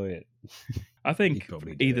enjoy it. I think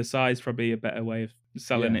either side's probably a better way of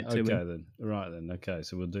selling it to him. Okay then. Right then. Okay,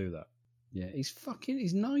 so we'll do that. Yeah,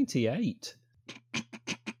 he's 98.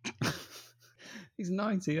 He's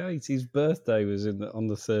 98. His birthday was on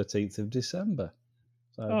the 13th of December.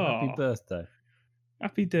 So happy birthday.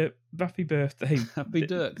 Happy birthday. Happy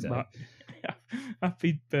Dirk Day.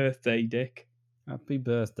 Happy birthday, Dick. Happy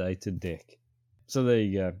birthday to Dick. So there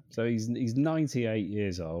you go. So he's 98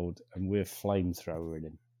 years old and we're flamethrowering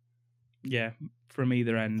him. Yeah, from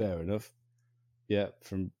either end. Fair enough. Yeah,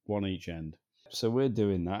 from one each end. So we're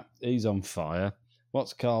doing that. He's on fire.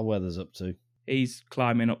 What's Carl Weathers up to? He's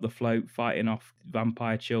climbing up the float, fighting off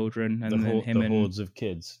vampire children, and the hordes of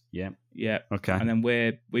kids. Yeah. Yeah. Okay. And then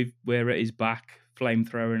we're at his back,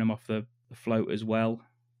 flamethrowing him off the float as well.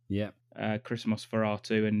 Yeah. Christmas for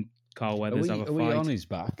R2 and Carl Weathers have a fight. Are we on his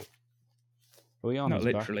back? Are we on Not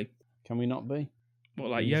his literally. back? Can we not be?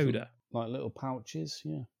 What, like Yoda? Like little pouches?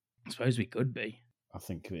 Yeah. I suppose we could be. I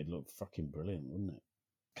think it'd look fucking brilliant, wouldn't it?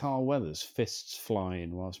 Carl Weathers, fists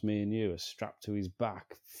flying, whilst me and you are strapped to his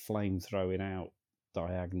back, flame throwing out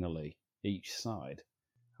diagonally each side.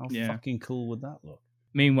 How fucking cool would that look?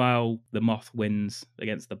 Meanwhile, the moth wins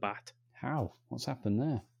against the bat. How? What's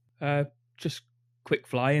happened there? Just quick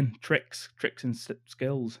flying, tricks and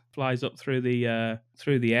skills. Flies up through the air,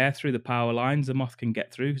 through the power lines. The moth can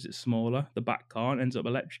get through because it's smaller. The bat can't. Ends up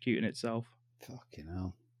electrocuting itself. Fucking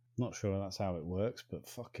hell. Not sure that's how it works, but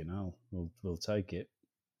fucking hell, we'll take it.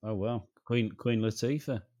 Oh well, Queen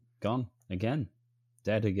Latifah gone again,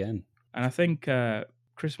 dead again. And I think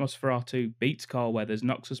Christmas for R2 beats Carl Weathers,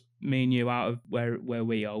 knocks me and you out of where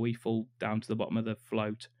we are. We fall down to the bottom of the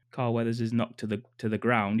float. Carl Weathers is knocked to the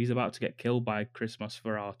ground. He's about to get killed by Christmas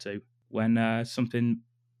Ferratu when something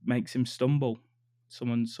makes him stumble.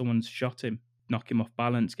 Someone's shot him, knock him off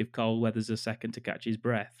balance, give Carl Weathers a second to catch his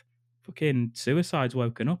breath. Fucking suicide's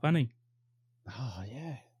woken up, hasn't Oh,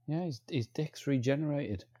 yeah, his dick's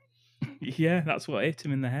regenerated. he? Yeah, that's what hit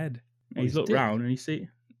him in the head. What, He's his looked dick? round and he see,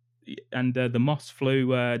 and the moss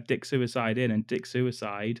flew Dick Suicide in, and Dick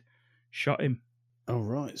Suicide shot him. Oh,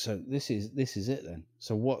 right. So this is it then.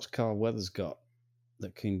 So what's Carl Weathers got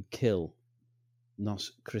that can kill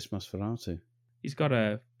Christmas Ferratu? He's got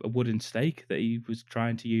a wooden stake that he was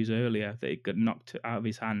trying to use earlier that it got knocked out of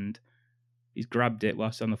his hand. He's grabbed it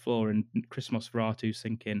whilst on the floor, and Christmas Ferratu's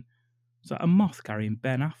thinking, is that a moth carrying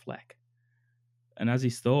Ben Affleck? And as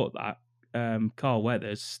he's thought that, Carl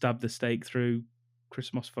Weathers stabbed the stake through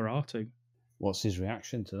Christmas Ferratu. What's his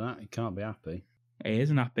reaction to that? He can't be happy. He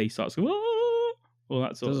isn't happy. He starts going, "Whoa!" all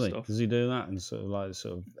that sort of stuff. Does he do that and sort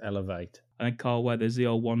of elevate? And then Carl Weathers, the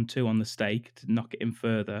old 1-2 on the stake to knock it in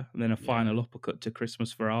further, and then a final uppercut to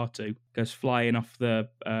Christmas Ferratu, goes flying off the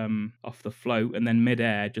float, and then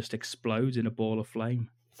mid-air just explodes in a ball of flame.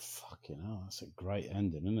 Fucking hell, that's a great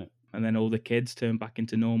ending, isn't it? And then all the kids turn back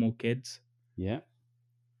into normal kids. Yeah.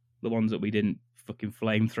 The ones that we didn't fucking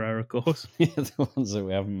flamethrower, of course. Yeah, the ones that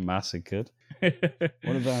we haven't massacred.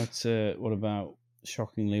 What about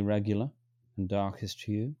Shockingly Regular and Darkest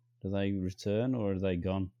Hue? Do they return or are they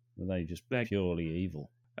gone? Are they just purely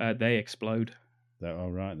evil? They explode. They're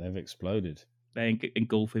all right. They've exploded. They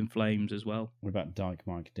engulf in flames as well. What about Dyke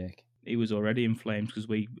Mike Dick? He was already in flames because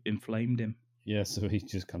we inflamed him. Yeah, so he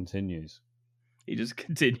just continues. He just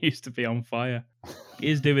continues to be on fire. He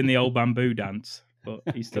is doing the old bamboo dance, but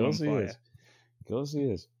he's still on fire. Of course he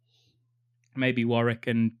is. Maybe Warwick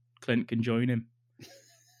and Clint can join him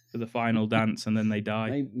for the final dance, and then they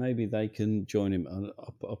die. Maybe they can join him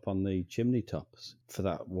up on the chimney tops for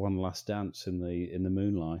that one last dance in the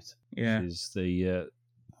moonlight. Yeah, which is the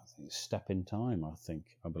I think Step in Time.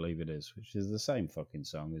 I believe it is, which is the same fucking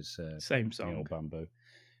song as same song. The Old Bamboo.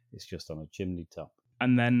 It's just on a chimney top.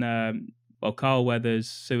 And then, Carl Weathers,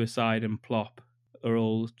 Suicide, and Plop are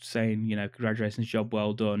all saying, congratulations, job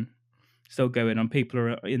well done. Still going on. People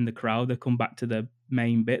are in the crowd. They come back to the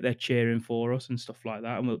main bit. They're cheering for us and stuff like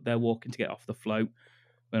that. And they're walking to get off the float.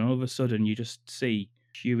 When all of a sudden, you just see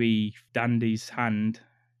Huey Dandy's hand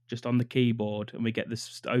just on the keyboard, and we get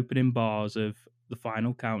this opening bars of the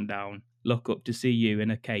final countdown. Look up to see you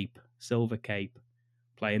in a cape, silver cape,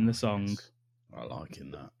 playing the song. Yes. I like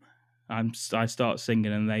that. I start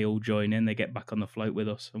singing, and they all join in. They get back on the float with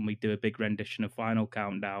us, and we do a big rendition of Final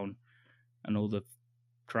Countdown, and all the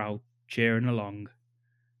crowd cheering along,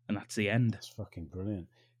 and that's the end. That's fucking brilliant.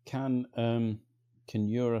 Can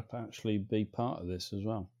Europe actually be part of this as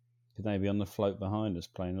well? Could they be on the float behind us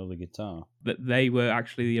playing all the guitar? But they were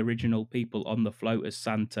actually the original people on the float as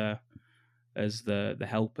Santa, as the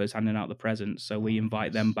helpers handing out the presents. So we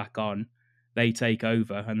invite them back on. They take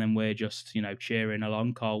over, and then we're just, cheering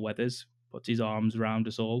along. Carl Weathers puts his arms around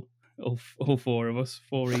us all four of us,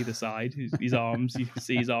 four either side. His arms, you can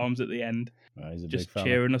see his arms at the end, just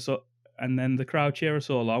cheering us up. And then the crowd cheer us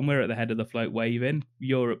all on. We're at the head of the float waving.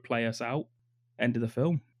 Europe play us out. End of the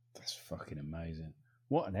film. That's fucking amazing.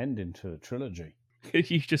 What an ending to a trilogy.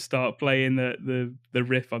 You just start playing the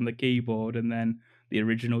riff on the keyboard, and then the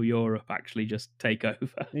original Europe actually just take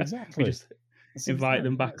over. Exactly. We just invite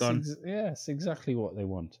them back on. It's exactly what they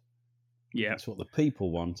want. Yeah. It's what the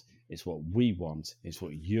people want. It's what we want. It's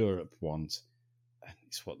what Europe wants. And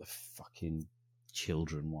it's what the fucking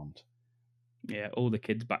children want. Yeah, all the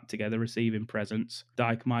kids back together receiving presents.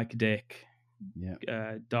 Dyke Mike Dick.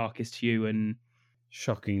 Yeah. Darkest Hue and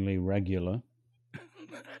Shockingly Regular.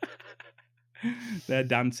 They're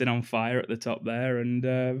dancing on fire at the top there,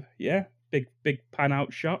 and big pan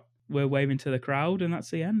out shot. We're waving to the crowd, and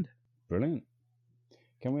that's the end. Brilliant.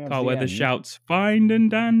 Can we have Carl Weathers shouts, "Find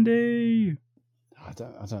and dandy." I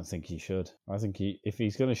don't think he should. I think if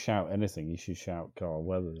he's going to shout anything, he should shout Carl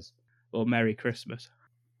Weathers. Or Merry Christmas.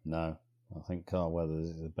 No, I think Carl Weathers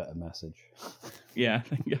is a better message. Yeah,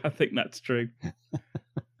 I think that's true.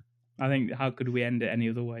 I think, how could we end it any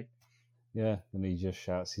other way? Yeah, and he just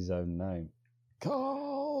shouts his own name.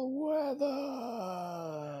 Carl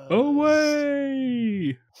Weathers!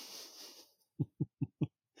 Away!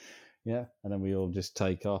 Yeah, and then we all just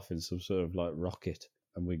take off in some sort of like rocket,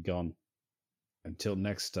 and we're gone. Until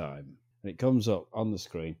next time. And it comes up on the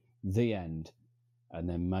screen, the end, and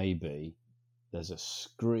then maybe there's a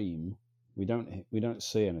scream. We don't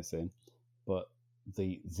see anything, but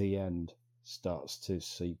the end starts to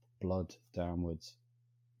seep blood downwards.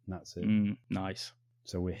 And that's it. Nice.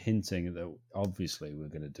 So we're hinting that obviously we're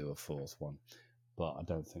going to do a fourth one. but I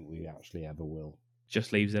don't think we actually ever will.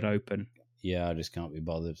 Just leaves it open. Yeah, I just can't be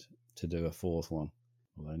bothered to do a fourth one.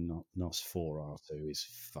 Although Nos4R2 is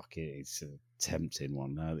fucking, it's a tempting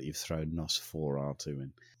one now that you've thrown Nos4R2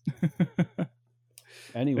 in.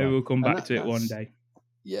 Anyway, Maybe we'll come back to it one day.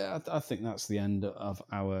 Yeah, I think that's the end of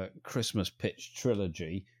our Christmas pitch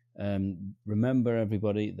trilogy. Remember,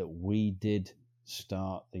 everybody, that we did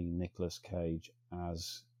start the Nicolas Cage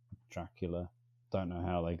as Dracula. Don't know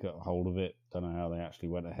how they got hold of it. Don't know how they actually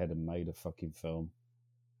went ahead and made a fucking film.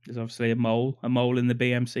 There's obviously a mole in the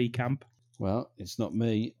BMC camp. Well, it's not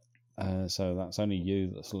me, so that's only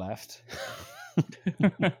you that's left.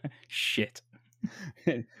 Shit.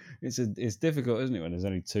 It's difficult, isn't it, when there's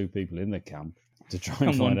only two people in the camp to try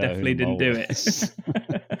and Someone find out who definitely the didn't mole do is.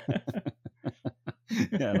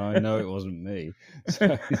 Yeah, and I know it wasn't me.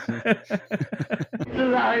 So... It's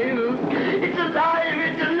alive! It's alive!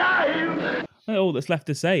 It's alive! All that's left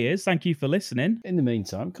to say is thank you for listening. In the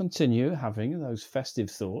meantime, continue having those festive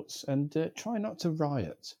thoughts and try not to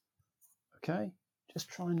riot. Okay? Just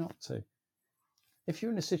try not to. If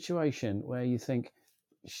you're in a situation where you think,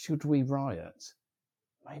 should we riot?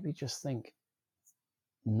 Maybe just think,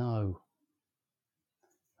 no.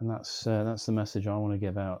 And that's the message I want to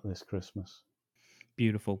give out this Christmas.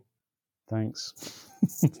 Beautiful. Thanks.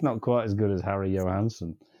 It's not quite as good as Harry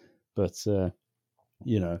Johansson, but,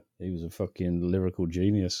 he was a fucking lyrical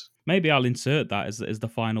genius. Maybe I'll insert that as the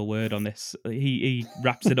final word on this. He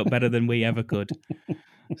wraps it up better than we ever could.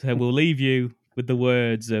 So we'll leave you with the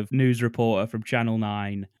words of news reporter from Channel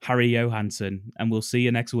 9, Harry Johansson, and we'll see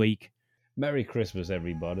you next week. Merry Christmas,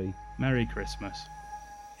 everybody. Merry Christmas.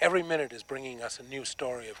 Every minute is bringing us a new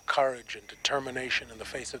story of courage and determination in the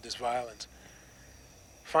face of this violence.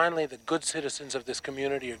 Finally, the good citizens of this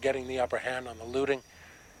community are getting the upper hand on the looting,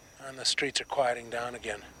 and the streets are quieting down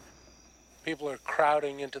again. People are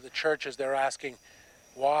crowding into the churches. They're asking,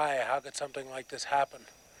 why? How could something like this happen?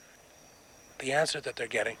 The answer that they're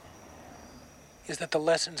getting is that the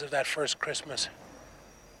lessons of that first Christmas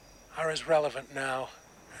are as relevant now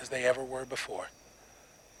as they ever were before.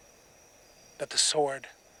 That the sword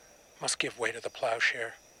must give way to the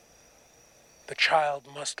plowshare. The child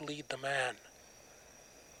must lead the man.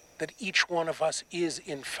 That each one of us is,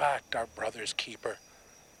 in fact, our brother's keeper.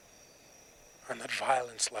 And that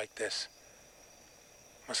violence like this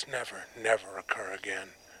must never, never occur again.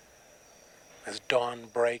 As dawn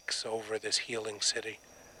breaks over this healing city,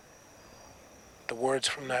 the words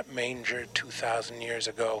from that manger 2,000 years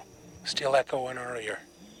ago still echo in our ear.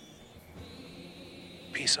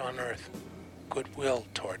 Peace on earth, goodwill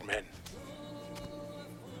toward men.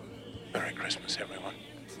 Merry Christmas, everyone.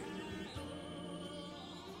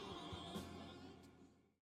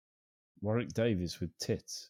 Warwick Davis with tits.